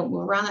creatures, they don't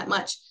move around that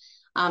much.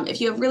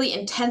 If you have really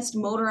intense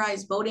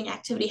motorized boating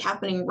activity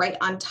happening right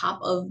on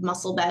top of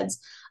mussel beds,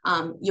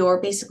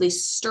 you're basically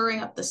stirring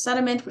up the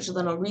sediment, which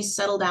then will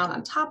resettle down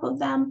on top of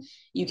them.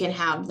 You can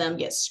have them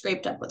get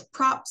scraped up with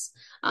props.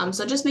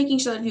 So just making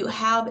sure that if you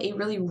have a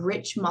really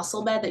rich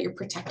mussel bed, that you're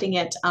protecting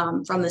it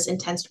from this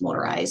intense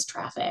motorized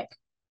traffic.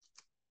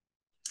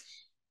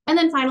 And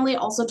then finally,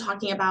 also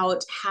talking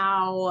about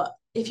how,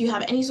 if you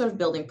have any sort of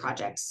building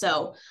projects.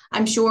 So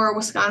I'm sure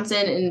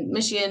Wisconsin and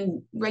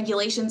Michigan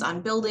regulations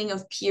on building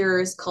of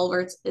piers,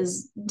 culverts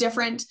is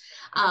different.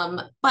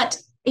 But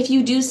if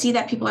you do see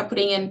that people are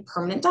putting in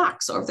permanent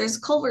docks, or if there's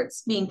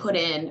culverts being put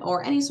in,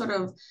 or any sort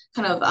of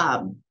kind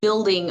of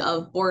building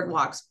of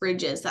boardwalks,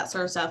 bridges, that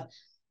sort of stuff,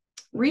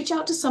 reach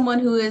out to someone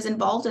who is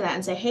involved in that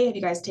and say, hey, have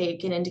you guys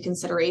taken into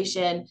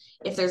consideration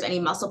if there's any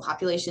mussel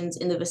populations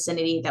in the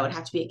vicinity that would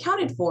have to be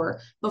accounted for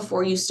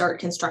before you start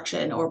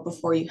construction, or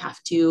before you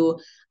have to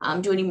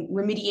do any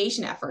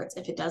remediation efforts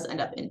if it does end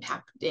up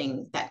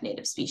impacting that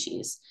native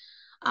species.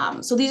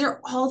 So these are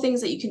all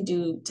things that you can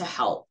do to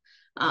help.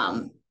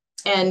 And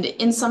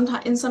in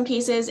some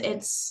cases,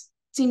 it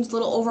seems a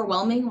little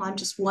overwhelming. Well, I'm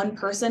just one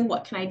person,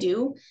 what can I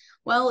do?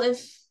 Well,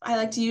 if I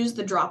like to use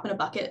the drop in a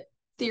bucket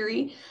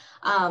theory,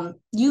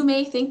 you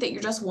may think that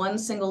you're just one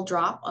single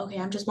drop. Okay,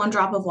 I'm just one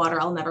drop of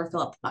water, I'll never fill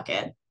up the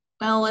bucket.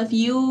 Well, if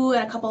you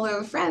and a couple of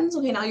other friends,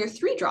 okay, now you're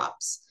 3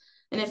 drops.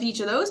 And if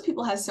each of those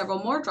people has several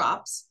more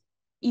drops,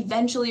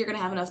 eventually you're going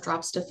to have enough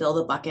drops to fill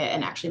the bucket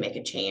and actually make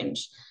a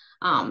change.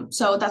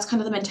 So that's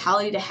kind of the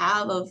mentality to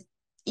have, of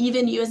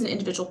even you as an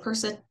individual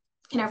person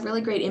can have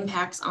really great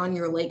impacts on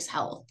your lake's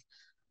health.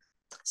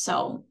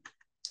 So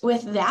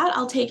with that,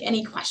 I'll take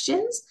any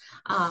questions.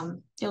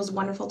 It was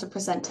wonderful to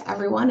present to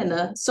everyone,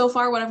 and so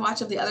far what I've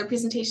watched of the other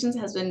presentations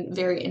has been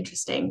very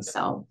interesting.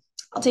 So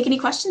I'll take any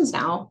questions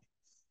now.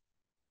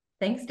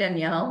 Thanks,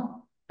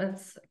 Danielle.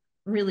 That's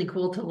really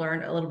cool to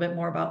learn a little bit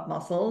more about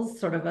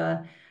mussels.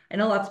 I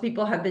know lots of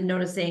people have been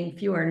noticing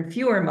fewer and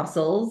fewer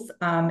mussels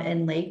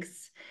in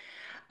lakes.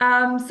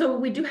 So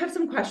we do have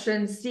some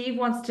questions. Steve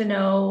wants to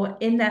know,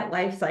 in that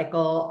life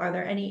cycle, are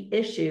there any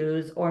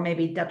issues or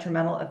maybe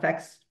detrimental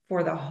effects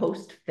for the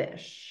host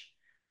fish?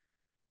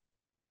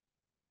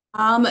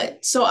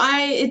 So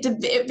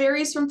it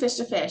varies from fish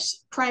to fish.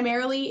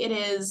 Primarily, it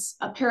is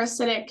a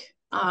parasitic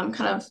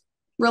kind of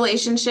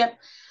relationship.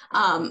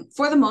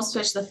 For the most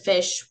fish, the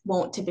fish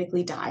won't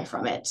typically die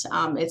from it.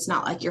 It's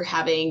not like you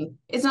have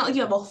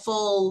a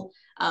full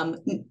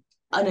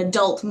an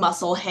adult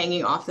mussel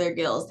hanging off their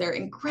gills. They're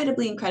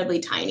incredibly, incredibly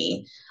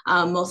tiny.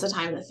 Most of the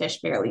time, the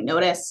fish barely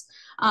notice.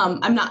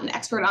 I'm not an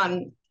expert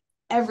on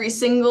every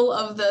single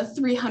of the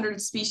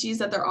 300 species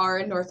that there are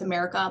in North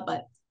America,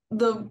 but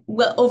the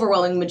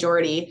overwhelming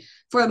majority,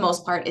 for the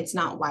most part, it's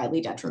not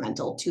widely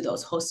detrimental to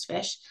those host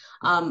fish.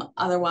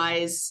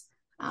 Otherwise,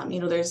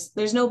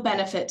 there's no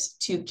benefit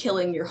to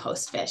killing your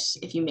host fish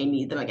if you may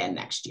need them again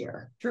next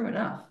year. True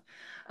enough.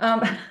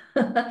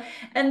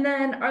 And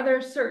then, are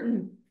there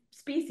certain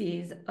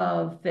species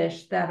of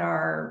fish that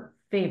are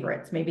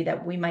favorites, maybe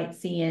that we might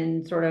see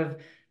in sort of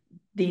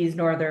these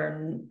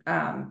northern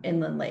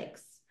inland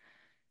lakes?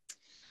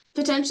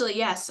 Potentially,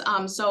 yes.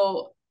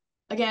 So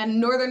again,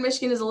 northern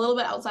Michigan is a little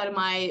bit outside of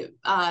my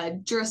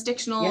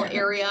jurisdictional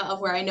area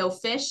of where I know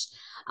fish.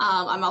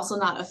 I'm also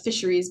not a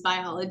fisheries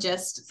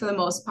biologist for the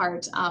most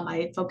part.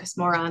 I focus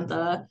more on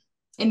the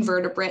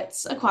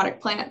invertebrates,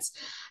 aquatic plants.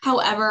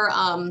 However,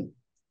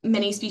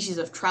 many species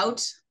of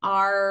trout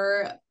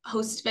are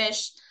host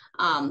fish.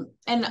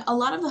 And a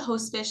lot of the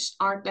host fish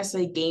aren't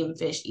necessarily game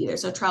fish either.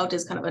 So trout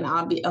is kind of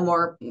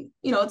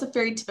it's a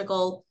very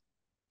typical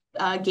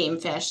game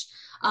fish.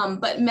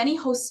 But many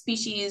host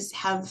species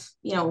have,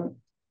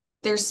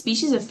 there's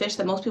species of fish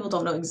that most people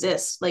don't know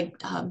exist,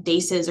 like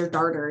daces or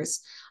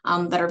darters,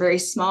 that are very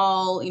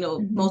small.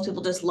 Most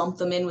people just lump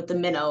them in with the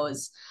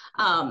minnows.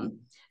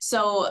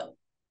 So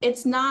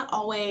it's not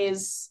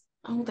always,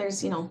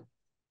 there's,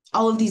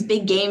 all of these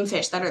big game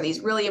fish that are these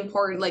really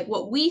important, like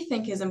what we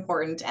think is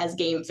important as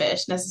game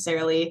fish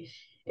necessarily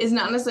is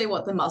not necessarily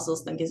what the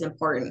mussels think is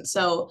important.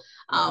 So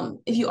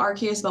if you are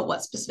curious about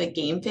what specific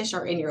game fish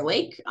are in your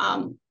lake,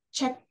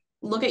 check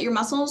look at your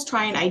mussels,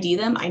 try and ID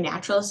them.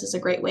 iNaturalist is a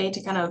great way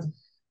to kind of,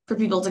 for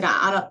people to get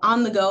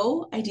on the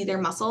go, ID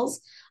their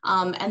mussels.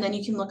 And then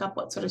you can look up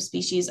what sort of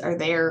species are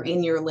there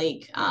in your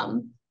lake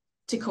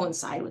to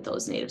coincide with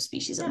those native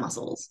species of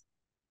mussels.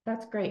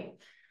 That's great.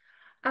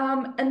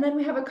 And then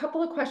we have a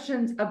couple of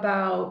questions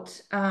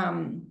about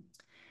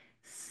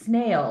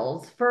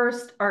snails.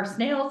 First, are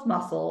snails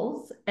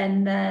mussels?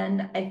 And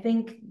then I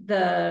think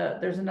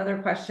there's another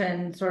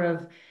question sort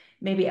of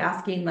maybe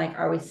asking like,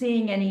 are we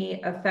seeing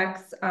any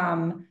effects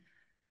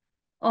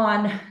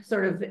on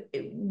sort of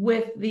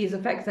with these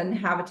effects and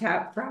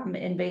habitat from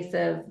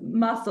invasive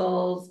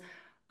mussels?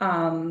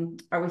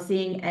 Are we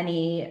seeing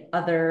any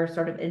other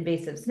sort of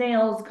invasive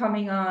snails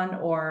coming on,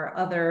 or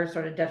other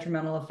sort of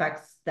detrimental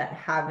effects that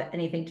have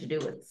anything to do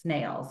with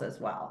snails as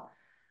well?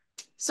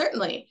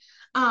 Certainly.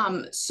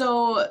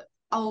 So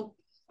I'll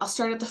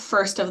start at the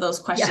first of those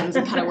questions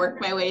and kind of work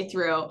my way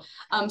through.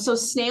 So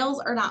snails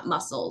are not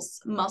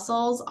mussels.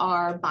 Mussels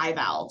are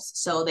bivalves.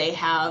 So they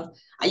have,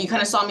 you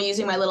kind of saw me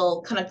using my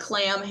little kind of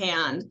clam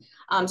hand.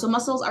 So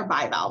mussels are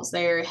bivalves.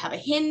 They have a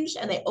hinge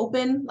and they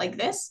open like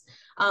this.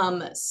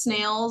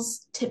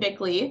 Snails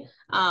typically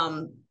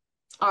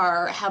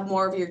have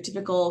more of your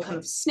typical kind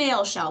of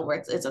snail shell,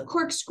 where it's a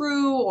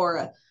corkscrew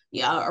or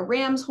a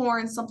ram's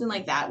horn, something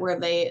like that, where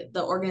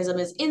the organism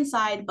is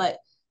inside but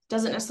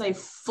doesn't necessarily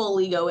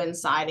fully go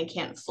inside and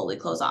can't fully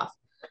close off.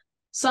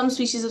 Some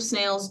species of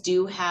snails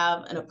do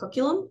have an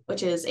operculum,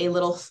 which is a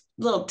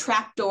little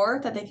trap door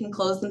that they can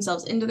close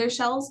themselves into their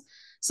shells.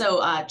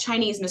 So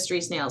Chinese mystery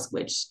snails,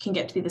 which can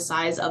get to be the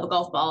size of a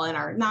golf ball and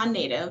are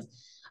non-native,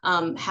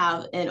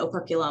 have an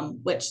operculum,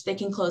 which they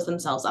can close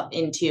themselves up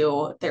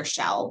into their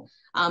shell.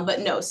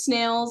 But no,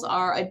 snails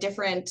are a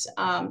different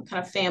kind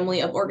of family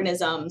of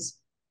organisms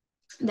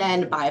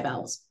than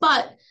bivalves.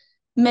 But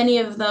many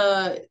of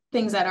the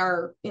things that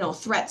are,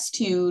 threats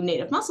to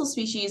native mussel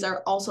species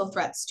are also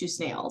threats to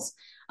snails.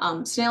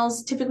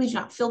 Snails typically do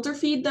not filter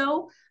feed,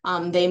 though.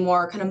 They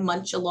more kind of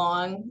munch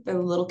along. They're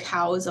the little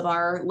cows of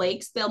our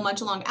lakes. They'll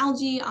munch along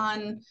algae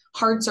on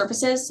hard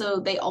surfaces. So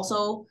they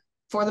also,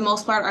 for the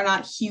most part, are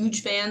not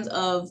huge fans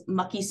of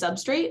mucky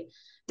substrate.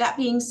 That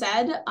being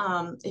said,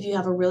 if you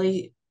have a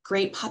really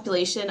great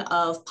population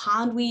of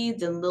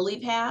pondweeds and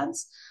lily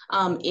pads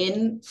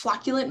in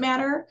flocculent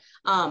matter,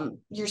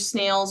 your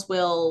snails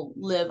will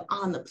live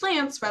on the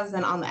plants rather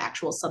than on the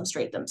actual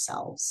substrate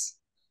themselves.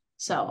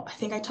 So I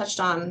think I touched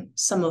on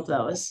some of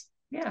those.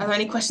 Yeah. Are there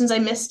any questions I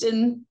missed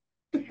in?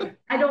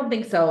 I don't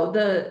think so.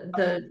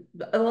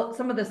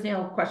 Some of the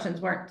snail questions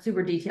weren't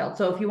super detailed.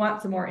 So if you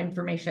want some more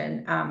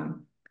information,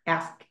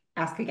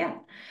 ask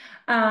again.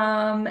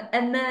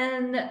 And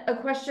then a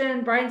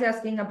question Brian's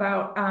asking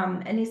about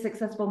any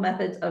successful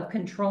methods of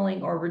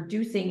controlling or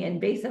reducing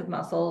invasive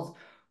mussels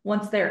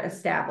once they're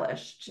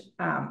established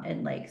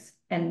in lakes.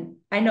 And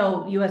I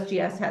know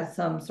USGS has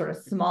some sort of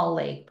small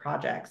lake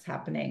projects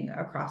happening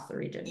across the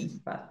region.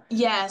 But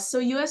yeah,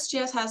 so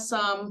USGS has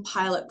some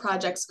pilot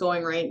projects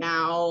going right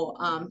now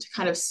to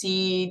kind of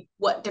see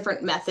what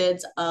different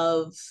methods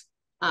of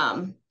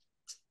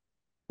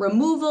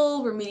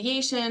removal,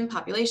 remediation,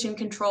 population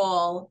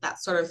control,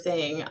 that sort of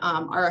thing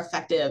are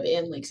effective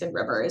in lakes and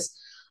rivers.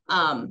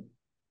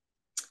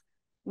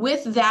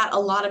 With that, a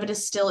lot of it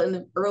is still in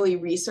the early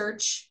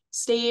research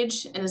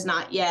stage and is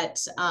not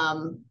yet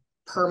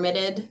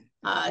permitted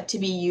to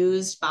be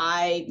used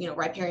by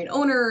riparian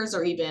owners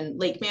or even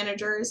lake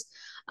managers.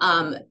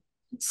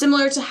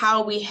 Similar to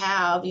how we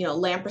have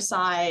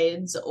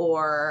lampricides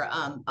or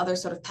other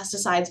sort of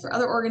pesticides for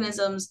other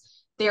organisms,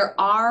 there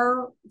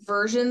are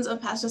versions of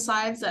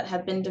pesticides that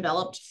have been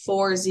developed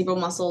for zebra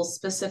mussels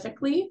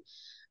specifically.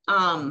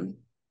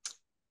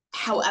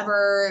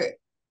 However,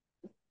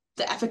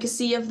 the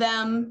efficacy of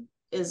them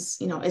is,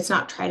 it's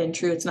not tried and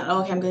true. It's not,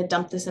 oh, okay, I'm going to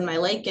dump this in my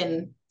lake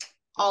and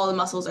all the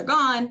mussels are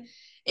gone.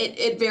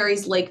 It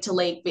varies lake to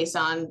lake based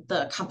on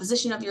the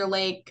composition of your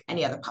lake,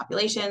 any other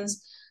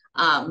populations.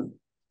 And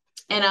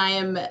I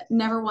am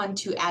never one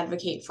to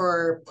advocate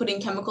for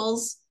putting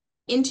chemicals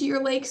into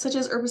your lake, such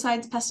as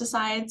herbicides,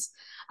 pesticides.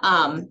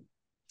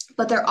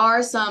 But there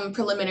are some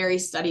preliminary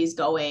studies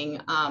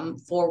going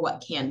for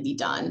what can be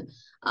done.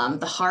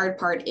 The hard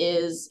part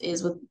is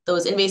with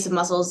those invasive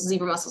mussels,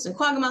 zebra mussels and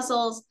quagga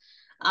mussels.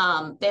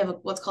 They have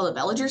what's called a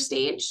veliger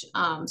stage.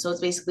 So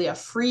it's basically a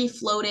free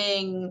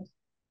floating,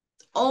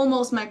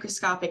 almost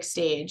microscopic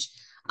stage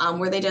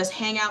where they just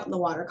hang out in the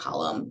water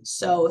column.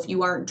 So if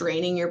you aren't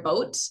draining your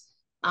boat,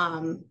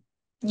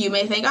 you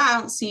may think, oh, I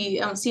don't see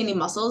any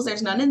mussels.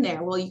 There's none in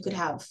there. Well, you could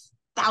have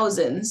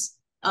thousands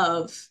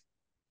of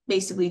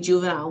basically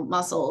juvenile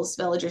mussels,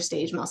 veliger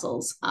stage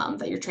mussels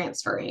that you're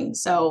transferring.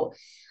 So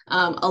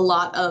a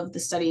lot of the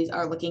studies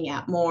are looking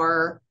at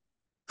more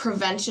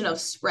prevention of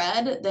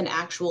spread than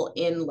actual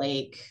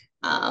in-lake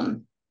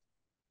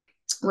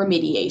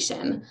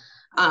remediation.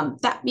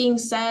 That being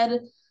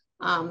said,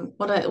 one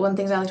of the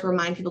things I like to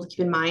remind people to keep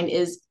in mind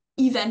is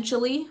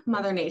eventually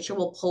Mother Nature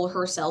will pull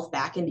herself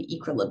back into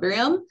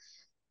equilibrium.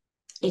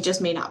 It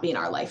just may not be in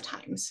our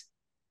lifetimes.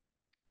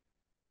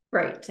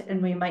 Right.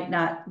 And we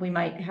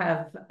might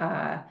have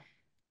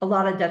a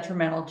lot of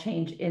detrimental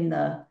change in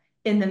the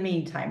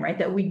meantime, right?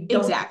 That we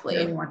don't Exactly.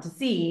 really want to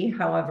see.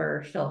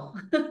 However,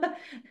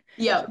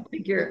 Yep.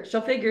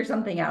 she'll figure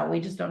something out. We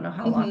just don't know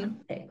how long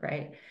it'll take,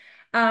 right?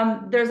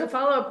 There's a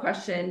follow-up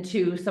question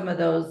to some of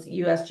those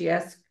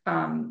USGS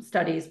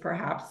studies,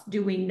 perhaps.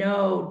 Do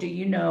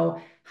you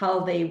know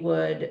how they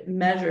would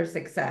measure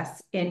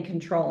success in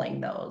controlling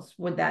those?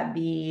 Would that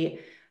be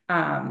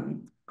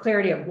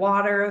clarity of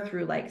water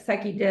through like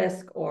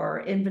SekiDisc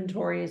or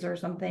inventories or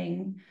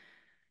something?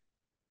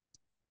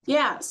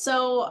 Yeah,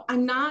 so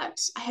I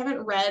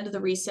haven't read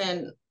the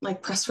recent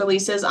like press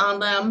releases on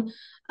them.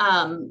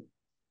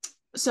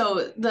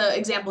 So the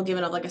example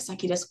given of like a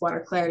SekiDisc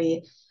water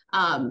clarity,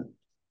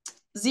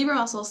 zebra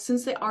mussels,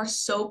 since they are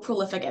so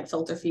prolific at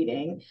filter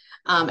feeding,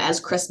 as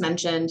Kris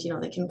mentioned,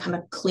 they can kind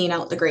of clean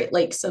out the Great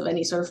Lakes of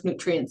any sort of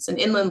nutrients, and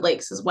inland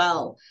lakes as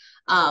well.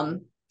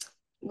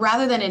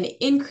 Rather than an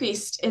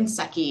increase in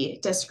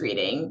SekiDisc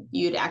reading,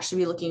 you'd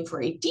actually be looking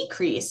for a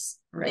decrease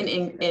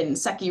in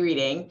Seki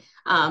reading,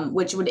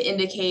 which would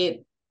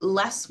indicate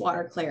less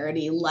water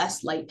clarity,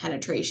 less light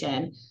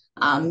penetration,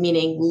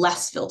 meaning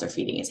less filter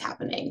feeding is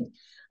happening.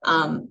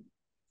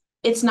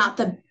 It's not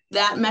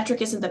that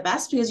metric isn't the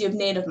best because you have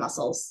native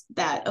mussels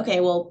that,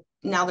 okay, well,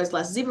 now there's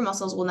less zebra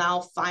mussels. Well,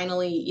 now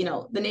finally,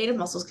 the native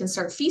mussels can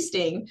start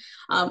feasting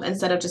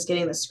instead of just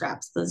getting the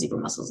scraps the zebra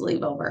mussels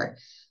leave over.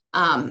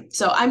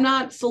 So I'm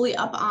not fully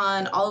up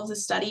on all of the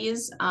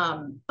studies,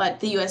 but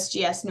the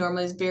USGS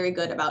normally is very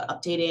good about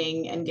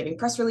updating and giving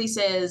press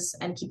releases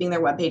and keeping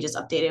their web pages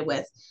updated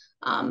with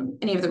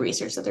any of the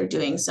research that they're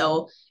doing.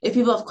 So if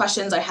people have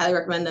questions, I highly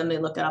recommend them. They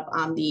look it up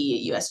on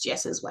the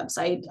USGS's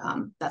website.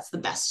 That's the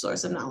best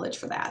source of knowledge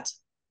for that.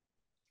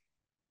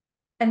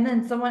 And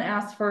then someone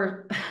asked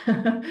for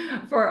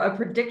for a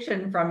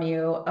prediction from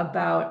you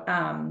about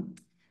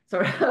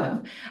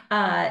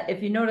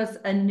if you notice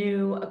a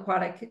new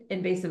aquatic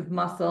invasive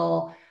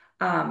mussel,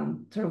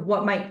 sort of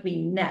what might be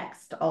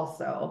next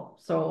also.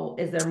 So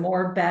is there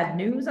more bad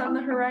news on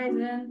the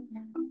horizon?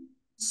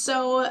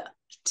 So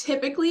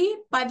typically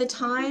by the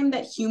time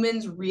that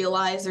humans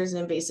realize there's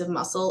an invasive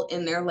mussel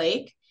in their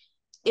lake,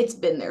 it's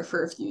been there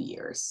for a few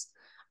years,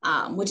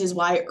 which is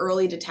why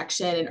early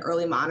detection and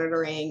early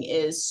monitoring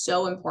is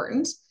so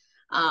important.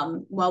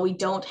 While we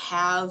don't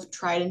have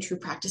tried and true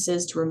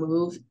practices to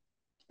remove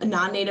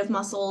non-native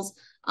mussels,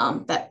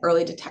 that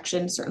early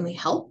detection certainly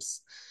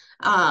helps.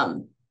 I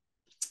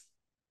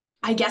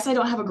guess I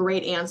don't have a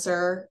great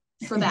answer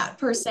for that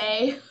per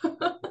se.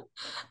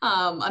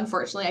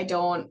 Unfortunately, I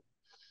don't.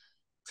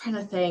 I'm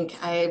trying to think.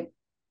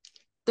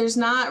 There's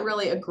not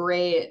really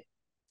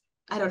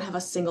I don't have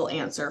a single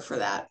answer for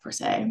that per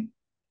se.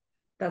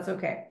 That's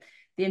okay.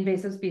 The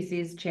invasive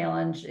species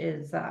challenge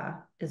is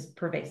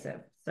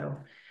pervasive. So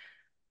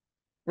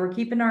we're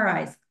keeping our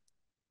eyes.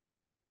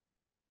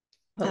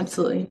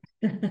 Absolutely.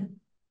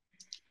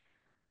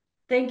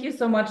 Thank you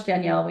so much,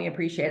 Danielle. We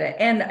appreciate it.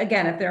 And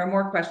again, if there are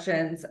more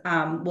questions,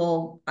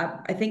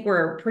 I think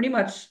we're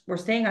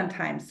staying on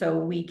time, so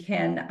we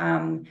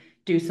can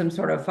do some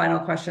sort of final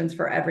questions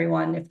for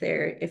everyone. If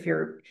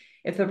the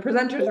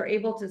presenters are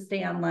able to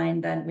stay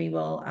online, then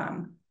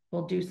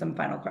we'll do some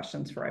final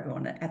questions for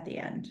everyone at the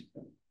end.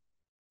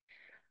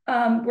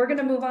 We're going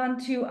to move on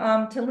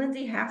to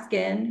Lindsey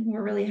Haskin, who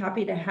we're really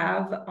happy to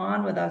have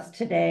on with us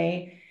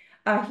today.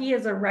 He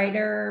is a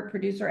writer,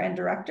 producer, and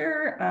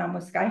director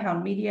with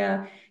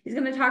SkyhoundMedia. He's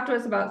going to talk to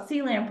us about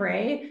Sea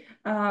Lamprey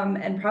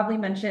and probably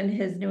mention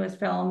his newest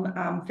film,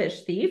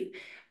 Fish Thief,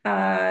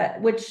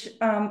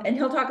 and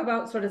he'll talk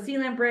about sort of Sea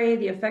Lamprey,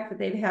 the effect that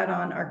they've had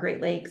on our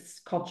Great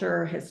Lakes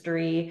culture,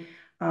 history,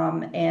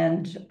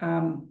 and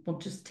we'll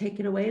just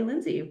take it away,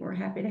 Lindsey. We're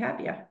happy to have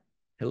you.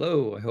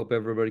 Hello, I hope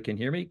everybody can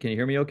hear me. Can you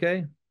hear me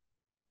okay?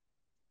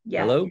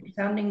 Yes, hello? You're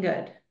sounding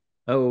good.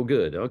 Oh,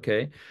 good.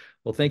 Okay.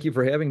 Well, thank you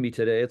for having me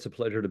today. It's a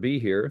pleasure to be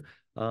here.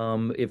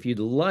 If you'd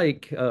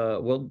like,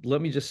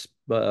 let me just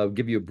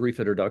give you a brief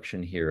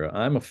introduction here.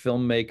 I'm a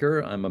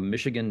filmmaker. I'm a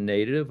Michigan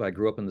native. I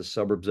grew up in the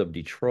suburbs of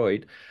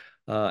Detroit.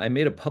 I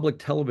made a public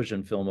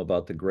television film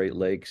about the Great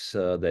Lakes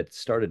that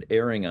started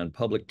airing on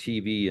public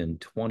TV in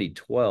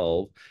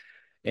 2012.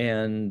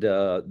 And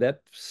that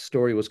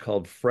story was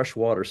called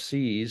Freshwater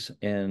Seas,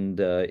 and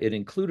it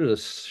included a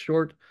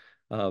short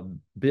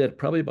bit,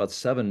 probably about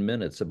 7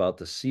 minutes, about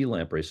the sea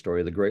lamprey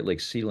story, the Great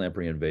Lakes sea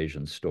lamprey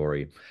invasion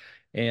story.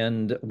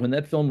 And when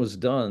that film was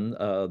done,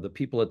 the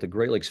people at the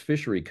Great Lakes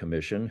Fishery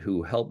Commission,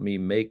 who helped me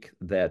make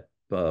that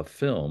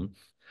film,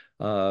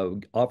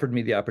 offered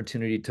me the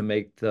opportunity to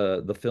make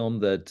the film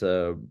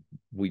that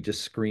we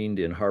just screened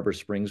in Harbor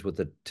Springs with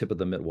the tip of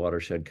the Mitt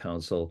Watershed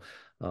Council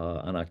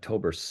on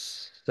October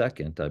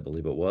 2nd, I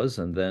believe it was,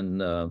 and then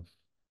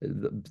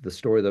the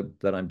story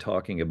that I'm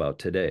talking about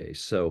today.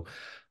 So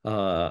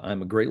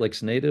I'm a Great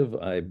Lakes native.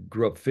 I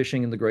grew up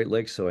fishing in the Great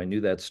Lakes, so I knew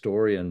that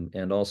story,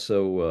 and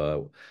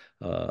also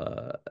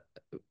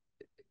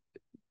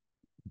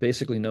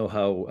basically know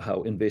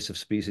how invasive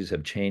species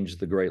have changed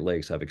the Great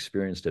Lakes. I've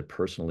experienced it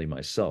personally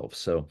myself.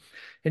 So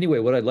anyway,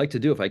 what I'd like to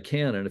do, if I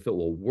can, and if it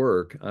will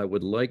work, I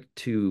would like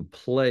to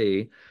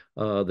play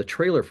the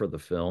trailer for the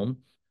film,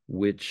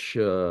 which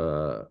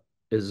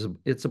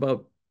it's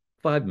about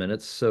 5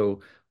 minutes. So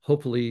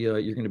hopefully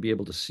you're going to be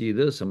able to see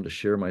this. I'm going to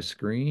share my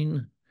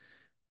screen,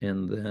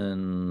 and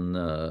then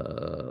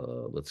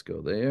let's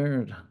go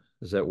there.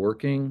 Is that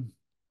working?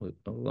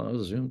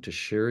 Allow Zoom to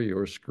share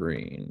your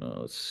screen.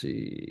 Let's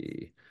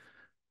see.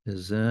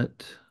 Is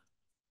that?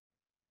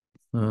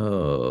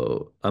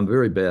 Oh, I'm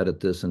very bad at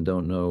this and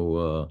don't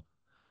know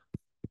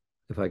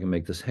if I can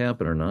make this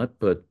happen or not,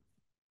 but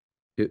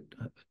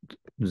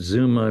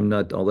Zoom I'm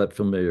not all that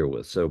familiar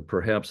with, so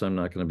perhaps I'm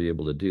not going to be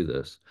able to do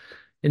this.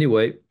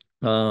 Anyway,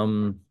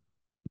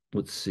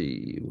 let's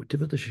see. What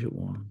did the shit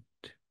want?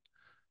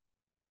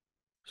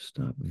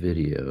 Stop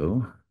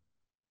video.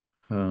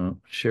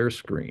 Share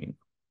screen.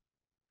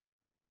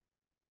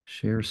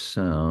 Share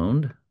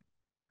sound.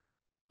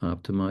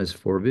 Optimize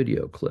for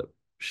video clip.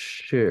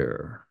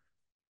 Share.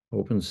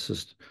 Open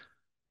system.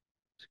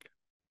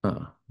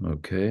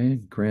 Okay.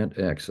 Grant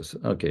access.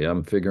 Okay,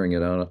 I'm figuring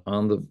it out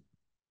on the.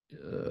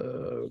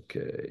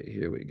 Okay,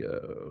 here we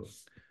go.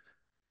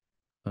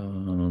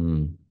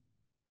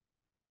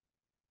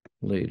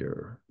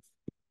 Later.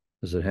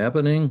 Is it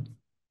happening?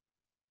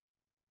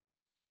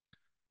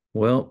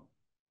 Well,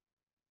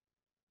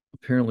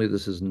 apparently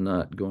this is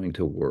not going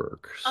to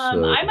work. So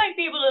I might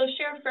be able to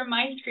share from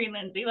my screen,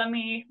 Lindsay. Let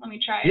me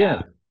try it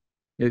out.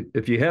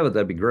 If you have it,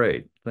 that'd be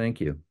great.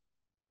 Thank you.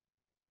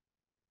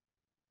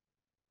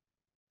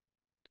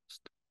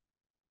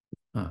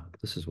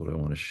 This is what I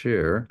want to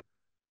share.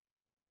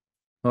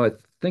 Oh, I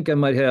think I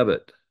might have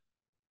it.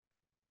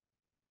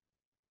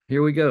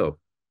 Here we go.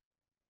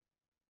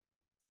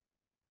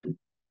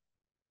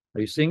 Are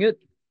you seeing it?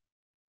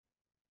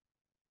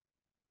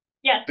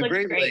 Yes, the looks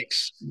Great great.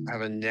 Lakes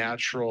have a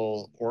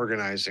natural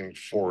organizing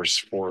force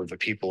for the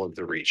people of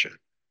the region.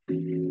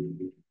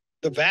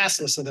 The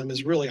vastness of them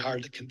is really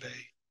hard to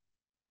convey.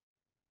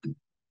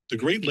 The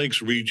Great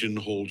Lakes region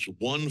holds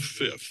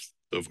 1/5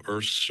 of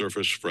Earth's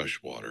surface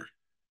freshwater.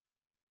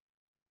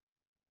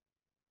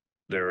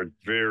 They're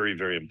very,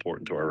 very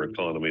important to our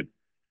economy.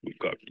 We've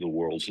got the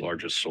world's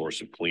largest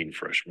source of clean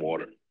fresh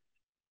water.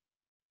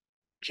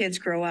 Kids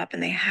grow up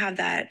and they have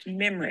that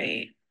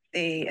memory.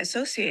 They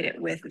associate it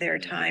with their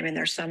time and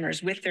their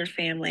summers with their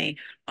family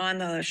on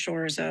the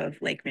shores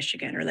of Lake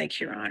Michigan or Lake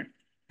Huron.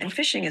 And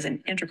fishing is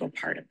an integral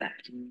part of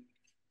that.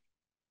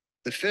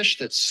 The fish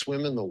that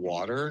swim in the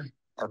water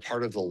are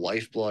part of the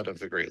lifeblood of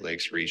the Great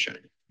Lakes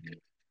region.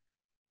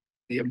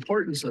 The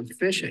importance of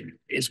fishing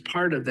is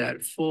part of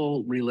that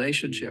full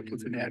relationship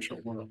with the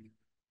natural world.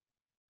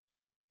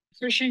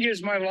 Fishing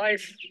is my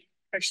life.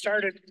 I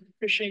started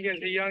fishing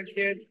as a young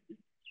kid.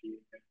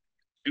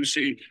 You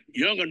see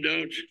young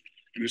adults,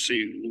 you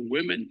see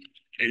women,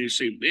 and you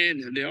see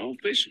men, and they're all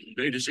fishing.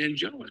 They just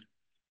enjoy it.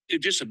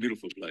 It's just a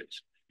beautiful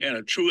place. And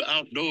a true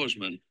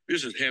outdoorsman,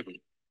 this is heaven.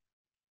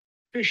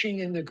 Fishing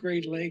in the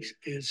Great Lakes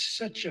is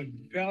such a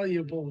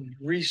valuable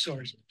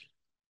resource.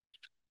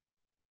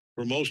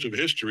 For most of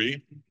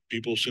history,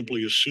 people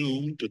simply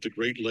assumed that the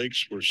Great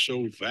Lakes were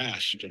so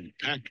vast and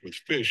packed with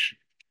fish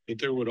that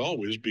there would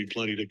always be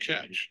plenty to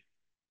catch.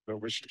 It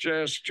was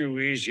just too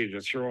easy to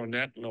throw a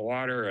net in the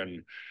water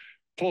and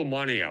pull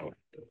money out.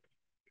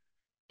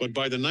 But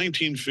by the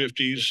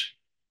 1950s,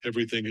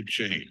 everything had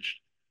changed.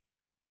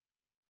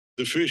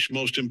 The fish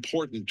most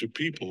important to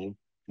people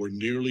were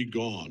nearly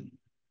gone.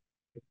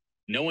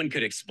 No one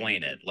could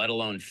explain it, let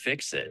alone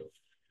fix it.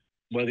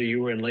 Whether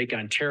you were in Lake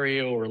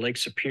Ontario or Lake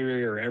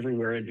Superior or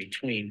everywhere in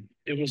between,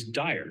 it was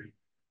dire.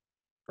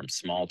 From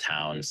small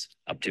towns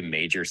up to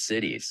major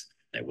cities,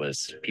 it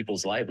was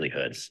people's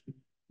livelihoods.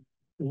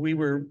 We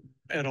were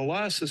at a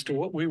loss as to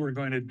what we were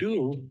going to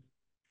do.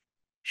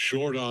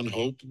 Short on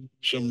hope,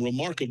 some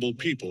remarkable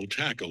people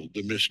tackled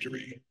the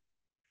mystery.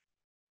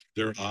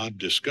 Their odd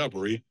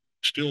discovery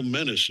still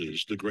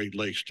menaces the Great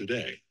Lakes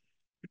today.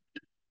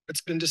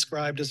 It's been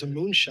described as a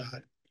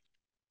moonshot.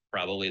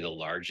 Probably the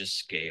largest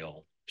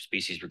scale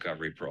species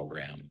recovery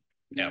program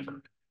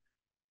ever.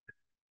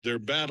 Their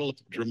battle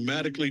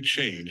dramatically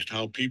changed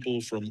how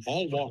people from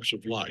all walks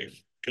of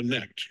life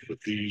connect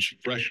with these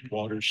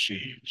freshwater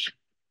seas.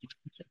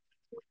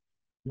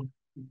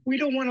 We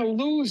don't want to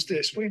lose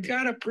this. We've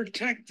got to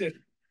protect it.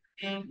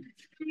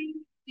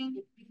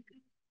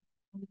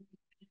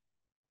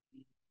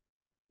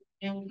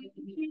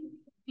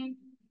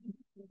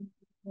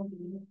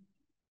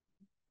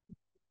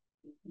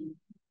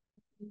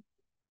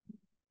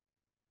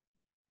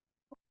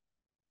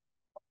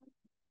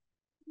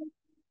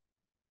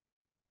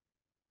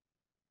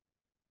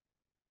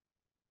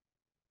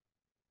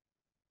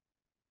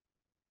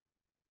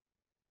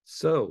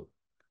 So,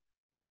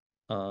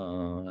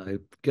 I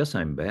guess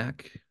I'm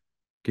back.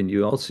 Can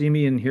you all see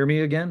me and hear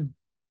me again?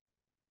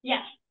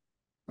 Yes.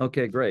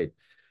 Okay, great.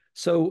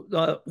 So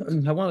I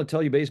want to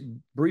tell you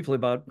briefly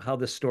about how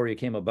this story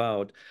came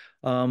about.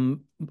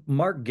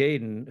 Mark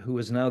Gaydon, who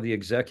is now the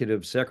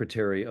executive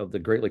secretary of the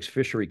Great Lakes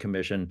Fishery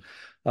Commission,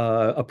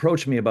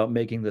 approached me about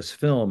making this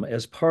film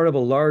as part of a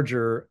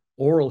larger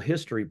oral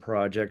history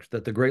project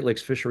that the Great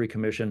Lakes Fishery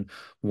Commission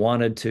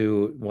wanted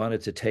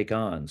to take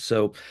on.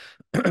 So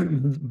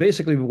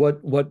basically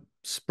what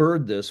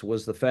spurred this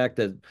was the fact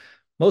that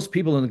most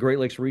people in the Great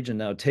Lakes region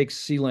now take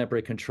sea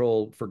lamprey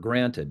control for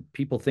granted.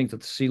 People think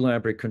that the sea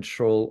lamprey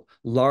control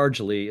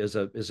largely is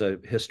a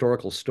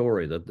historical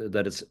story,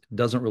 that it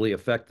doesn't really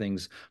affect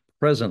things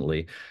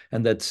presently,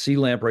 and that sea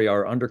lamprey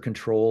are under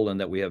control, and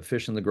that we have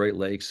fish in the Great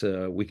Lakes.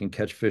 We can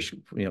catch fish.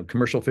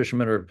 Commercial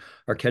fishermen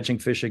are catching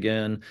fish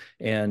again,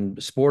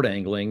 and sport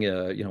angling.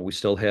 We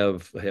still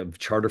have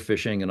charter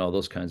fishing and all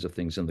those kinds of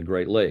things in the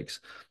Great Lakes.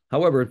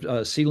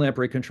 However, sea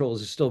lamprey control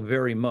is still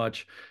very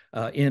much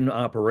in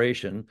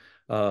operation.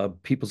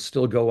 People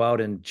still go out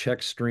and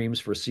check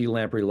streams for sea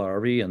lamprey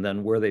larvae, and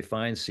then where they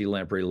find sea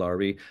lamprey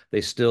larvae,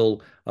 they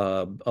still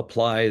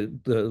apply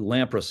the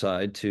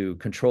lampricide to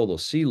control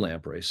those sea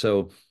lamprey.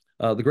 So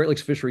the Great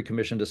Lakes Fishery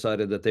Commission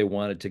decided that they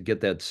wanted to get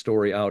that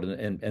story out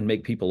and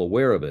make people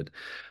aware of it.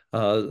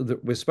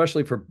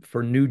 Especially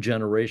for new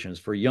generations,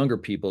 for younger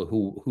people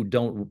who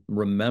don't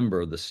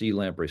remember the sea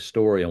lamprey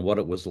story and what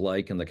it was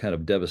like and the kind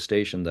of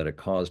devastation that it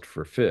caused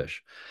for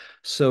fish.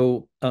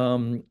 So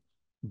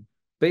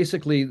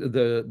basically,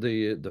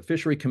 the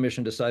Fishery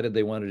Commission decided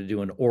they wanted to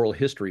do an oral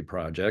history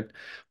project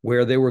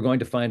where they were going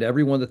to find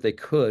everyone that they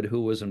could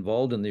who was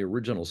involved in the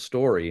original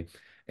story,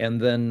 and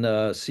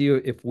then see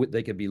if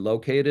they could be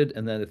located,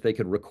 and then if they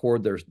could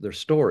record their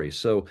story.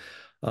 So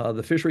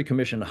the Fishery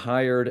Commission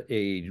hired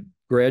a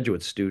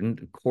graduate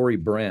student, Corey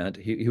Brandt.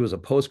 He was a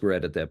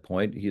postgrad at that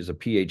point. He's a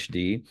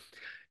PhD.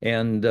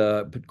 And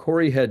but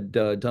Corey had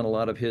done a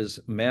lot of his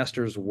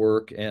master's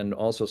work and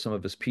also some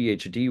of his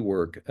PhD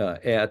work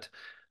at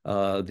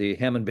the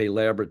Hammond Bay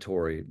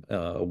Laboratory,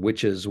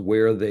 which is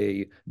where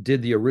they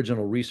did the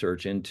original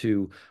research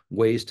into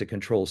ways to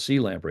control sea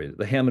lamprey.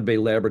 The Hammond Bay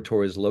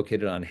Laboratory is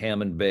located on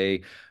Hammond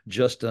Bay,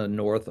 just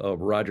north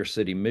of Rogers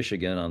City,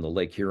 Michigan, on the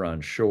Lake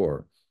Huron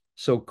shore.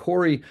 So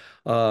Corey,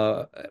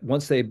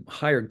 once they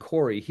hired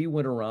Corey, he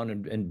went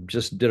around and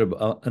just did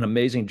an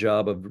amazing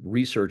job of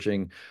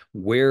researching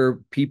where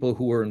people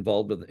who were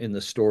involved in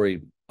the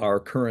story are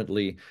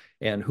currently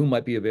and who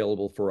might be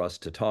available for us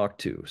to talk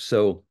to.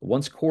 So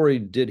once Corey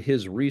did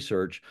his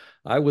research,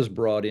 I was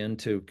brought in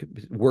to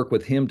work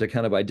with him to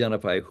kind of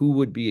identify who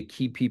would be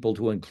key people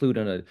to include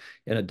in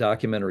a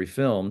documentary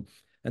film.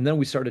 And then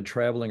we started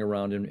traveling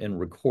around and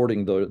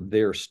recording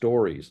their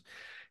stories.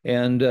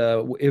 And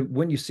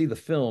when you see the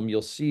film,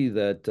 you'll see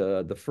that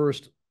the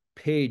first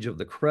page of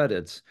the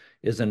credits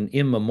is an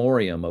in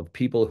memoriam of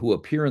people who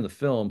appear in the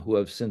film who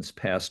have since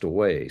passed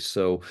away.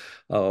 So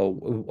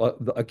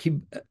a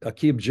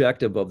key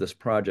objective of this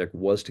project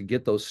was to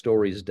get those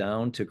stories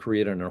down, to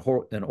create an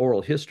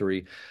oral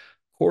history.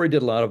 Corey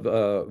did a lot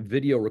of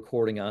video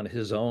recording on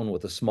his own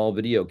with a small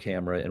video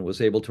camera and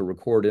was able to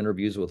record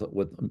interviews with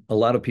a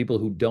lot of people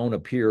who don't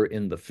appear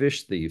in The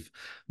Fish Thief.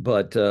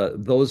 But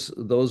those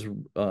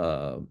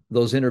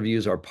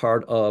interviews are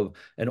part of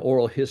an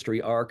oral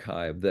history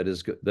archive that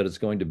is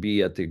going to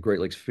be at the Great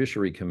Lakes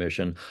Fishery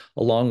Commission,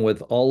 along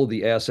with all of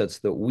the assets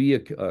that we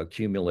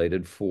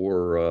accumulated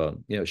for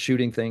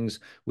shooting things.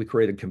 We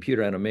created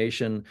computer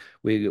animation.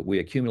 We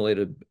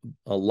accumulated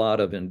a lot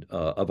of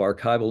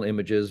archival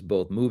images,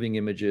 both moving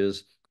images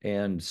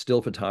and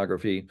still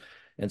photography.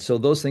 And so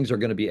those things are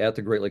going to be at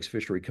the Great Lakes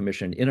Fishery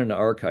Commission in an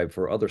archive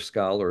for other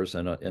scholars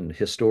and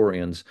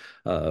historians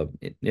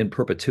in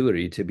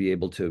perpetuity to be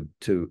able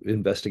to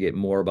investigate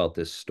more about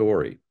this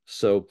story.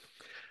 So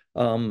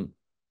the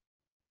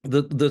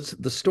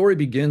story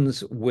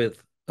begins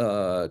with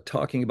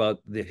talking about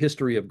the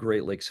history of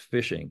Great Lakes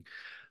fishing.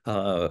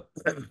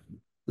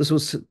 This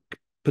was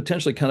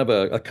potentially kind of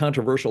a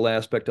controversial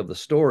aspect of the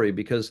story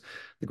because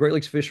the Great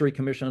Lakes Fishery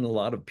Commission and a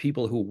lot of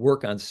people who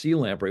work on sea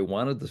lamprey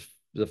wanted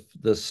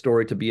the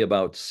story to be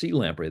about sea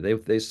lamprey.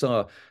 They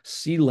saw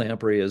sea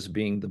lamprey as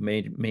being the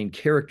main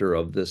character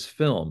of this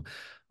film.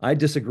 I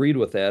disagreed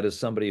with that as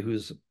somebody who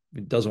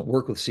doesn't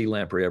work with sea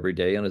lamprey every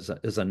day and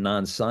is a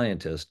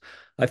non-scientist.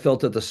 I felt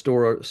that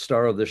the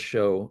star of this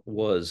show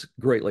was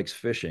Great Lakes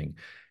fishing.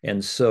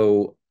 And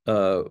so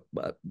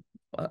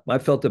I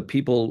felt that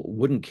people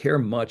wouldn't care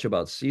much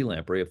about sea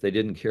lamprey if they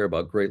didn't care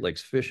about Great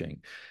Lakes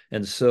fishing.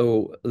 And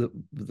so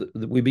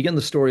we begin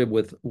the story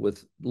with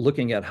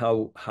looking at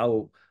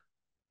how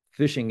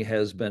fishing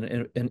has been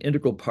an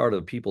integral part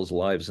of people's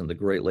lives in the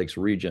Great Lakes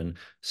region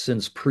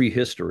since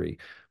prehistory.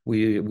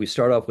 We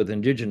start off with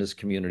indigenous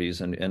communities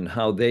and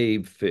how they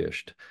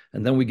fished.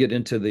 And then we get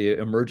into the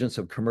emergence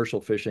of commercial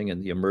fishing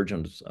and the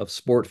emergence of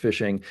sport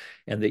fishing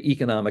and the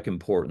economic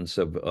importance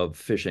of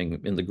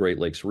fishing in the Great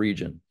Lakes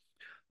region.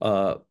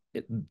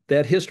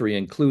 That history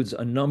includes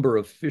a number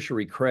of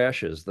fishery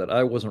crashes that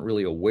I wasn't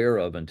really aware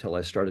of until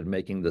I started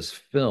making this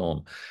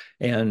film.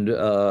 And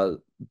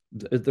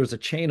there's a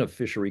chain of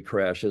fishery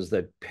crashes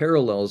that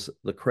parallels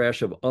the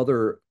crash of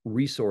other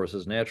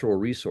resources, natural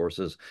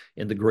resources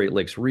in the Great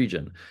Lakes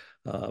region.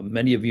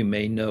 Many of you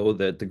may know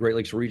that the Great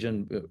Lakes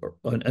region,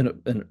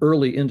 an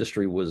early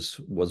industry was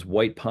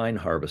white pine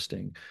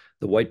harvesting.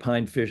 The white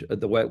pine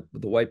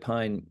white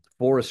pine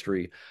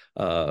forestry,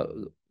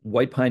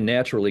 white pine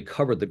naturally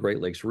covered the Great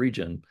Lakes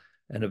region.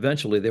 And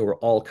eventually they were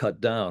all cut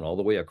down all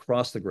the way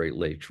across the Great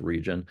Lakes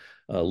region,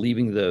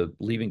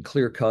 leaving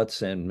clear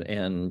cuts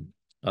and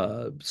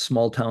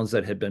small towns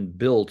that had been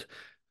built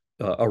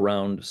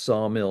around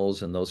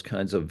sawmills and those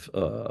kinds of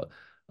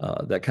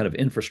that kind of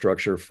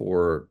infrastructure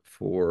for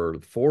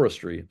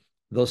forestry.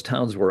 Those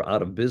towns were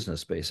out of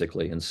business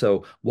basically. And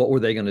so what were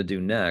they going to do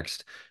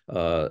next?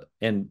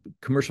 And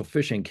commercial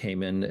fishing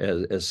came in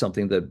as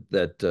something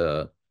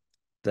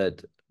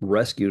that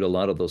rescued a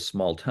lot of those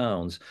small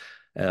towns.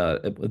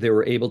 They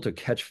were able to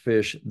catch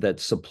fish that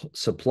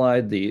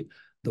supplied the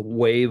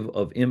wave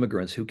of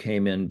immigrants who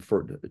came in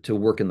to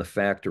work in the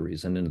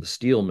factories and in the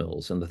steel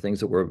mills and the things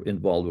that were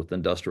involved with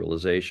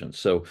industrialization.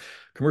 So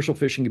commercial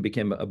fishing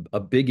became a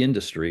big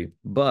industry,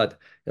 but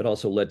it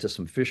also led to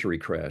some fishery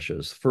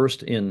crashes.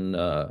 First in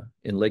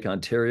Lake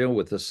Ontario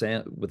with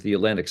the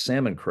Atlantic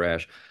salmon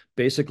crash.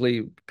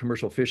 Basically,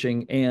 commercial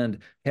fishing and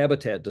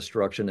habitat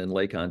destruction in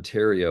Lake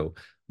Ontario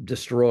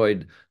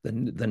destroyed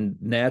the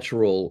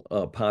natural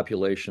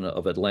population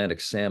of Atlantic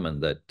salmon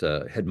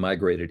that had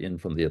migrated in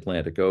from the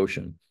Atlantic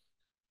Ocean.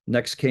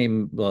 Next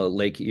came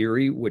Lake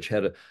Erie, which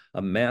had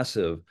a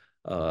massive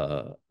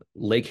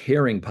lake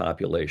herring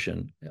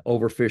population.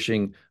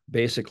 Overfishing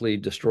basically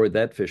destroyed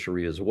that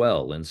fishery as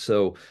well. And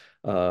so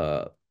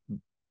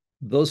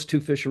those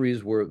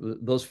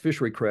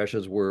fishery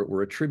crashes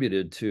were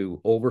attributed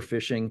to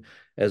overfishing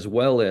as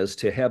well as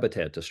to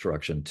habitat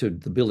destruction, to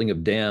the building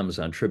of dams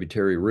on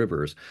tributary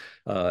rivers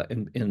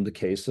in the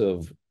case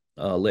of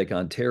Lake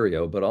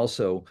Ontario, but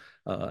also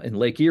in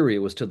Lake Erie, it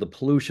was to the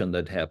pollution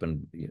that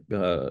happened.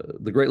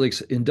 The Great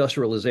Lakes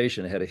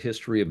industrialization had a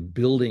history of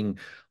building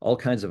all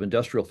kinds of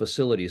industrial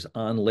facilities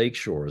on lake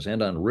shores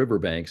and on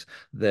riverbanks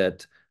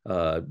that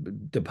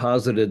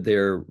deposited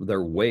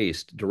their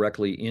waste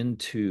directly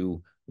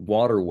into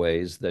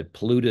waterways that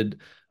polluted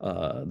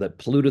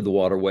the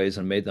waterways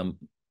and made them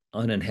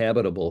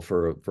uninhabitable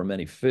for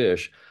many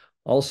fish.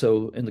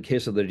 Also, in the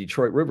case of the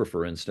Detroit River,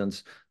 for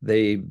instance,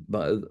 the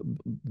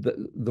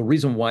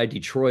reason why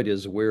Detroit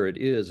is where it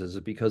is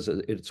because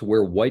it's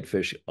where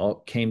whitefish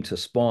came to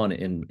spawn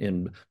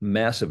in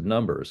massive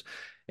numbers.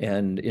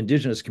 And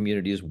indigenous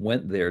communities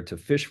went there to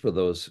fish for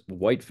those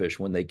whitefish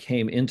when they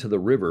came into the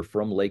river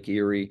from Lake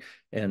Erie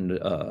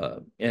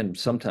and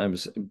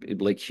sometimes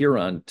Lake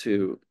Huron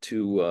to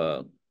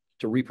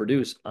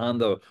reproduce on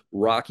the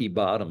rocky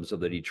bottoms of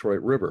the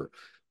Detroit River.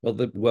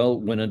 Well,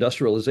 when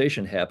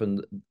industrialization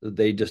happened,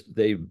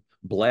 they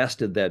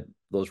blasted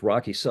those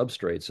rocky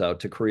substrates out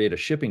to create a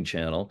shipping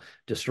channel,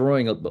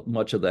 destroying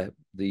much of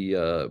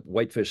the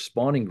whitefish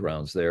spawning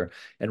grounds there,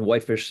 and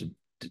whitefish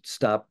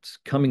stopped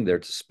coming there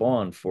to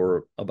spawn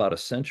for about a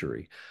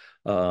century.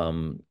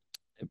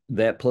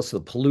 That plus the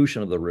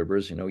pollution of the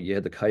rivers, you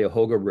had the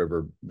Cuyahoga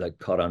River that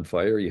caught on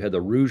fire, you had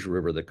the Rouge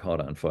River that caught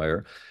on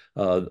fire.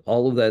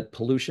 All of that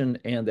pollution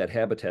and that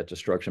habitat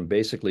destruction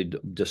basically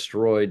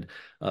destroyed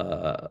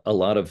a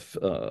lot of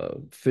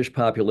fish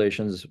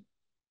populations,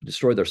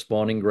 destroyed their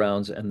spawning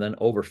grounds, and then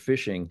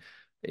overfishing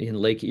in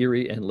Lake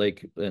Erie and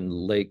Lake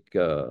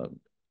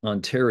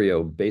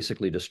Ontario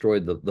basically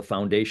destroyed the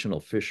foundational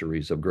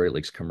fisheries of Great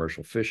Lakes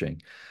commercial fishing.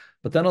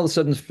 But then all of a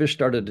sudden, fish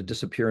started to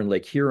disappear in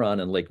Lake Huron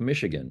and Lake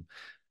Michigan,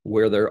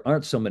 where there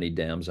aren't so many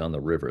dams on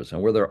the rivers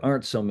and where there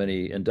aren't so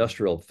many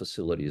industrial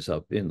facilities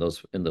up in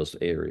those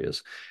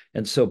areas.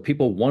 And so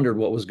people wondered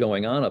what was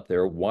going on up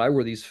there. Why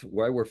were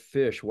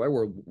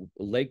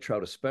lake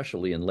trout,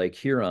 especially in Lake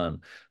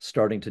Huron,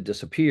 starting to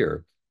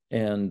disappear?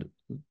 And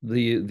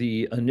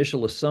the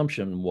initial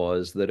assumption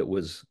was that it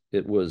was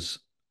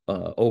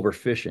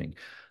overfishing,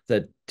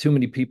 that too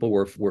many people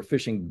were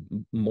fishing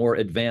more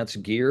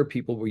advanced gear.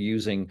 People were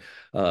using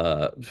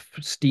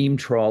steam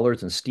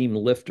trawlers and steam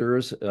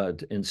lifters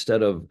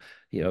instead of,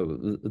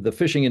 the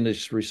fishing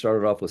industry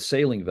started off with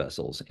sailing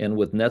vessels and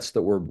with nets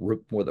that were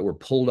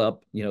pulled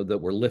up,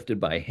 that were lifted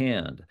by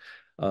hand.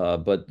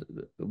 But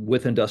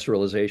with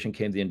industrialization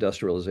came the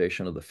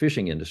industrialization of the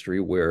fishing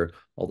industry, where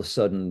all of a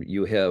sudden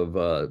you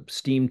have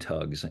steam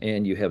tugs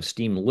and you have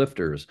steam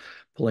lifters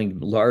pulling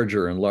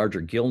larger and larger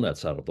gill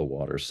nets out of the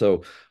water.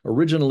 So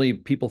originally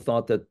people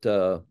thought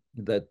that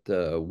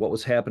what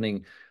was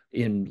happening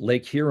in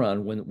Lake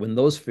Huron when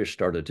those fish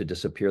started to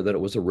disappear, that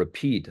it was a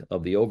repeat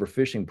of the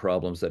overfishing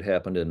problems that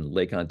happened in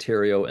Lake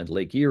Ontario and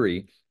Lake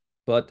Erie,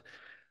 but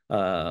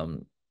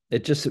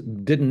it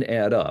just didn't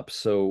add up.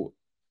 So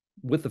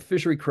with the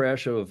fishery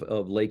crash of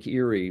Lake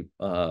Erie,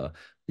 the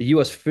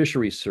U.S.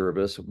 Fisheries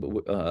Service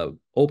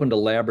opened a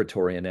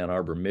laboratory in Ann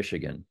Arbor,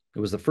 Michigan. It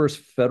was the first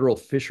federal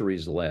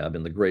fisheries lab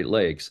in the Great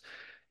Lakes,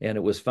 and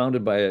it was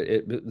founded by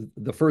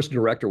the first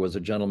director was a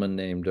gentleman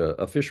named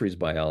a fisheries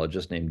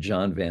biologist named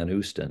John Van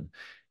Oosten,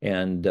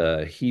 and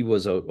he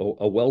was a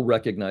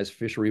well-recognized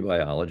fishery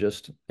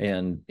biologist,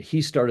 and he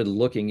started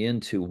looking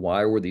into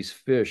why were these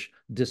fish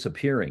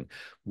disappearing.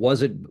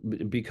 Was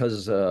it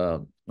because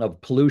of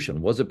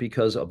pollution? Was it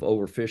because of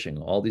overfishing?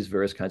 All these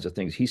various kinds of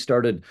things. He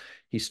started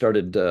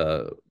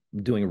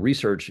doing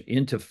research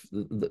into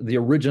the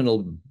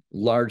original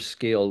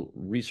large-scale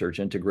research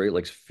into Great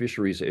Lakes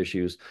fisheries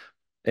issues,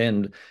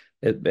 and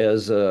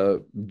as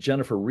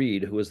Jennifer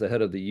Reed, who is the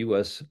head of the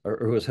U.S. or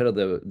who is head of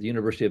the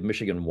University of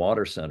Michigan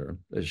Water Center,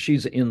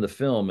 she's in the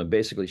film, and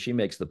basically she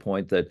makes the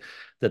point that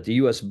the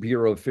U.S.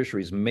 Bureau of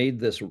Fisheries made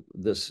this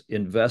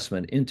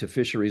investment into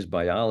fisheries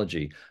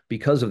biology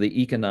because of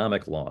the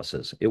economic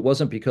losses. It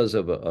wasn't because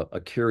of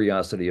a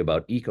curiosity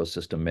about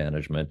ecosystem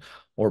management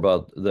or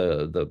about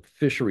the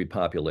fishery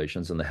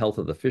populations and the health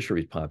of the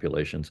fisheries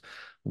populations.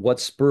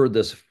 What spurred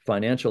this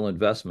financial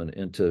investment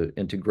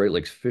into Great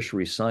Lakes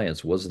fishery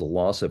science was the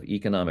loss of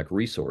economic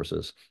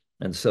resources.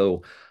 And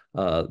so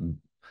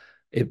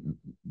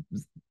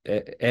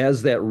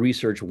as that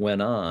research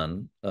went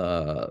on,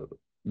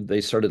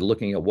 they started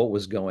looking at what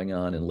was going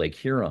on in Lake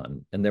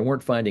Huron, and they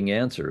weren't finding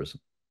answers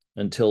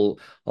until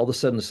all of a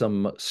sudden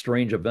some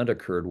strange event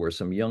occurred where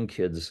some young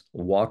kids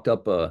walked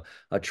up a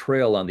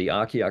trail on the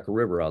Akiak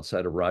River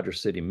outside of Rogers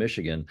City,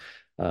 Michigan.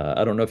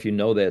 I don't know if you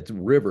know that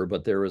river,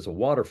 but there is a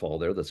waterfall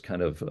there that's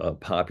kind of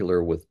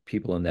popular with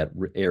people in that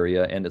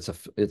area, and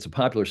it's a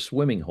popular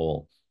swimming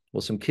hole.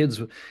 Well, some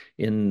kids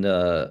in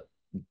the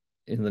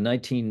I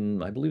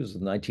believe it was the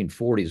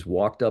 1940s,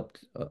 walked up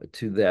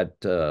to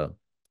that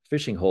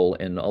fishing hole,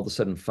 and all of a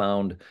sudden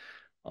found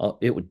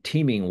it was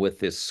teeming with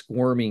this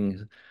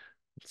squirming,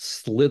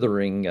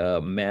 slithering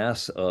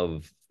mass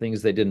of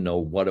things they didn't know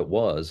what it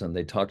was. And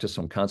they talked to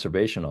some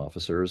conservation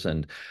officers,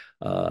 and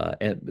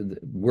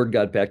word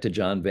got back to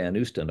John Van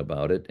Oosten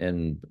about it.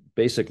 And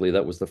basically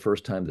that was the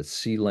first time that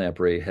sea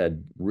lamprey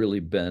had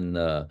really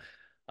been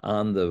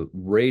on the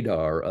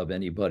radar of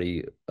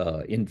anybody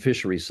in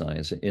fishery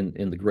science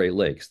in the Great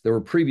Lakes. There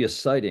were previous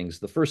sightings.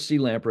 The first sea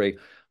lamprey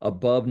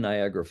above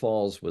Niagara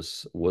Falls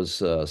was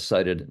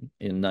sighted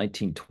in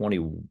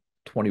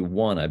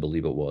 1921, I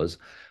believe it was.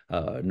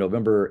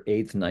 November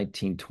 8th,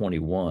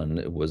 1921,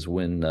 it was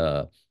when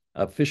a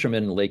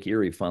fisherman in Lake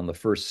Erie found the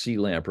first sea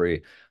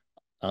lamprey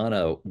on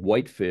a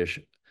whitefish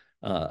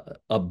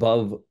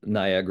above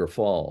Niagara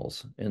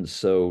Falls. And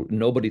so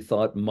nobody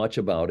thought much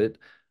about it.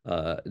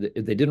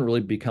 They didn't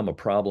really become a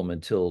problem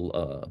until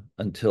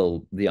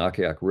the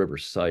Akiak River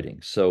sighting.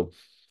 So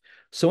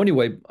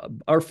anyway,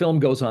 our film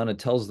goes on and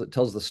tells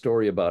the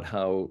story about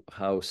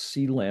how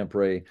sea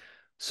lamprey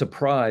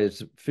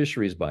surprised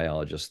fisheries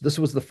biologists. This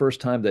was the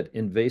first time that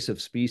invasive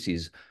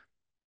species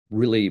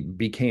really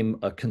became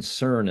a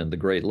concern in the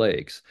Great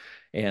Lakes.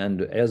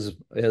 And as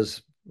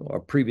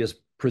our previous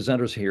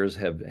presenters here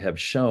have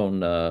shown,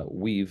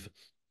 we've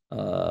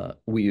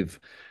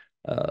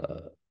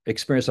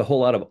experienced a whole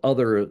lot of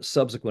other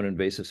subsequent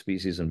invasive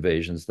species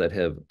invasions that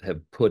have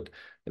put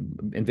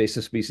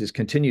invasive species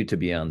continue to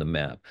be on the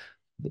map.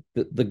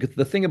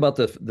 The thing about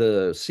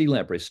the sea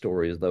lamprey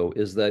story, though,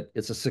 is that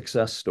it's a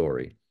success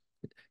story.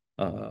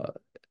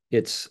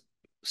 It's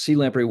sea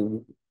lamprey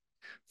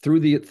through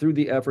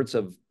the efforts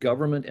of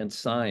government and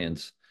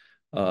science.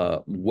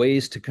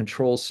 Ways to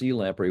control sea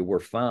lamprey were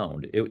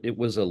found. It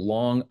was a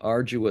long,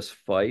 arduous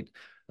fight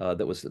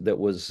that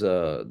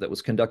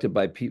was conducted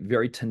by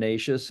very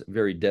tenacious,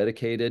 very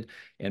dedicated,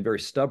 and very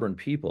stubborn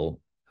people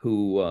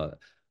who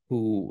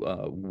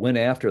went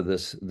after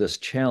this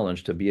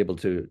challenge to be able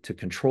to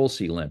control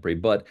sea lamprey.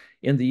 But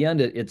in the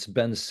end, it's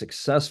been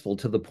successful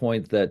to the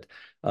point that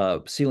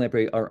sea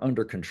lamprey are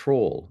under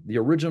control. The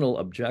original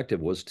objective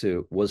was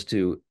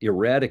to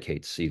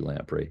eradicate sea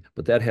lamprey,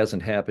 but that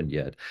hasn't happened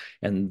yet.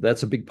 And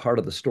that's a big part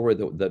of the story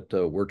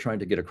that we're trying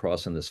to get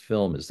across in this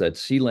film, is that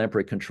sea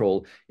lamprey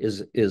control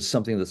is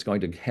something that's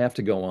going to have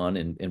to go on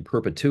in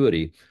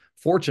perpetuity.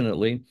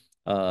 Fortunately,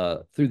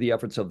 through the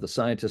efforts of the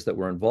scientists that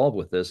were involved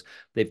with this,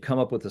 they've come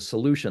up with a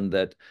solution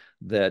that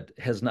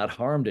has not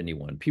harmed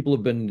anyone. People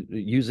have been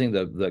using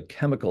the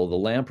chemical, the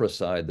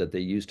lampricide that they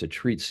use to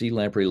treat sea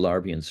lamprey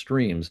larvae in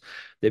streams.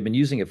 They've been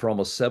using it for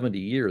almost 70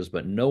 years,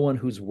 but no one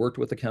who's worked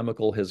with the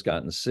chemical has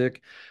gotten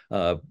sick.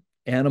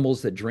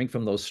 Animals that drink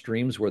from those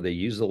streams where they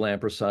use the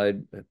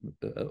lampricide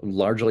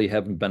largely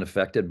haven't been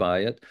affected by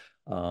it.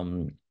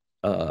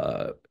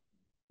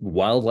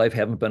 Wildlife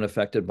haven't been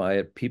affected by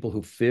it. People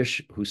who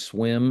fish, who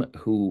swim,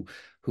 who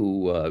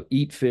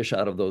eat fish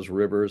out of those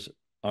rivers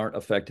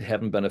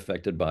haven't been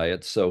affected by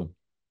it. So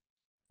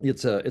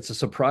it's a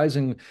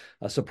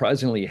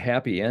surprisingly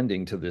happy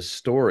ending to this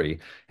story,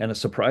 and a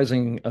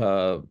surprising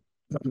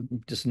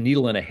just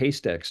needle in a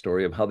haystack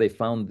story of how they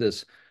found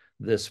this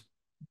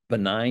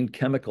benign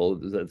chemical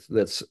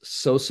that's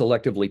so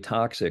selectively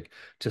toxic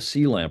to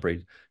sea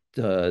lamprey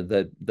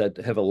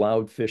that have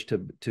allowed fish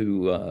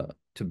to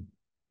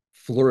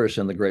flourish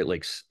in the Great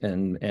Lakes,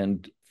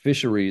 and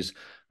fisheries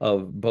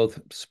of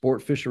both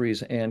sport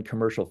fisheries and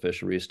commercial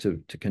fisheries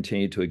to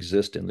continue to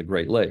exist in the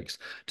Great Lakes,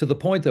 to the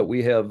point that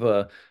we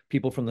have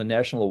people from the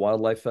National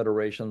Wildlife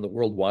Federation, the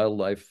World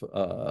Wildlife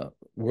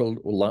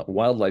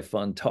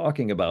Fund,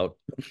 talking about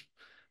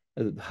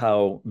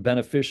how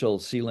beneficial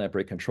sea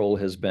lamprey control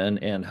has been,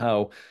 and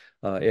how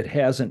it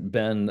hasn't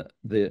been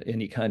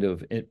any kind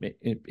of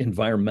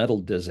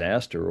environmental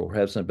disaster, or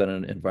hasn't been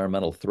an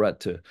environmental threat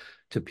to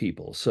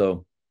people.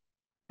 So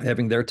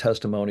having their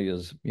testimony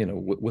was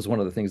one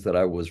of the things that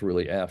I was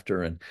really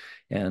after,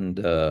 and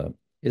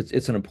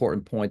it's an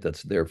important point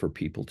that's there for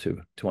people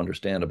to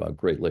understand about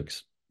Great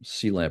Lakes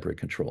sea lamprey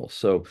control.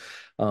 So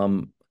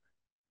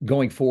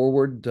going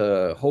forward,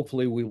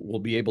 hopefully we will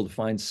be able to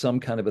find some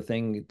kind of a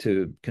thing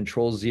to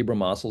control zebra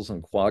mussels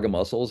and quagga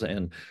mussels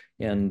and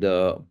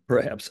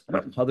perhaps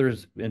other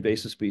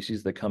invasive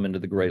species that come into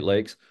the Great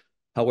Lakes.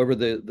 However,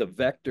 the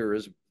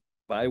vectors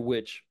by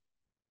which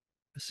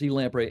sea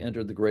lamprey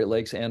entered the Great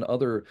Lakes and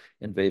other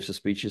invasive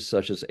species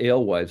such as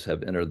alewives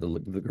have entered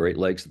the Great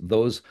Lakes,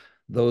 those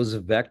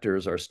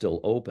vectors are still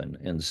open.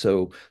 And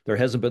so there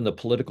hasn't been the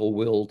political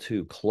will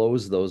to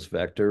close those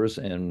vectors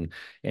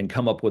and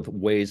come up with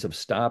ways of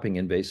stopping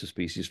invasive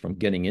species from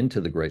getting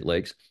into the Great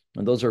Lakes.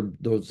 And those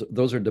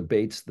are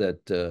debates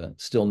that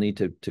still need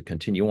to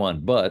continue on.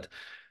 But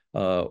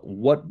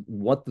what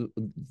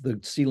the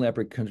sea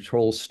lamprey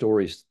control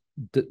story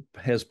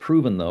has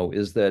proven, though,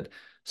 is that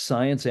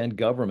science and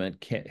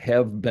government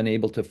have been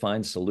able to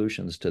find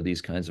solutions to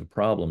these kinds of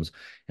problems,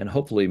 and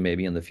hopefully,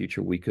 maybe in the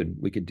future, we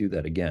could do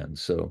that again.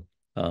 So,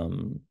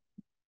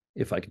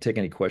 if I could take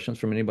any questions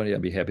from anybody,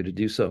 I'd be happy to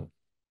do so.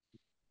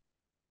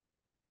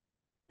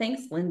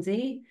 Thanks,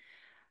 Lindsey.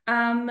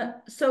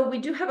 So we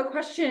do have a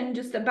question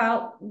just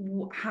about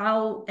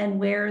how and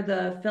where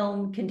the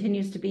film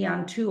continues to be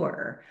on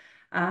tour.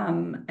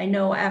 I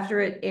know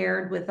after it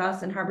aired with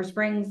us in Harbor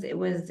Springs, it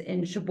was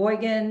in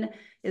Sheboygan.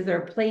 Is there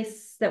a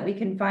place that we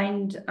can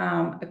find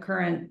a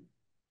current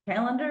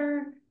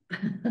calendar?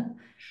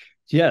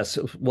 Yes.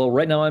 Well,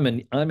 right now I'm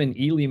in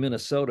Ely,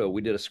 Minnesota.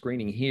 We did a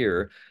screening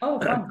here. Oh,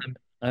 fun.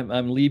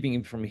 I'm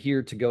leaving from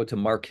here to go to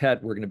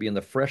Marquette. We're going to be in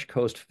the Fresh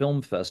Coast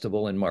Film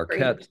Festival in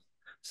Marquette.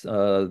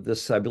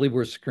 I believe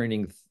we're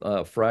screening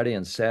Friday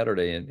and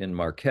Saturday in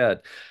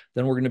Marquette.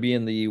 Then we're going to be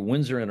in the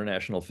Windsor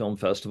International Film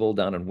Festival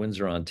down in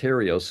Windsor,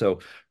 Ontario. So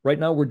right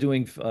now we're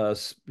doing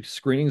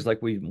screenings like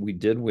we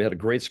did. We had a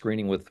great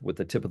screening with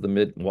the tip of the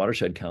Mitt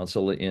Watershed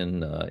Council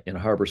in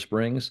Harbor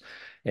Springs,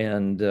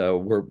 and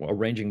we're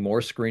arranging more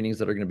screenings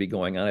that are going to be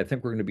going on. I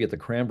think we're going to be at the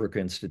Cranbrook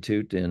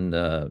Institute in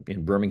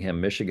Birmingham,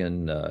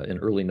 Michigan in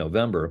early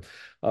November.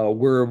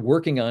 We're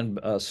working on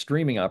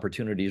streaming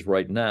opportunities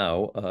right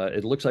now.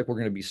 It looks like we're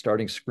going to be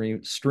starting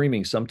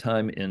streaming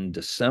sometime in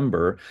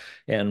December,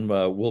 and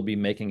we'll be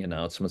making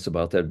announcements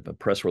about that,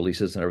 press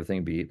releases and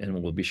everything,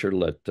 and we'll be sure to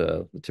let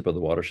the tip of the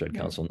Watershed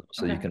Council know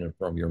so you can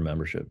inform your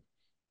membership.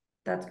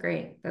 That's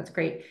great. That's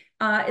great.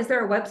 Is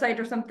there a website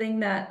or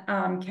something that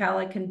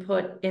Calla can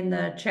put in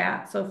the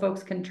chat so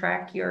folks can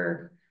track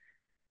your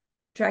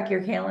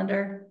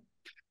calendar?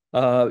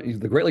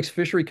 The Great Lakes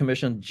Fishery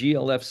Commission,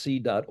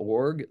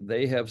 glfc.org.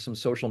 They have some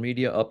social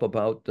media up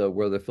about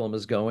where the film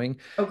is going.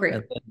 Oh, great.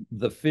 And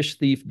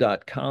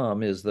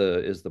thefishthief.com is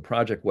the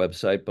project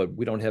website, but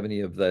we don't have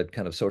any of that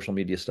kind of social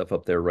media stuff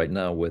up there right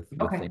now with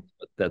things,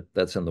 but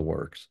that's in the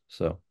works.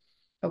 So.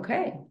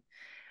 Okay.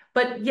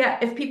 But yeah,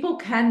 if people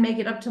can make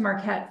it up to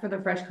Marquette for the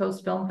Fresh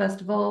Coast Film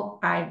Festival,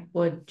 I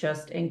would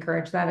just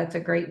encourage that. It's a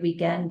great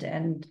weekend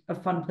and a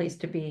fun place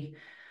to be.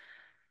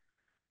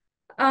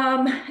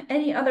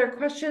 Any other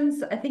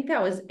questions? I think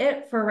that was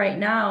it for right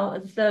now.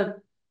 The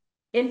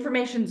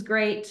information's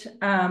great.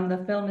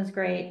 The film is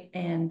great.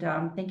 And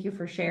thank you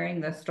for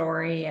sharing the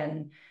story,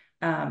 and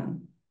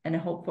I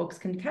hope folks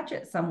can catch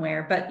it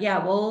somewhere. But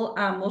yeah,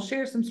 we'll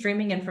share some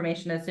streaming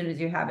information as soon as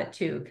you have it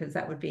too, because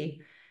that'd be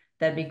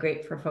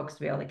great for folks to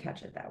be able to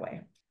catch it that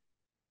way.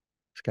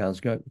 Sounds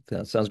good.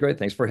 That sounds great.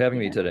 Thanks for having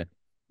me today.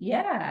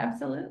 Yeah,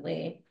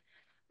 absolutely.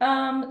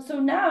 So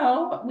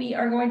now we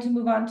are going to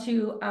move on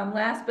to,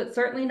 last but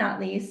certainly not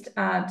least,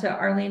 to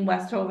Arlene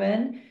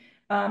Westhoven.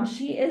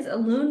 She is a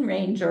loon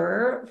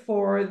ranger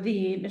for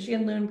the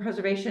Michigan Loon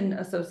Preservation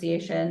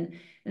Association,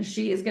 and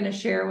she is going to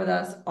share with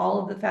us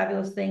all of the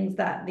fabulous things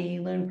that the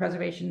Loon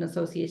Preservation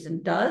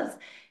Association does,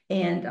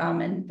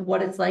 and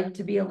what it's like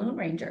to be a loon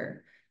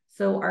ranger.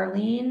 So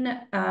Arlene,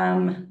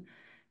 if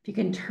you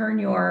can turn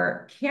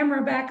your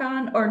camera back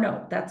on, or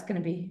no, that's going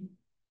to be,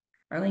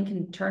 Arlene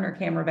can turn her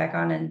camera back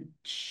on and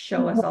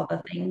show us all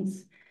the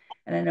things.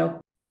 And I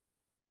know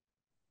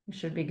we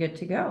should be good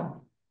to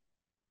go.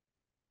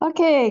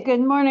 Okay, good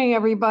morning,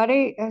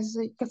 everybody. As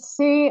you can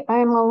see,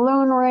 I'm a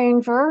loon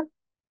ranger.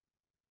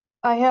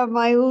 I have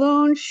my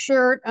loon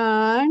shirt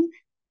on.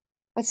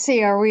 Let's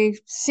see, are we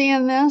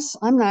seeing this?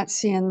 I'm not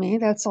seeing me,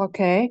 that's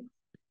okay.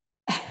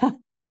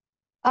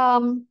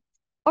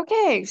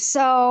 Okay,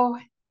 so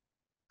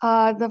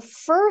the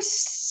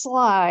first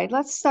slide,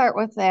 let's start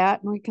with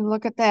that, and we can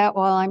look at that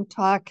while I'm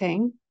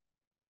talking.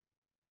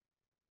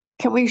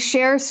 Can we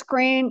share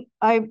screen?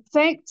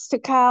 Thanks to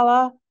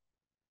Calla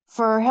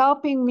for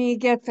helping me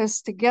get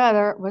this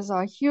together. It was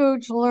a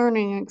huge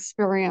learning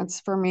experience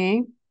for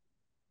me.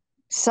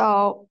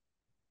 So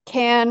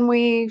can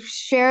we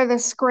share the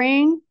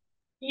screen?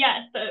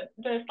 Yes, the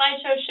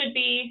slideshow should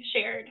be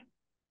shared.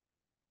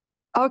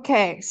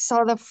 Okay,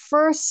 so the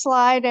first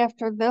slide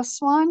after this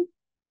one.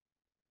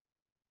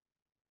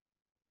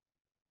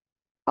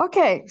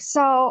 Okay,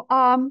 so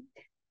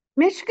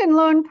Michigan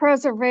Loon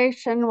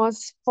Preservation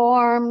was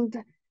formed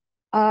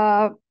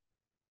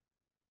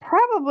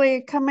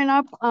probably coming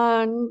up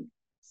on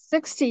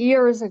 60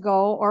 years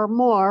ago or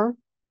more.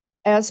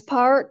 as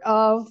part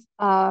of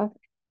the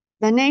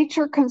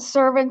Nature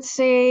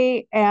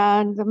Conservancy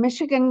and the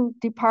Michigan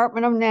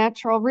Department of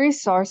Natural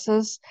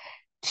Resources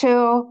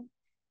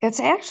it's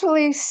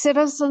actually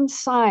citizen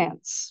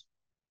science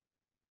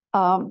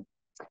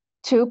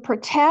to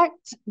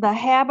protect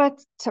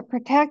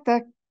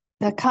the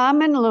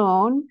common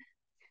loon,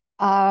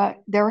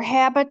 their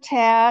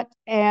habitat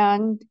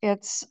and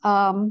its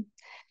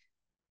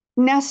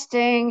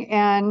nesting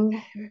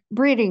and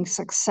breeding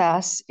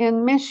success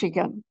in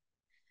Michigan.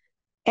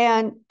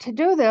 And to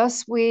do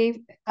this,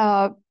 we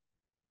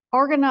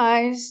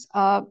organized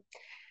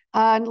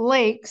on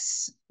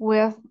lakes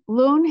with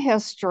loon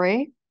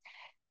history,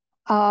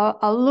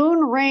 a loon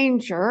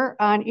ranger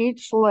on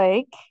each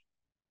lake,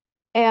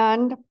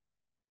 and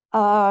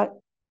an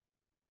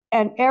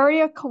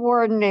area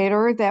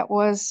coordinator that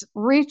was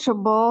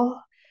reachable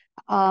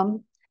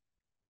in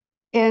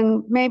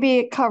maybe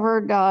it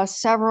covered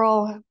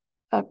several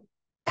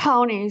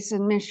counties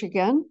in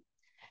Michigan.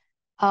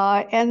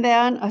 And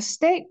then a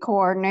state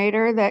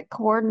coordinator that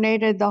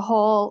coordinated the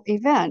whole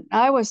event.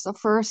 I was the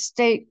first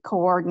state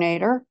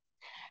coordinator.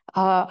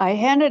 I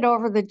handed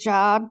over the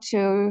job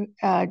to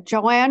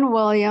Joanne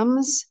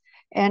Williams,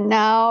 and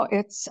now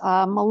it's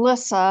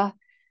Melissa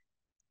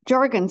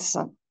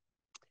Jorgensen.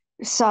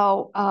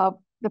 So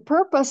the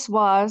purpose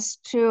was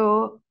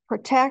to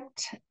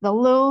protect the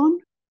loon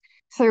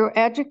through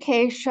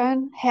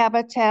education,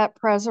 habitat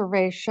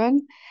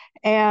preservation,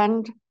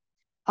 and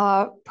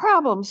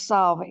problem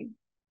solving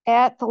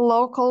at the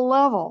local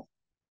level.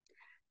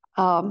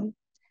 And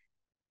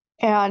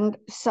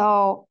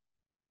so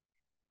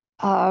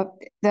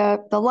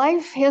the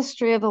life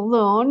history of the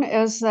loon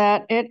is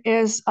that it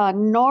is a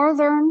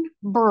northern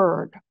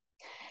bird.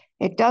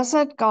 It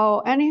doesn't go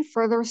any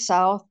further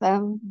south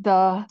than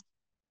the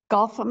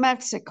Gulf of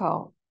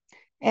Mexico.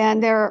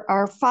 And there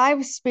are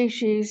 5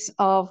 species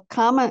of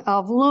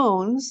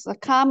loons. The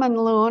common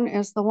loon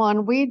is the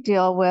one we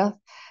deal with,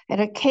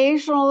 and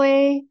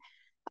occasionally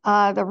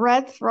the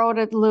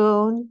red-throated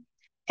loon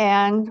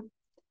and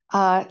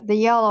the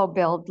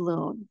yellow-billed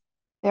loon.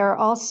 There are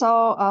also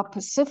a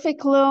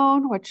Pacific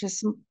loon, which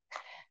is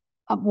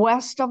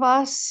west of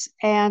us,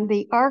 and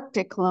the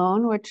Arctic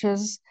loon, which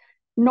is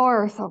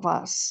north of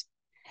us.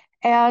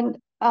 And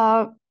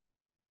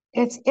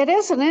it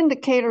is an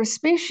indicator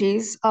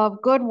species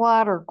of good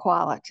water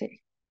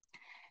quality.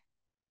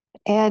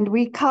 And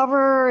we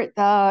cover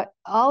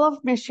all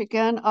of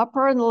Michigan,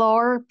 upper and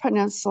lower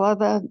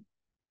peninsula.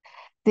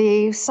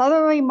 The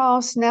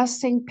southerlymost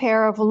nesting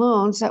pair of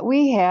loons that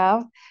we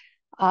have,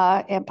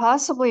 and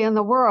possibly in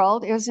the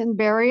world, is in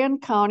Berrien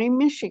County,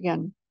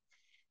 Michigan.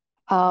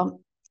 There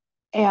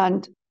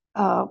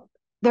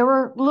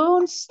were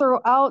loons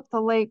throughout the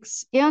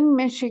lakes in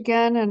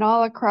Michigan and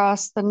all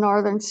across the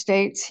northern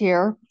states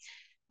here,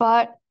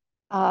 but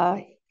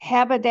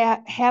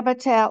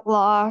habitat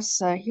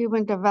loss,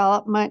 human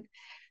development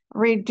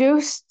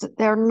reduced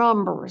their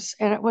numbers,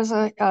 and it was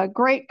a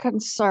great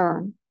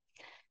concern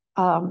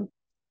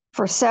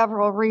for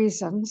several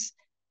reasons,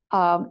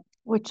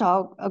 which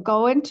I'll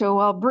go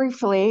into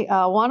briefly.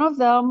 One of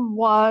them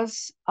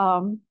was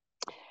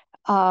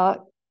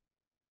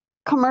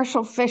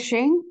commercial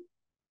fishing,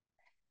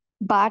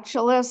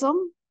 botulism,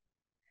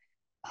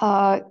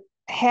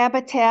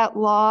 habitat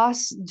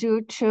loss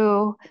due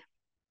to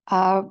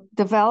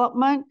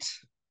development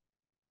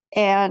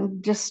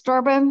and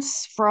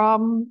disturbance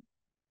from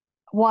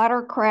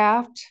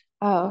watercraft,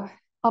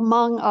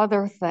 among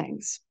other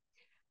things.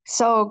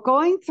 So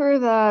going through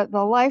the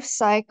life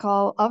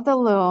cycle of the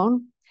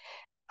loon,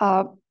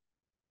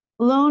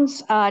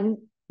 loons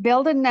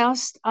build a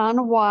nest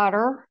on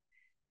water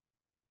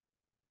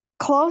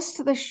close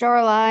to the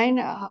shoreline,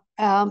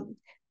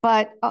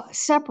 but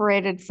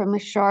separated from the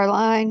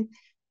shoreline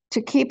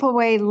to keep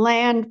away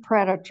land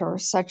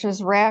predators such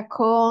as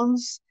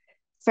raccoons,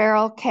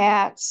 feral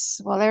cats.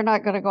 Well, they're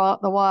not going to go out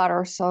in the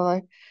water,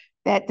 so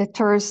that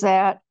deters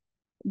that.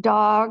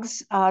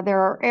 Dogs. There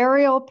are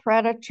aerial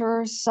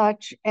predators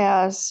such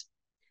as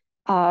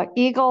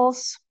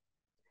eagles.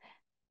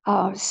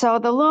 So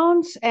the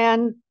loons,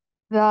 and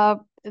the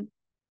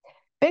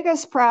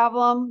biggest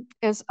problem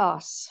is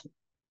us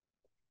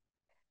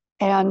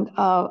and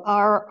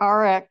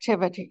our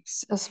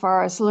activities as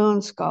far as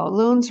loons go.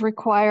 Loons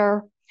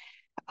require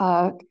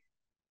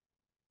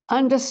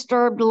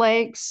undisturbed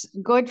lakes,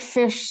 good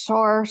fish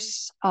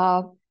source,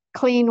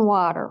 clean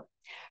water.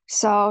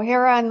 So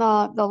here on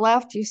the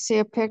left, you see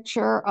a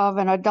picture of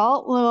an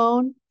adult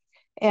loon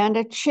and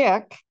a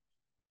chick,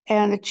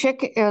 and the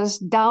chick is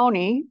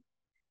downy,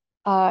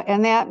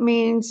 and that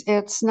means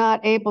it's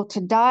not able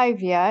to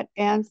dive yet.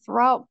 And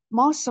throughout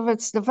most of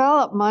its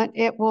development,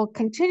 it will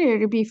continue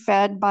to be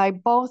fed by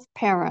both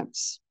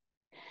parents.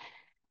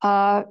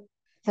 The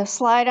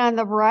slide on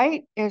the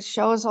right, it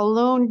shows a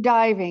loon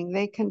diving.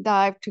 They can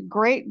dive to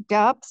great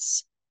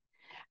depths,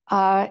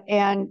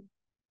 and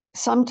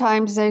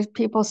sometimes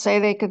people say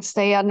they could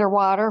stay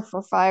underwater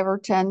for 5 or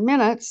 10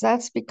 minutes.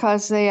 That's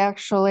because they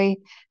actually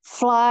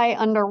fly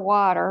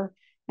underwater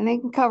and they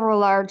can cover a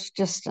large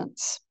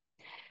distance.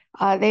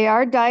 They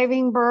are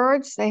diving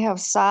birds. They have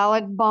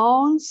solid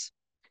bones.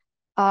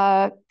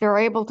 They're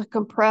able to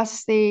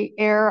compress the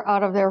air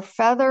out of their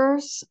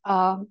feathers.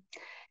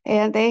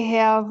 And they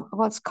have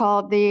what's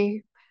called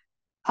the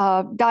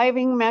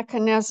diving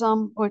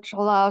mechanism, which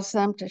allows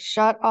them to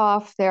shut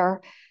off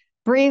their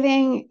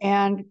breathing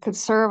and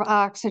conserve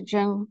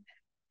oxygen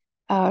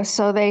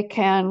so they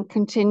can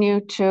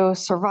continue to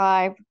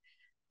survive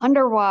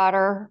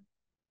underwater,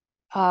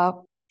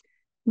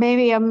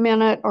 maybe a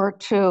minute or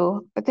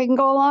two, but they can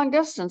go a long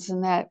distance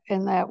in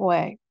that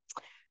way.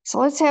 So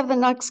let's have the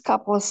next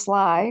couple of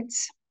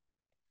slides.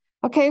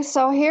 Okay,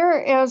 so here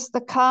is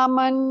the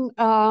common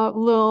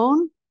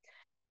loon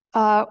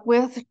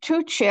with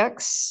 2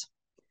 chicks.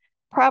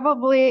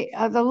 Probably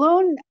the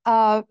loon,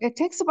 it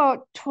takes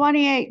about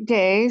 28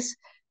 days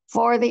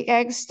for the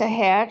eggs to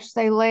hatch.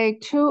 They lay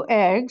 2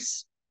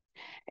 eggs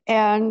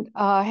and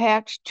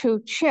hatch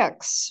 2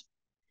 chicks.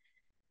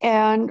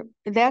 And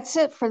that's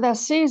it for the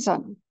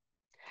season.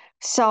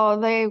 So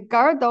they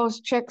guard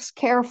those chicks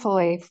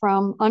carefully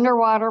from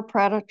underwater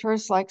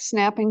predators like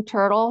snapping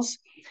turtles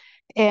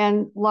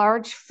and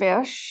large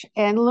fish.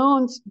 And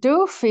loons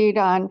do feed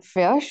on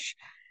fish.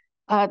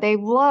 They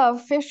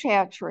love fish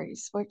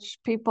hatcheries, which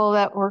people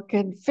that work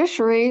in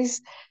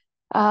fisheries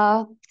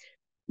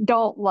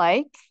don't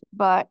like,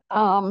 but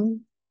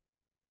plant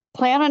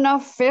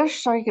enough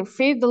fish so you can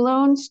feed the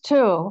loons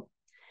too.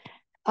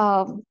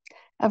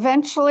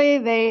 Eventually,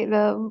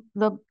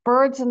 the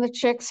birds and the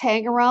chicks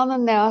hang around the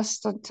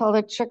nest until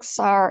the chicks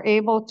are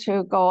able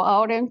to go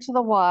out into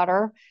the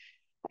water.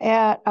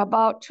 At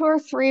about 2 or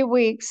 3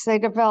 weeks, they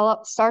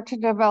start to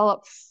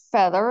develop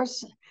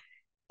feathers,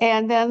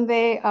 and then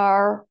they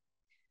are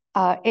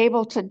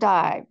able to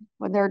dive.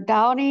 When they're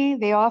downy,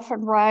 they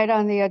often ride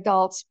on the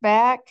adult's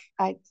back.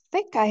 I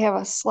think I have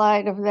a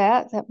slide of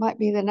that. That might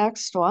be the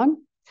next one.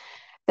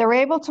 They're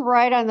able to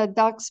ride on the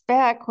duck's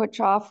back, which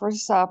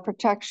offers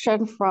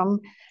protection from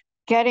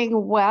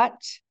getting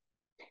wet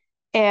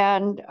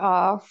and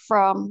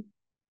offers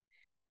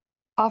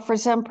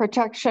them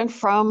protection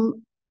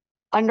from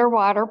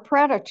underwater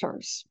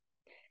predators.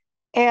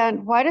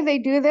 And why do they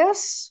do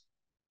this?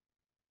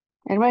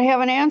 Anybody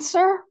have an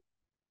answer?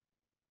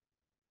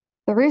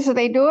 The reason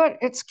they do it,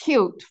 it's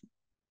cute,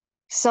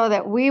 so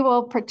that we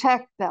will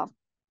protect them.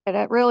 And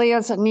it really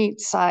is a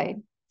neat sight.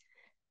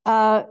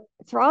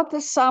 Throughout the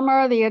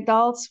summer, the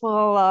adults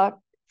will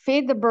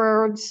feed the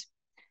birds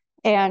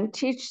and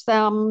teach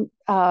them,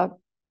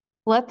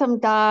 let them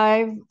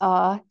dive.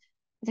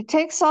 It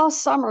takes all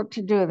summer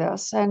to do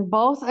this, and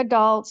both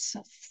adults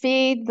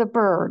feed the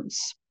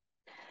birds,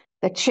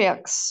 the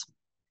chicks.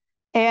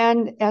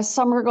 And as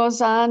summer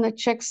goes on, the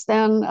chicks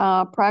then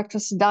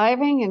practice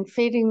diving and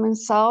feeding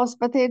themselves,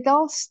 but the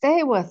adults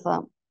stay with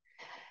them.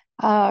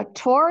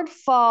 Toward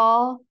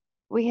fall,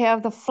 we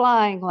have the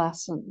flying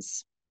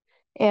lessons.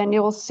 And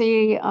you'll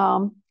see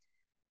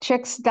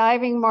chicks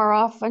diving more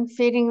often,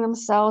 feeding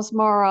themselves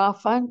more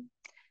often.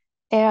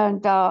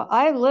 And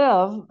I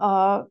live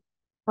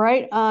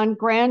right on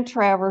Grand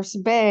Traverse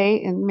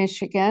Bay in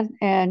Michigan.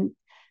 And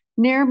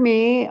near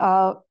me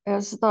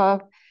is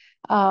the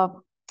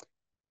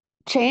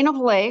chain of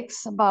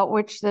lakes about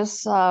which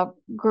this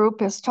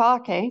group is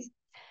talking.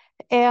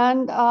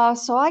 And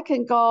so I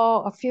can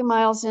go a few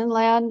miles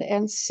inland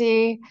and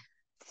see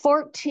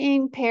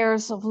 14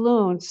 pairs of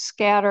loons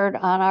scattered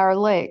on our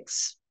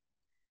lakes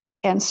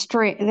and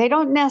stream. They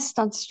don't nest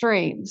on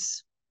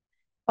streams,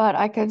 but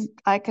I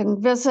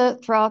can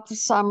visit throughout the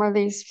summer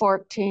these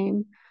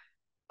 14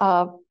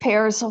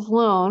 pairs of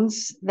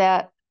loons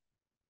that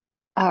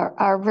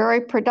are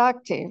very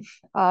productive.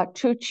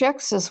 2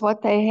 chicks is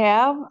what they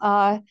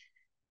have.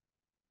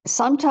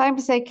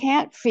 Sometimes they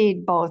can't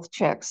feed both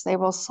chicks. They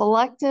will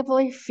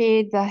selectively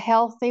feed the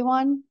healthy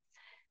one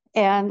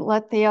and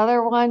let the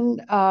other one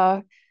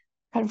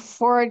kind of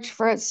forage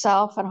for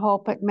itself and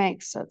hope it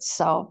makes it.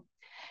 So,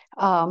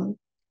 and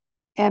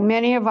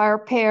many of our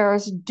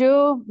pairs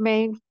do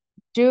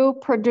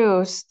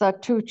produce the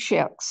 2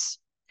 chicks.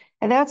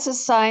 And that's a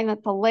sign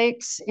that the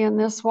lakes in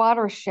this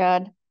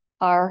watershed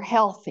are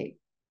healthy.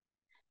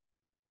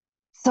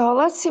 So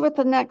let's see what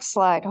the next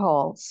slide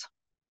holds.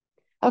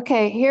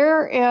 Okay,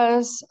 here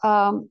is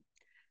a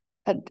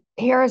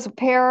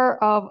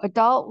pair of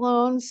adult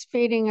loons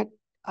feeding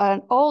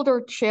an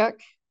older chick.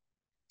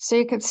 So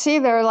you can see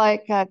they're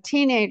like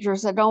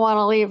teenagers that don't want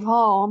to leave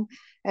home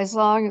as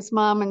long as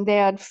mom and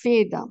dad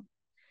feed them.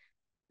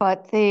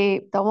 But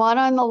the one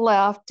on the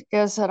left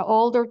is an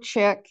older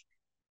chick,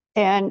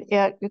 and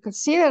you can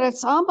see that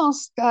it's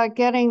almost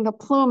getting the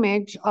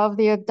plumage of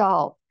the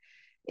adult.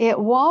 It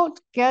won't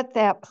get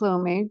that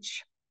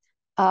plumage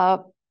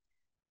until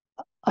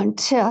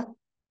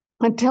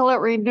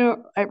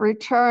it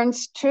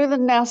returns to the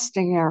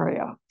nesting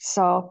area.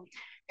 So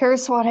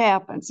here's what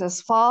happens.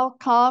 As fall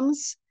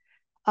comes,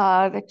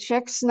 the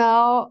chicks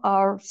now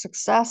are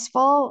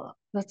successful.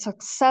 The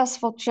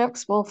successful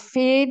chicks will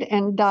feed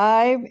and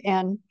dive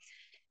and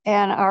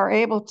are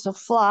able to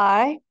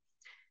fly.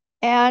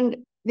 And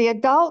the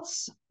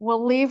adults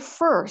will leave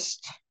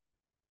first.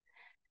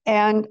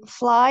 and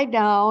fly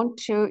down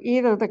to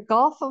either the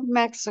Gulf of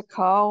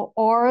Mexico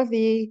or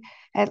the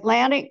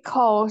Atlantic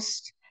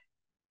coast,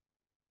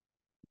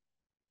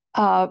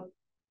 not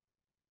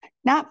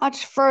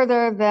much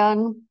further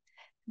than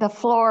the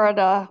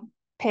Florida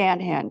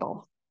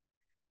panhandle.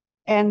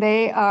 And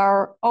they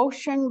are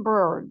ocean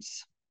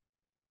birds.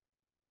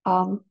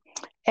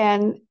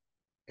 And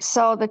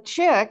so the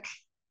chick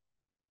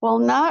will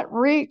not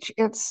reach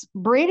its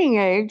breeding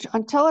age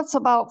until it's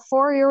about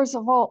 4 years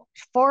old.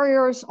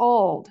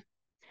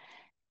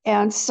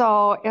 And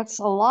so it's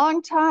a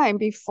long time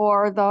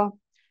before the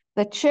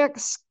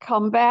chicks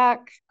come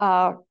back,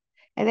 and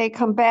they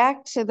come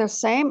back to the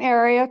same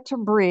area to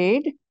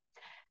breed,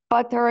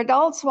 but their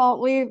adults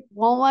won't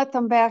let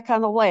them back on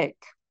the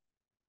lake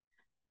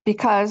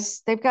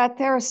because they've got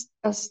their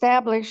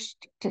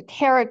established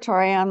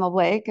territory on the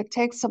lake. It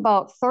takes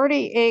about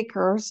 30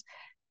 acres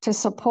to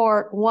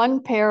support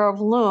one pair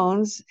of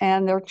loons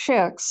and their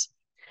chicks.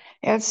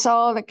 And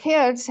so the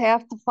kids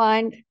have to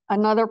find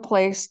another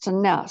place to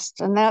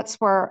nest. And that's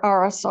where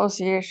our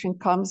association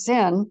comes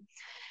in,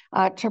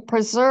 to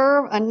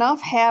preserve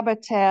enough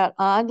habitat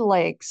on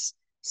lakes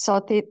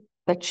so that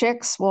the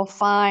chicks will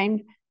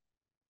find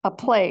a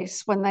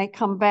place when they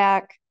come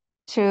back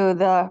to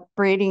the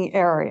breeding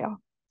area.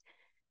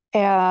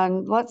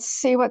 And let's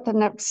see what the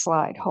next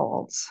slide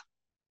holds.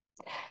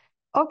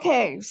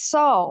 Okay,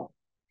 so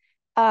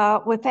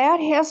with that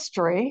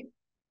history,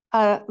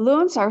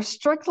 loons are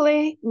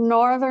strictly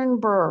northern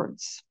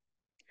birds.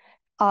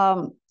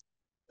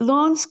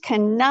 Loons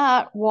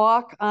cannot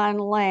walk on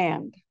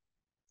land.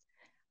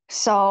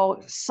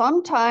 So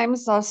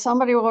sometimes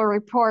somebody will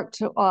report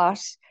to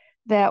us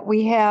that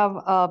we have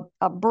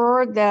a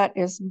bird that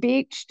is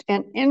beached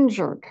and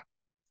injured.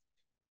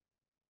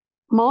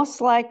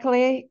 Most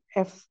likely,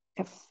 if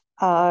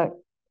the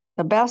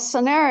best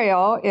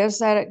scenario is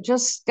that it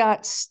just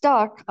got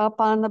stuck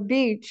up on the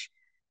beach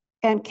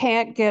and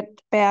can't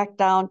get back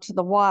down to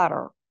the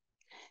water.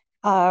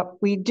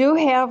 We do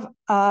have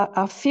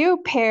a few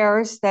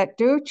pairs that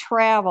do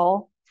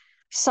travel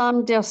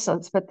some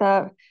distance, but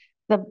the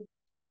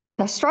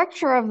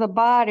structure of the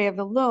body of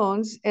the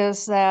loons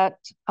is that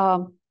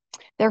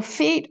their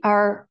feet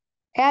are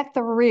at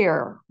the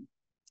rear.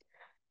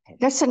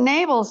 This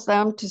enables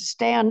them to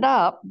stand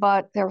up,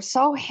 but they're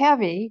so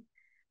heavy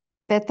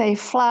that they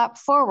flop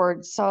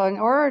forward. So in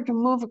order to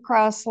move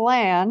across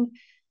land,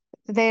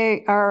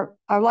 they are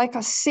like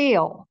a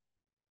seal,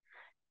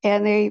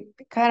 and they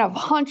kind of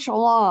hunch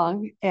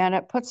along, and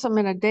it puts them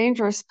in a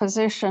dangerous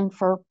position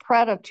for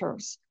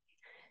predators.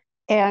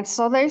 And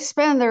so they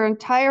spend their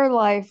entire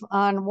life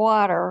on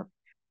water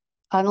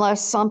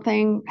unless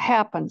something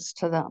happens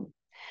to them.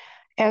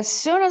 As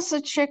soon as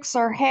the chicks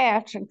are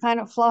hatched and kind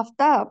of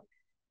fluffed up,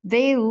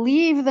 they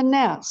leave the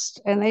nest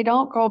and they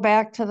don't go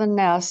back to the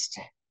nest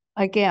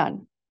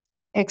again,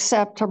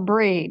 except to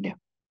breed.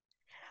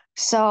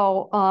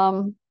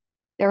 So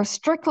they're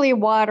strictly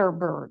water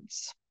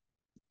birds.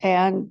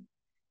 And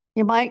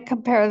you might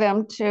compare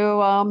them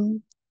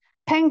to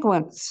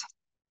penguins.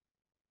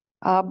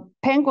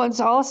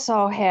 Penguins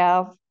also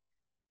have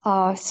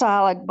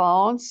solid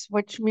bones,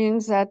 which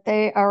means that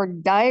they are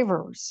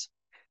divers,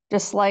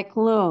 just like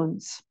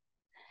loons.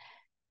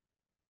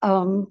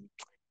 Loons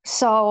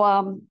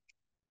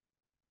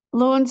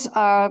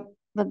are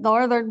the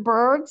northern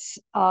birds,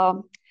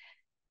 and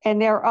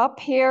they're up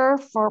here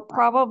for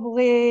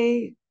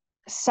probably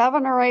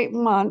 7 or 8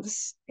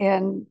 months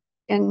in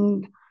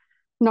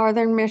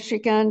northern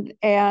Michigan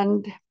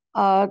and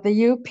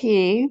the UP.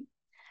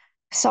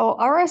 So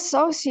our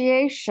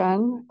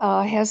association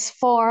has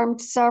formed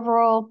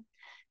several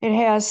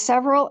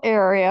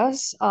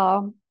areas.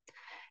 I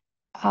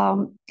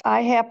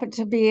happen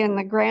to be in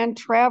the Grand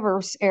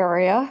Traverse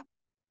area.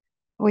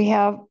 We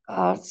have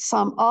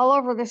some all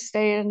over the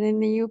state and in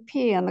the UP,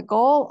 and the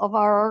goal of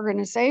our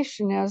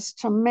organization is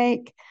to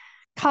make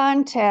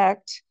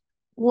contact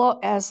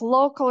as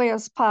locally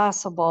as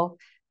possible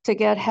to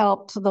get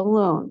help to the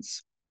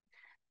loons.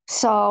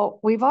 So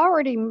we've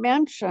already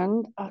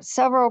mentioned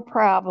several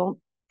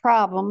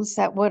problems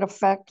that would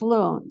affect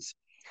loons.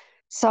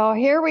 So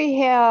here we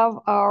have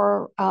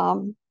our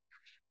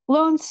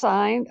loon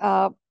sign.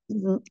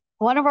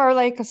 One of our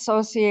lake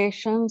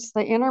associations,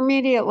 the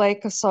Intermediate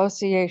Lake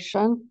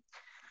Association,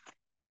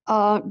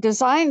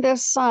 designed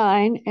this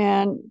sign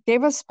and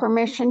gave us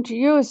permission to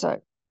use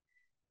it.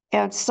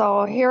 And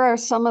so here are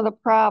some of the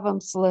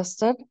problems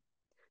listed.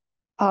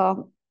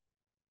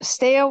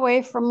 Stay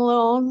away from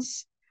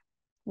loons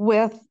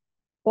with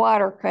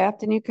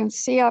watercraft. And you can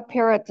see up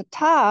here at the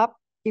top,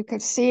 you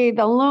can see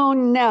the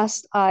loon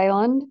nest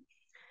island.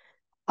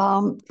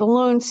 The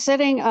loon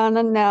sitting on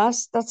the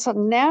nest, that's a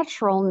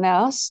natural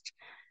nest.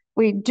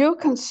 We do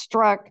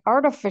construct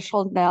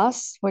artificial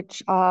nests,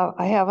 which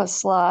I have a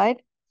slide.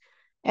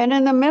 And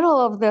in the middle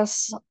of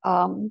this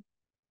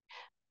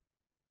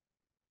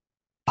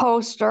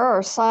poster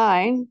or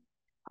sign,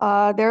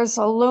 there's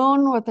a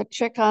loon with a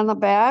chick on the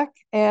back.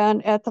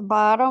 And at the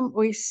bottom,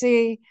 we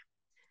see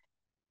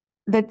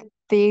the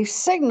the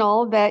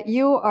signal that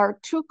you are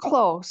too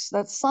close,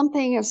 that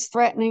something is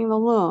threatening the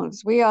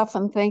loons. We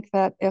often think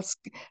that it's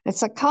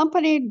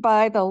accompanied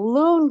by the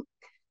loon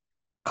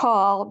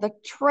call, the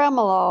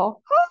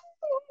tremolo,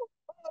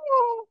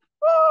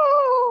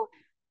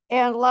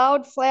 and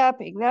loud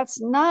flapping.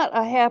 That's not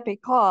a happy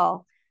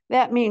call.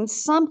 That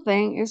means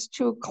something is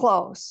too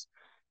close.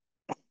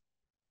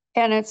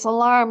 And it's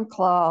alarm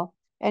call,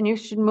 and you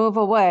should move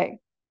away.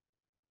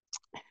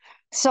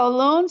 So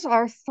loons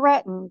are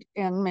threatened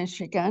in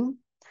Michigan.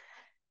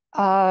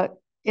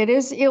 It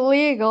is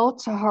illegal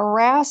to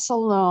harass a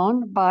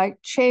loon by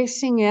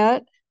chasing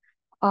it.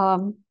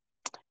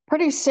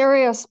 Pretty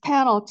serious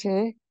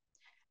penalty.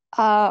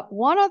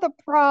 One of the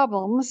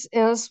problems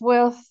is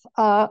with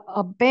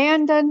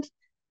abandoned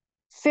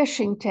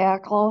fishing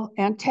tackle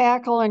and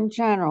tackle in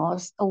general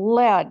is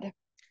lead.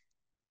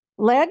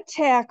 Lead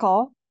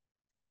tackle,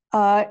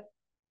 a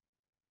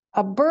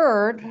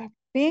bird,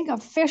 being a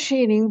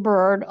fish-eating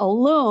bird, a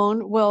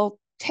loon will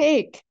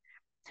take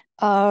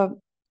a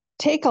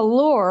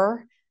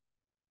lure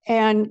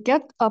and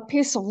get a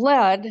piece of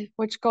lead,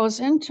 which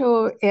goes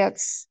into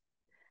its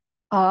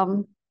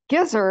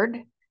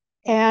gizzard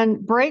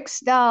and breaks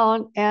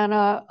down, and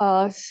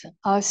a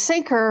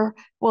sinker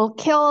will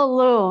kill a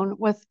loon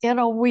within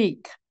a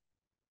week,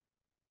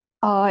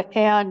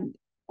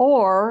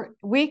 or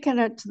weaken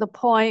it to the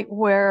point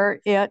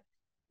where it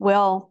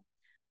will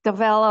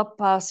develop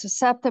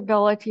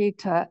susceptibility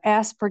to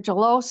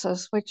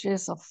aspergillosis, which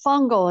is a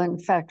fungal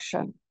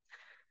infection.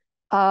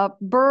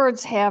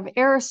 Birds have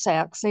air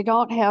sacs. They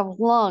don't have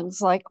lungs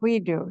like we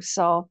do.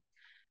 So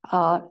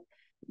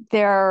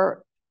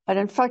an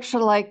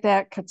infection like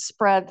that could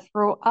spread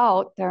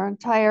throughout their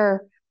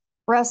entire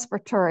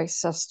respiratory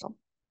system.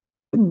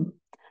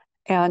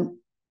 And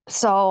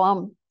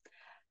so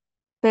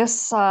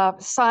this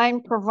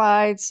sign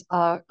provides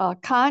a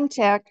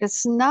contact.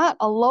 It's not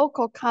a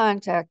local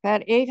contact.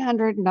 That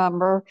 800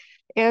 number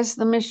is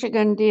the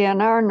Michigan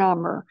DNR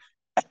number.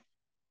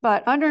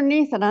 But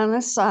underneath it on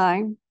the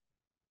sign,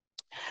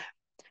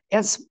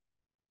 it's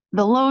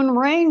the Lone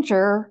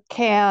Ranger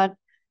can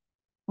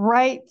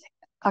write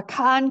a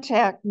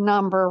contact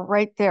number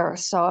right there.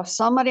 So if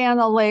somebody on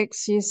the lake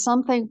sees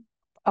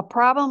a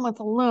problem with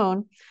a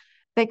loon,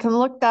 they can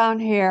look down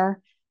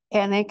here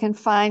and they can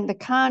find the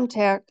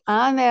contact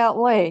on that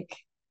lake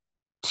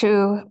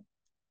to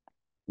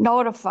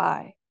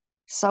notify.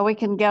 So we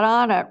can get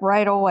on it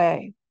right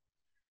away.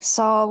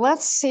 So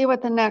let's see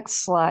what the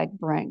next slide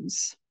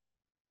brings.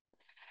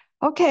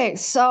 Okay,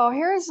 so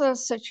here's a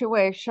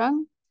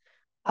situation.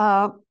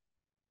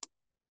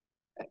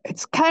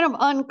 It's kind of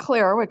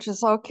unclear, which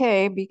is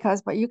okay,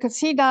 but you can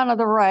see down to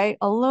the right,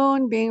 a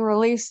loon being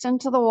released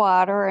into the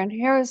water. And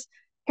here's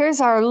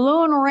our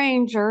loon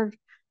ranger,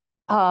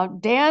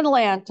 Dan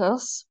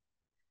Lantis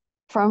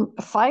from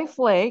Fife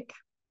Lake.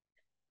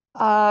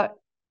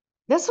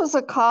 This was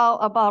a call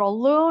about a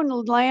loon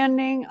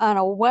landing on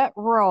a wet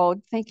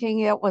road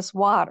thinking it was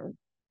water.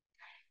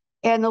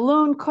 And the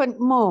loon couldn't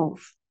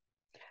move.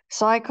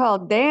 So I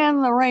called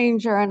Dan the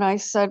ranger and I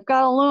said,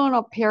 got a loon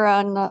up here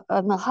on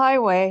the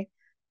highway.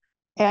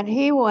 And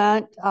he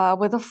went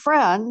with a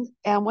friend.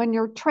 And when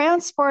you're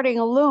transporting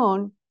a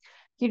loon,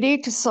 you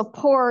need to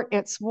support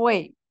its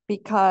weight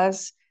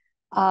because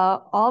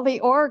all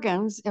the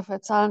organs, if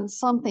it's on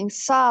something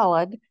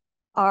solid,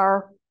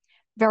 are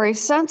very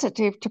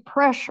sensitive to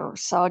pressure.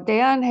 So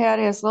Dan had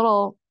his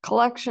little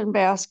collection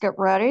basket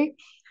ready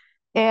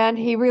and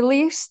he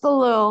released the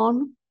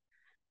loon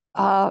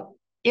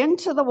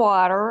into the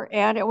water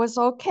and it was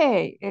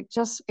okay.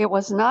 It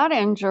was not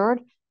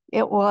injured.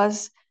 It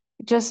was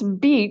just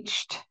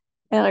beached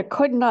and it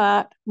could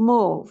not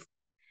move.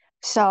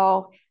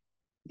 So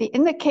the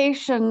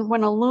indication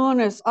when a loon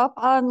is up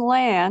on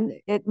land,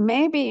 it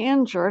may be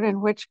injured,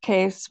 in which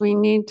case we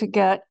need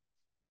to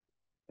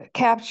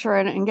capture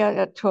it and get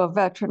it to a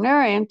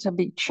veterinarian to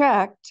be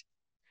checked.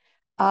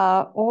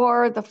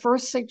 Or the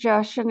first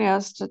suggestion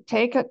is to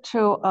take it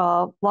to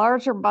a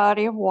larger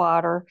body of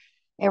water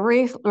and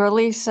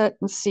release it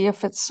and see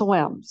if it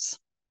swims.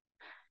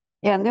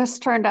 And this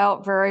turned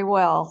out very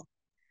well.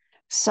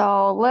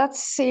 So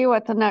let's see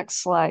what the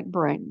next slide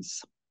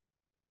brings.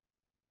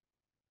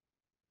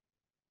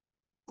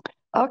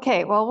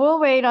 Okay, well, we'll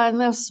wait on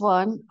this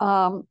one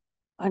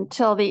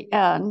until the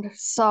end.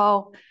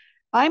 So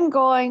I'm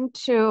going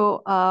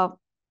to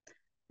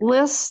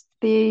list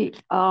the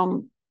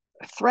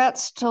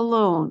threats to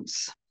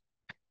loons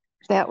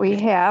that we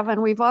have,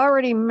 and we've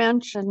already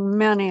mentioned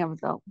many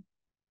of them.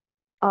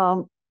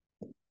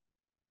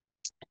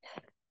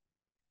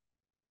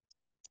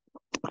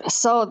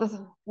 So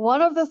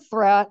one of the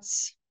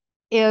threats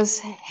is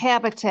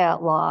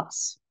habitat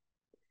loss.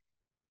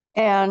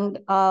 And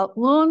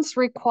loons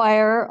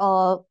require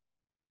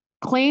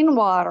clean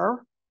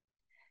water,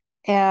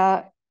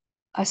 a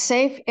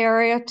safe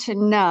area to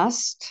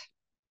nest,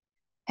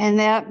 and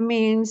that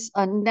means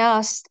a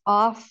nest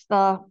off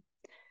the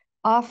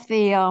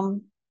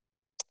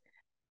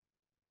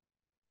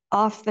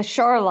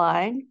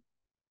shoreline.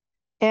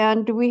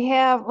 And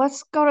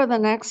let's go to the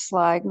next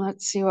slide and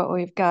let's see what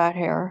we've got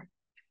here.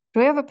 Do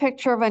we have a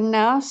picture of a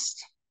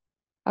nest?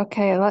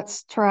 Okay,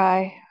 let's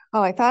try.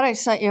 Oh, I thought I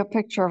sent you a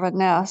picture of a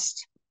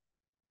nest.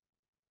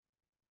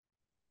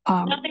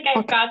 I don't think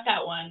I got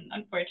that one,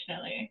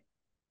 unfortunately.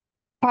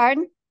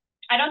 Pardon?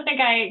 I don't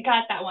think I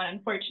got that one,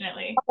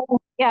 unfortunately.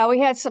 Yeah, we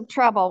had some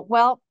trouble.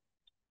 Well,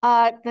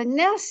 the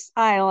nest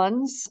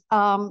islands,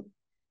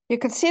 you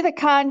can see the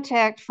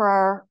contact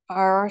for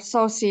our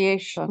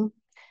association.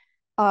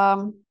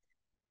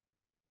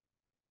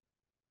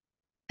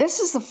 This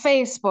is the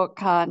Facebook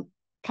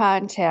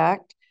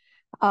contact.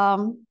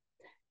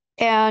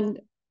 And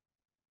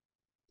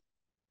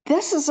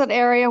this is an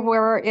area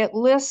where it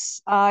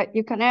lists,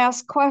 you can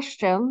ask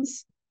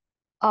questions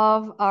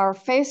of our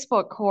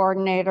Facebook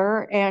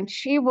coordinator, and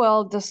she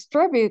will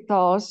distribute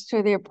those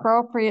to the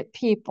appropriate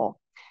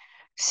people.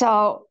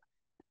 So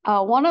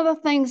one of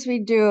the things we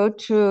do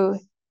to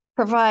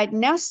provide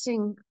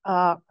nesting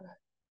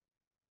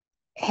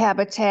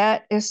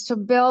habitat is to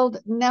build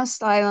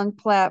nest island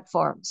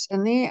platforms.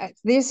 And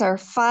these are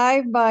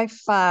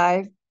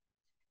 5x5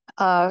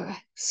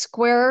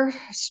 square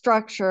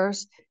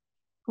structures.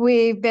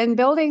 We've been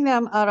building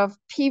them out of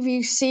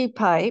PVC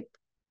pipe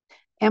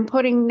and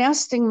putting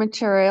nesting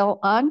material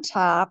on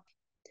top.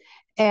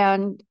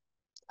 And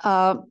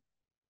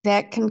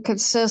that can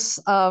consist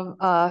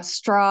of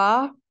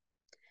straw.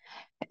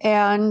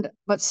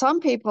 But some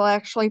people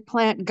actually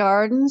plant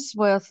gardens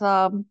with,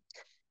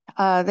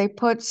 they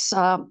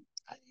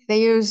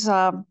use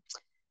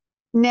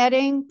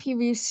netting,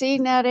 PVC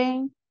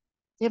netting,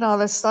 you know,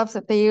 the stuff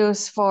that they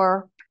use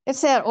for,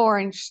 it's that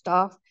orange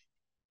stuff.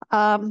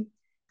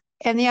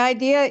 And the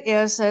idea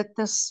is that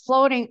this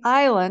floating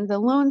island, the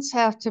loons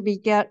have to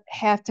be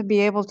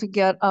able to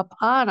get up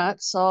on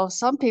it. So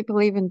some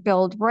people even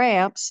build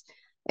ramps,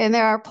 and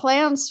there are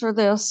plans for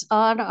this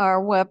on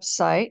our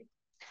website.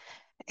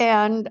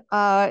 And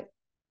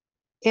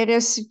it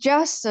is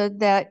suggested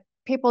that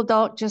people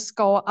don't just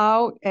go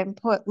out and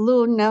put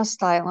loon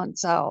nest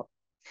islands out,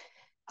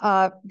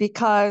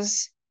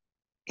 because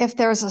if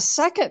there's a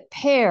second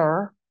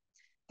pair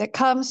that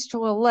comes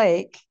to a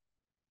lake,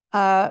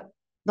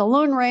 the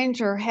loon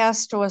ranger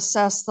has to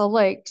assess the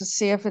lake to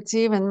see if it's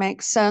even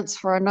makes sense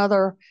for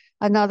another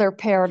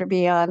pair to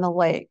be on the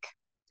lake.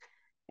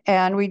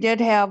 And we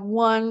did have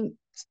one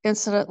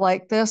incident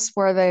like this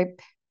where they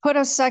put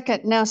a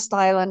second nest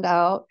island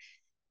out,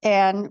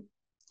 and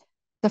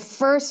the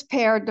first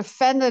pair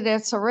defended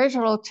its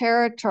original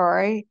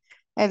territory,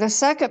 and the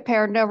second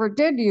pair never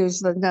did use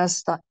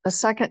the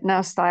second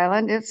nest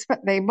island.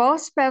 They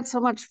both spent so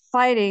much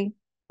fighting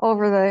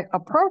over the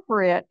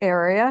appropriate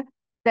area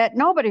that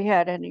nobody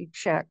had any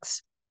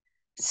chicks.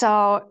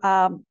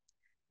 So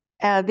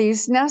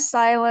these nest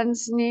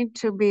islands need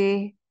to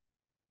be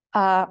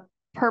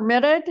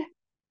permitted,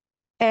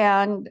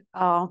 and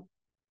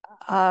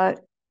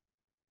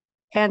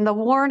the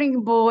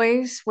warning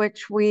buoys,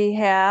 which we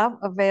have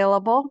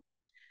available,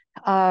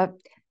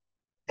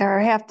 there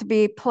have to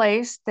be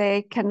placed.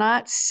 They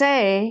cannot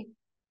say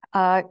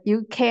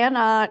you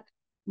cannot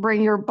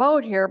bring your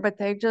boat here, but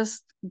they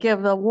just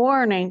give the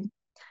warning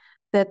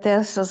that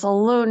this is a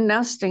loon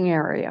nesting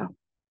area.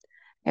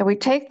 And we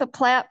take the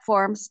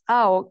platforms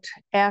out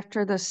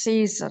after the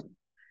season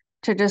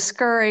to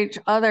discourage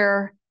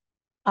other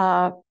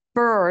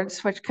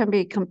birds, which can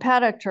be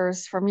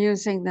competitors, from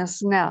using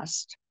this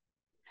nest.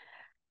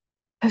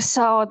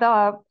 So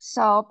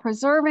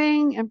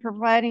preserving and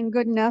providing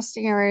good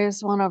nesting areas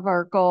is one of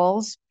our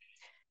goals.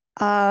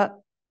 I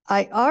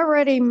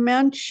already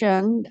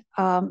mentioned,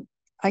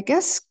 I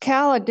guess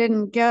Calla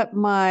didn't get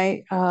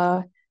my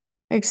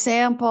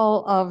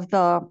example of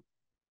the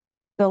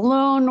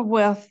loon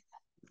with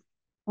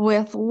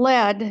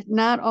lead,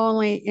 not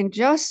only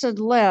ingested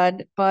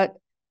lead, but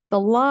the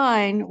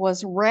line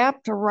was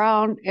wrapped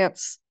around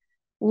its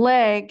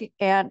leg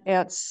and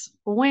its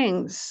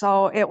wings,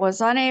 so it was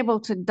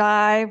unable to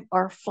dive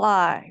or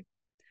fly.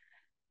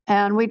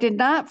 And we did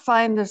not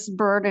find this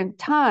bird in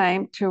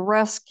time to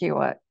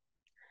rescue it.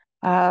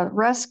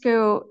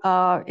 Rescue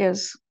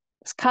is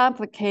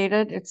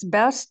complicated. It's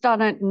best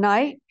done at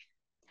night,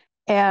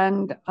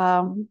 and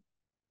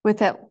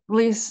with at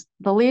least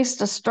the least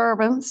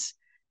disturbance.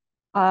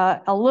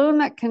 A loon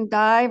that can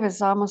dive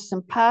is almost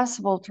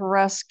impossible to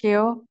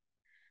rescue.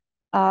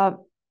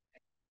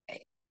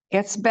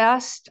 It's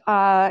best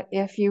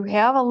if you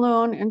have a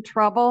loon in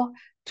trouble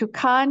to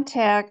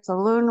contact the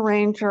loon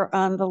ranger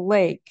on the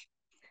lake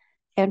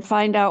and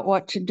find out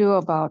what to do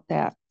about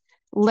that.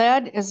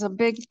 Lead is a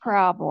big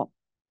problem,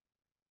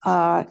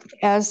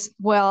 as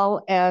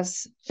well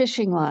as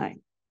fishing line.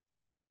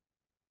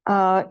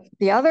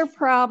 The other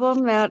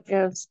problem that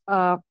is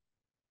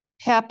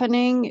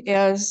happening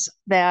is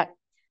that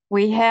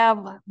we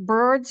have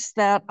birds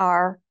that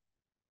are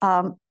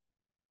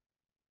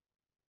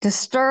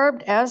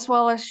disturbed, as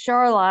well as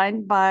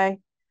shoreline, by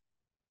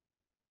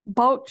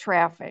boat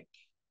traffic.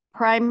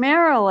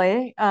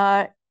 Primarily,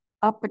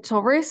 up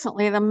until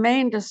recently, the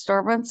main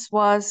disturbance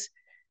was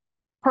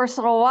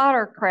personal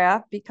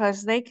watercraft,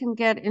 because they can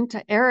get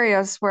into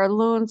areas where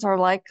loons are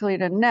likely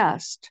to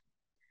nest.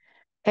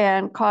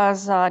 and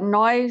cause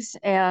noise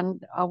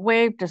and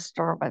wave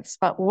disturbance.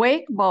 But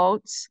wake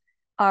boats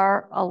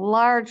are a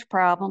large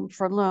problem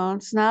for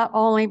loons, not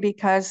only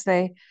because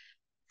they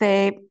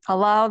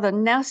allow the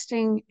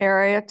nesting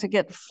area to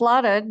get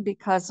flooded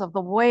because of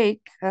the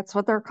wake. That's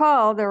what they're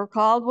called. They're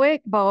called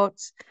wake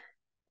boats.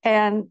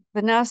 And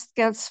the nest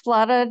gets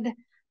flooded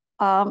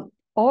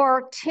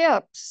or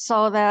tips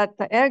so that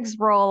the eggs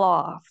roll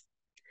off.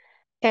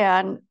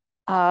 And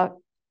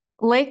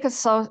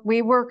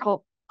we work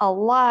a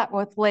lot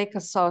with lake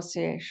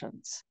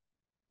associations.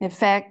 In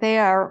fact, they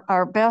are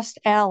our best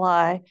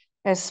ally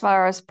as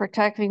far as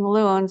protecting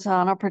loons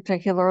on a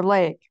particular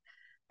lake,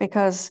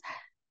 because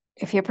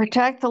if you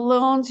protect the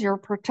loons, you're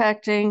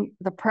protecting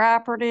the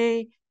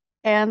property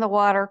and the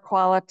water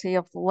quality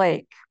of the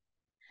lake.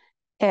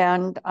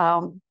 And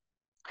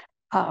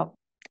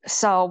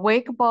so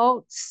wake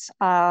boats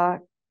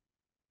are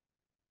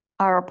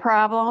a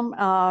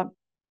problem.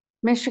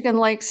 Michigan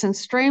Lakes and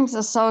Streams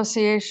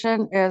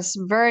Association is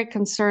very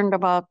concerned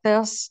about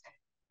this.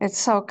 And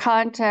so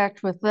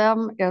contact with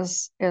them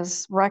is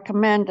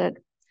recommended.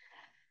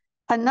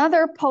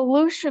 Another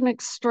pollution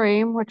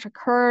extreme, which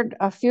occurred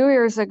a few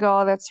years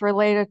ago, that's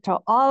related to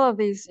all of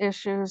these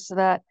issues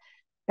that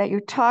you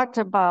talked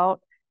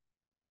about,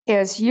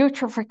 is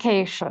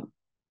eutrophication.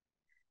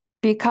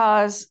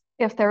 Because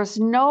if there's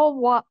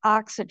no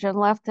oxygen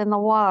left in the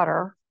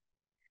water,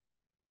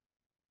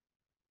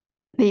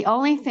 the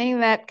only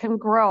thing that can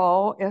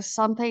grow is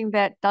something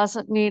that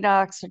doesn't need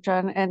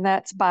oxygen, and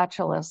that's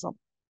botulism.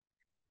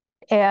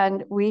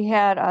 And we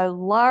had a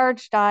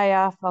large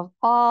die-off of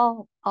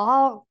all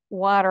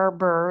water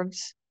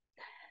birds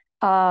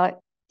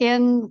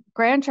in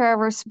Grand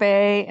Traverse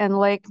Bay and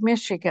Lake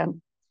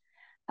Michigan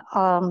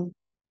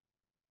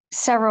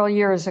several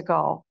years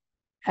ago.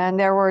 And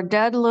there were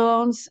dead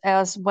loons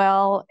as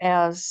well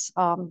as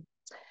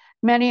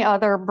many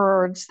other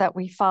birds that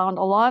we found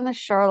along the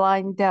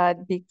shoreline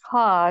dead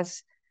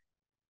because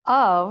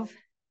of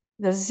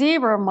the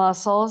zebra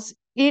mussels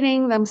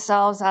eating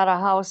themselves out of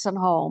house and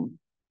home.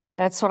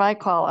 That's what I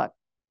call it.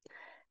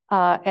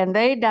 And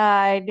they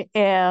died,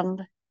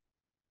 and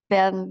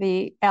then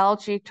the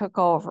algae took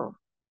over.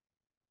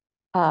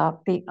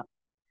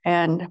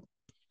 And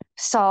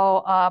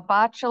so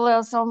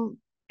botulism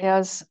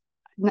has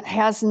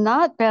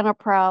not been a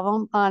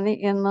problem on the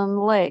inland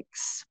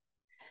lakes.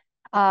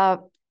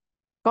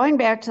 Going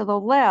back to the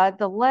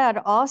lead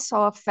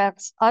also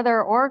affects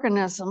other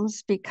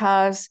organisms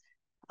because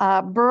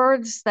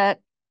birds that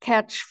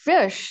catch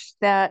fish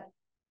that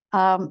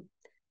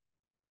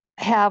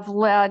have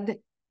lead,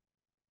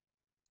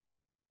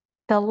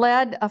 the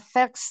lead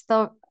affects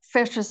the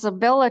fish's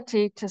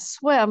ability to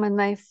swim and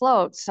they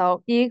float.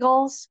 So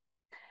eagles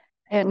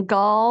and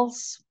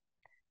gulls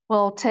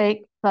will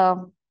take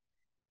the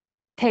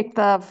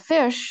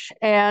fish,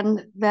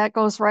 and that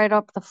goes right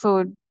up the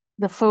food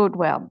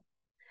web.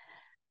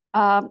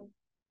 I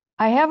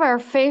have our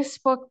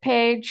Facebook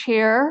page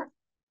here.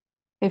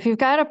 If you've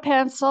got a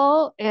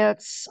pencil,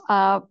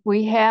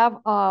 we have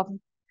a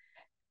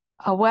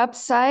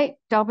website,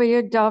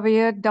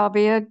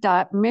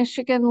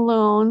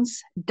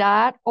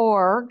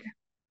 www.michiganloons.org.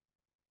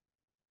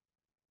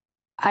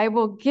 I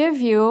will give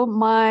you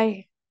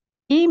my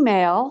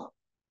email.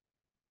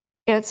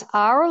 It's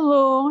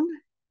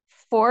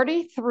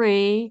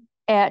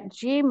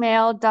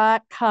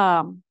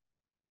ourloon43@gmail.com.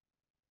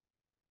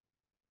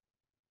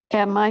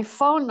 And my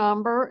phone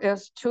number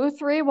is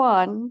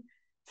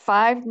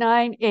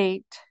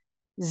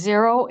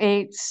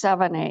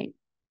 231-598-0878.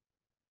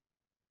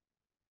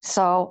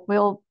 So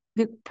we'll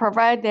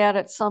provide that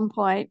at some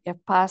point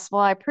if possible.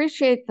 I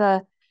appreciate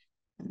the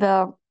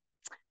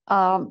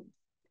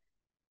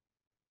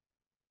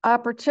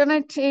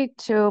opportunity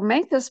to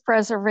make this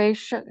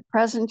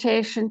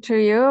presentation to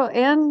you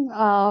in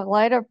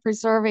light of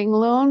preserving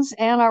loons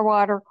and our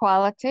water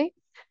quality.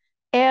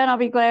 And I'll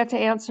be glad to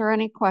answer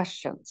any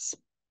questions.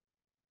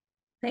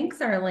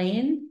 Thanks,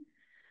 Arlene.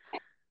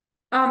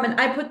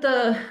 And I put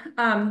the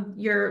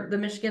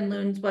Michigan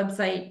Loons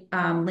website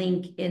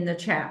link in the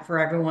chat for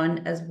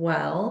everyone as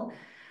well.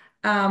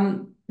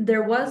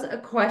 There was a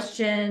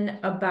question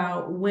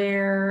about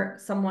where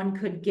someone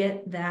could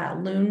get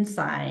that loon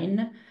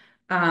sign,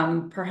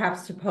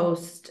 perhaps to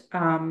post,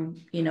 to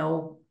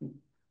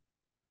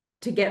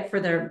get for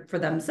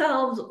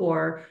themselves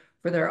or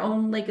for their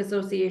own lake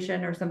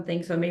association or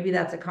something. So maybe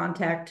that's a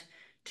contact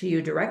to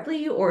you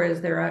directly, or is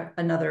there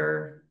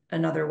another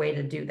way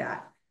to do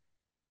that?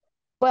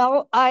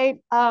 Well, I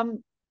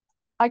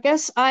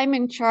guess I'm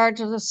in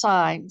charge of the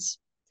signs.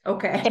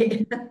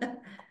 Okay.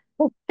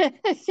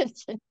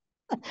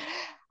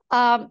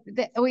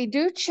 We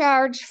do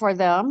charge for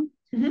them,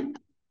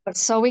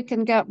 so we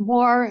can get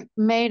more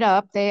made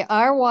up. They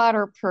are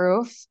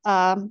waterproof.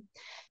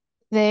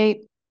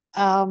 It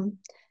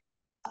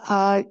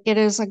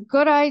is a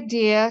good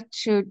idea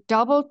to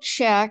double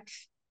check,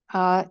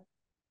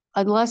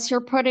 unless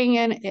you're putting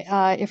in,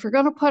 if you're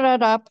going to put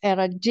it up at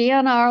a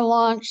DNR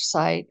launch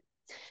site,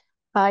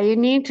 you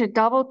need to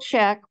double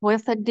check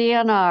with a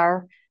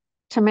DNR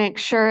to make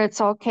sure it's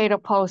okay to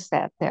post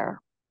that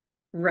there.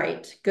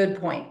 Right, good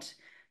point.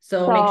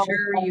 So make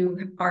sure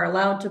you are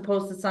allowed to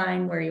post the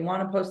sign where you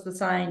want to post the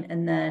sign,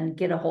 and then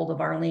get a hold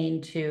of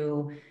Arlene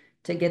to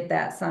get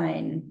that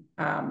sign,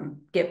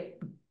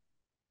 get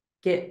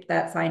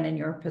that sign in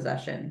your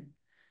possession.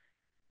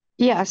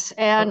 Yes,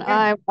 and Okay.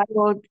 I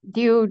will,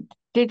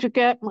 did you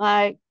get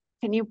my,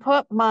 can you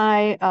put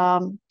my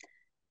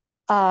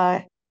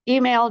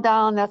email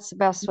down? That's the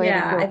best way to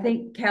Yeah, do I it.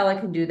 think Calla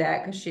can do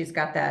that because she's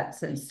got that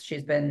since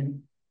she's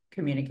been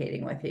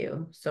communicating with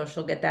you. So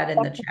she'll get that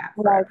in the chat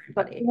for Right,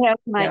 but everybody. she has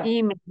my Yep.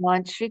 email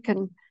and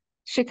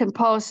she can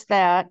post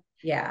that.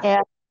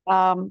 Yeah.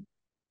 And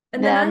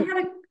And then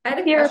I had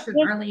a question,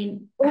 here,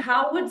 Arlene.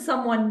 How would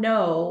someone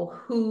know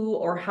who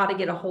or how to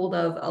get a hold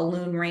of a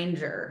loon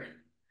ranger?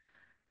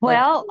 Like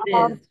well,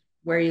 who it is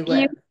where you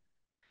live?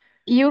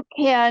 you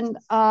can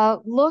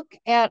look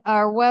at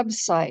our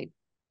website.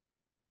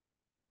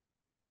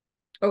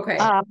 Okay.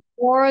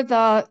 Or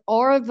the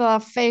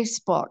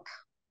Facebook.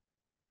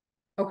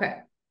 Okay.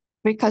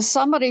 Because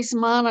somebody's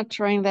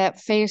monitoring that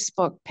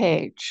Facebook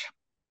page.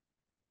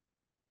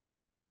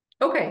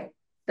 Okay,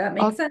 that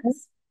makes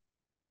sense.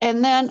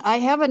 And then I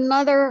have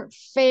another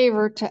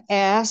favor to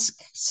ask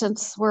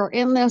since we're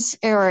in this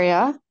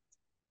area.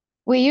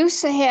 We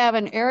used to have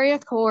an area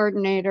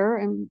coordinator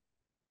in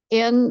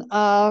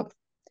the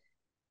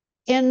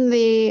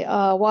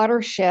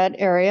watershed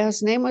area.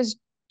 His name was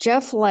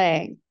Jeff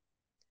Lang.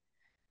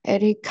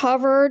 And he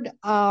covered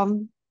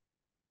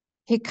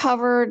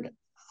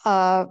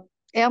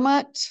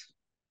Emmett,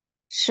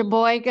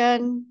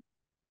 Sheboygan,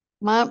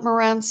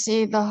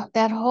 Montmorency,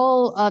 that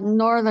whole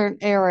northern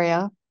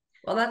area.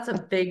 Well, that's a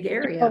big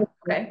area.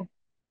 Okay.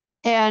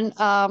 And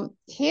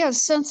he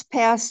has since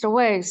passed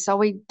away, so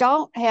we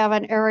don't have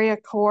an area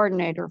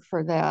coordinator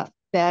for that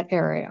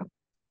area.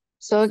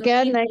 So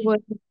again,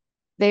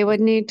 they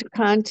would need to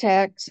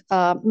contact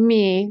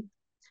me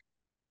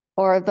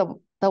or the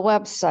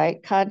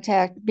website,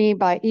 contact me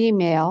by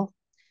email.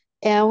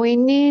 And we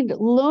need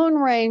loon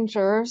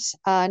rangers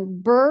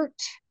on Burt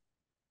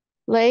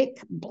Lake,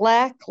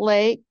 Black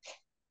Lake,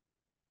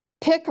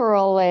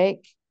 Pickerel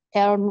Lake,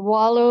 and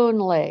Walloon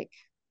Lake.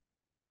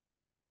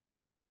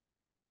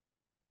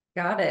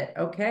 Got it.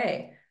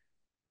 Okay.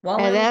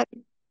 Walloon,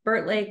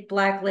 Burt Lake,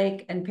 Black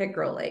Lake, and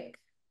Pickerel Lake.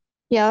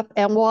 Yep,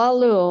 and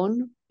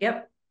Walloon.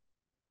 Yep.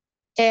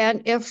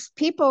 And if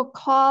people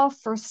call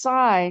for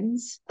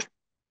signs,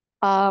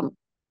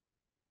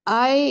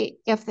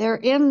 if they're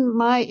in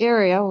my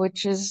area,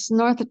 which is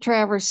north of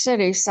Traverse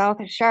City,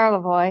 south of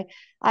Charlevoix,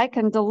 I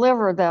can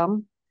deliver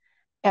them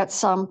at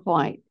some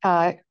point.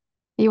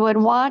 You would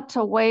want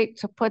to wait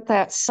to put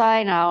that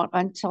sign out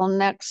until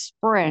next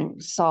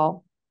spring.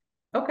 So,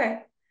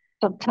 okay,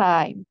 some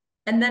time.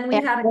 And then we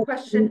had a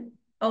question.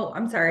 Oh,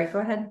 I'm sorry. Go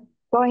ahead.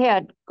 Go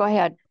ahead. Go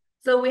ahead.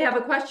 So we have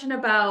a question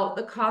about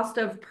the cost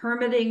of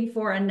permitting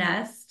for a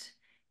nest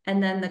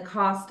and then the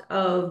cost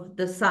of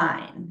the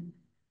sign.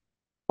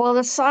 Well,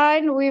 the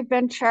sign we've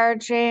been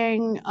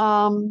charging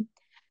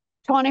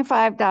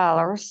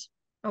 $25.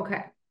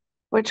 Okay.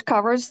 Which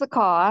covers the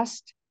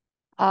cost.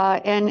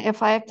 And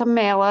if I have to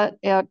mail it,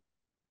 it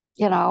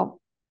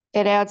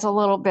adds a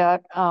little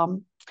bit.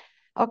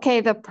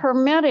 Okay, the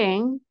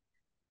permitting,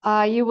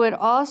 you would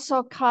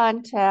also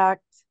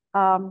contact,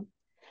 the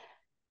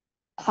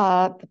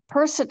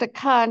person to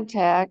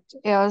contact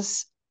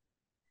is,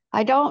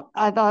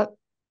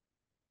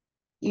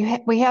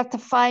 we have to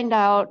find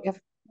out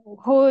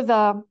who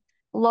the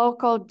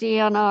local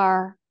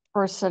DNR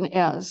person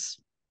is.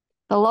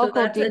 The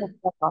local DNR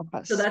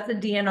office. So that's a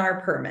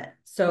DNR permit.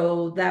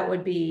 So that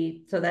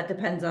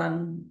depends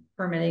on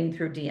permitting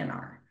through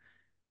DNR.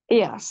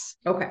 Yes.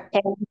 Okay.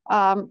 And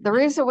the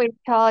reason we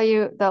tell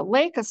you the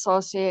Lake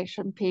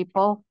Association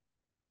people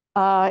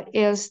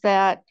is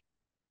that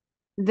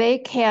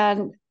they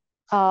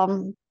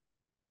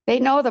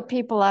know the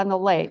people on the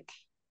lake.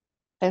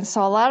 And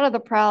so a lot of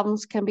the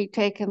problems can be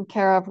taken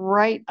care of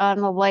right on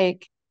the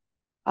lake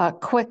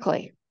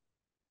quickly.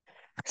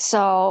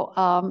 So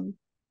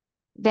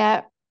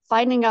that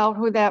finding out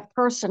who that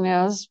person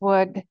is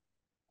would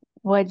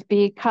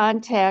be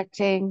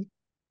contacting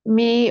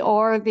me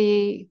or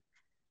the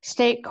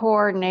state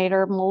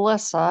coordinator,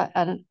 Melissa,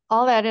 and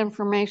all that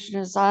information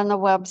is on the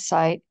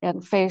website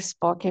and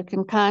Facebook. You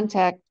can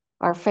contact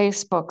our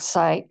Facebook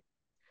site.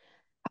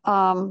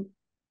 And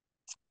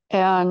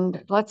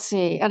let's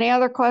see, any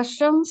other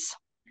questions?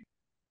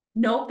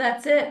 Nope,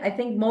 that's it. I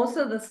think most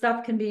of the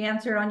stuff can be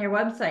answered on your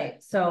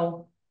website.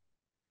 So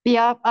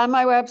yeah, on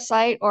my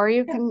website, or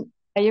you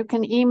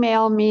can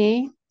email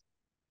me.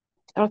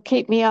 It'll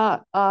keep me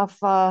off.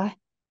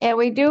 And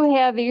we do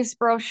have these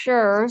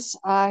brochures.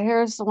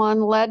 Here's the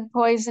one, Lead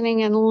Poisoning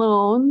in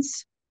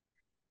Loons.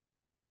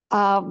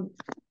 Lead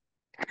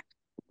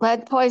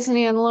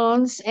poisoning in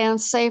loons and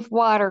safe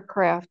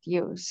watercraft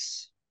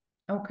use.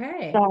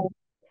 Okay.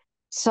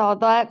 So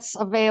that's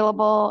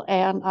available,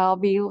 and I'll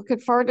be looking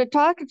forward to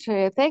talking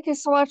to you. Thank you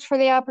so much for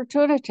the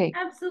opportunity.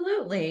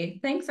 Absolutely.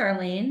 Thanks,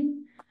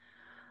 Arlene.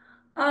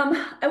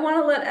 I want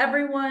to let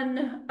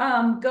everyone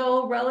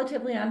go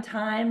relatively on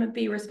time,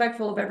 be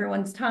respectful of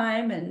everyone's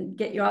time, and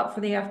get you out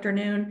for the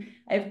afternoon.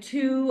 I have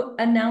 2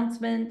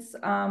 announcements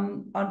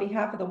on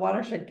behalf of the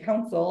Watershed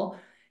Council.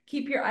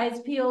 Keep your eyes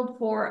peeled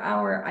for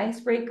our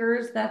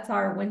icebreakers. That's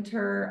our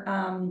winter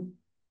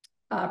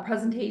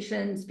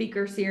presentation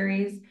speaker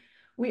series.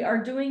 We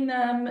are doing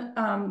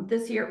them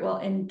this year, well,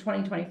 in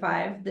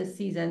 2025, this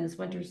season, this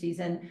winter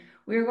season.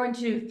 We're going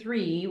to do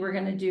 3. We're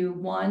going to do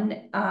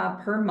 1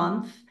 per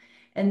month,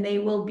 and they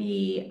will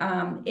be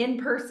in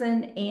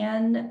person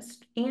and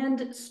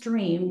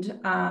streamed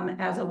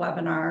as a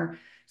webinar.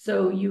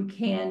 So you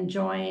can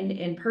join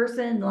in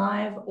person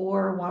live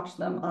or watch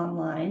them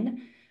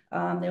online.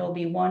 There will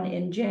be 1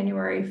 in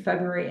January,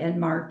 February, and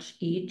March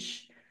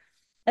each.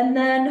 And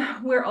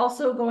then we're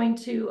also going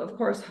to, of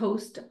course,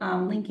 host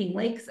Linking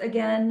Lakes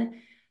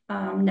again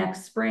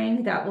next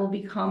spring. That will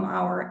become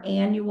our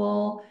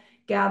annual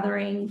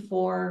gathering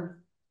for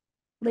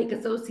Lake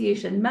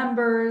Association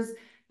members,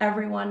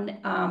 everyone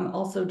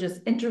also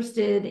just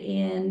interested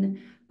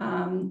in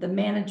the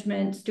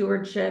management,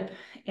 stewardship,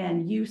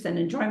 and use and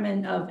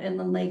enjoyment of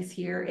inland lakes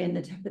here in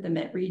the tip of the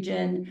Mitt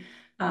region.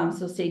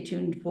 So stay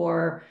tuned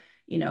for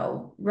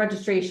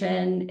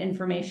registration,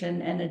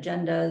 information, and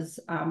agendas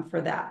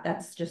for that.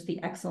 That's just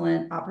the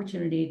excellent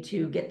opportunity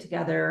to get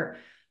together,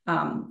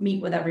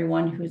 meet with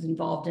everyone who's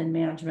involved in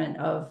management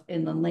of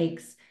inland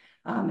lakes,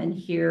 and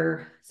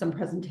hear some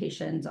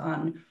presentations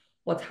on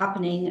what's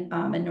happening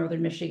in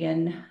northern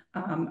Michigan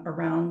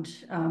around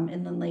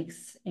inland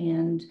lakes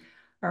and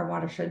our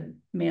watershed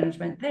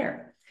management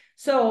there.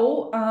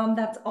 So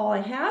that's all I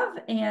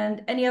have.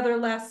 And any other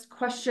last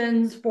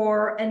questions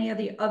for any of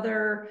the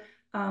other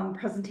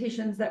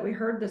presentations that we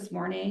heard this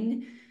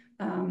morning,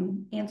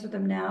 answer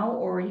them now,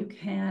 or you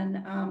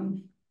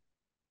can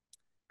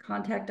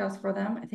contact us for them.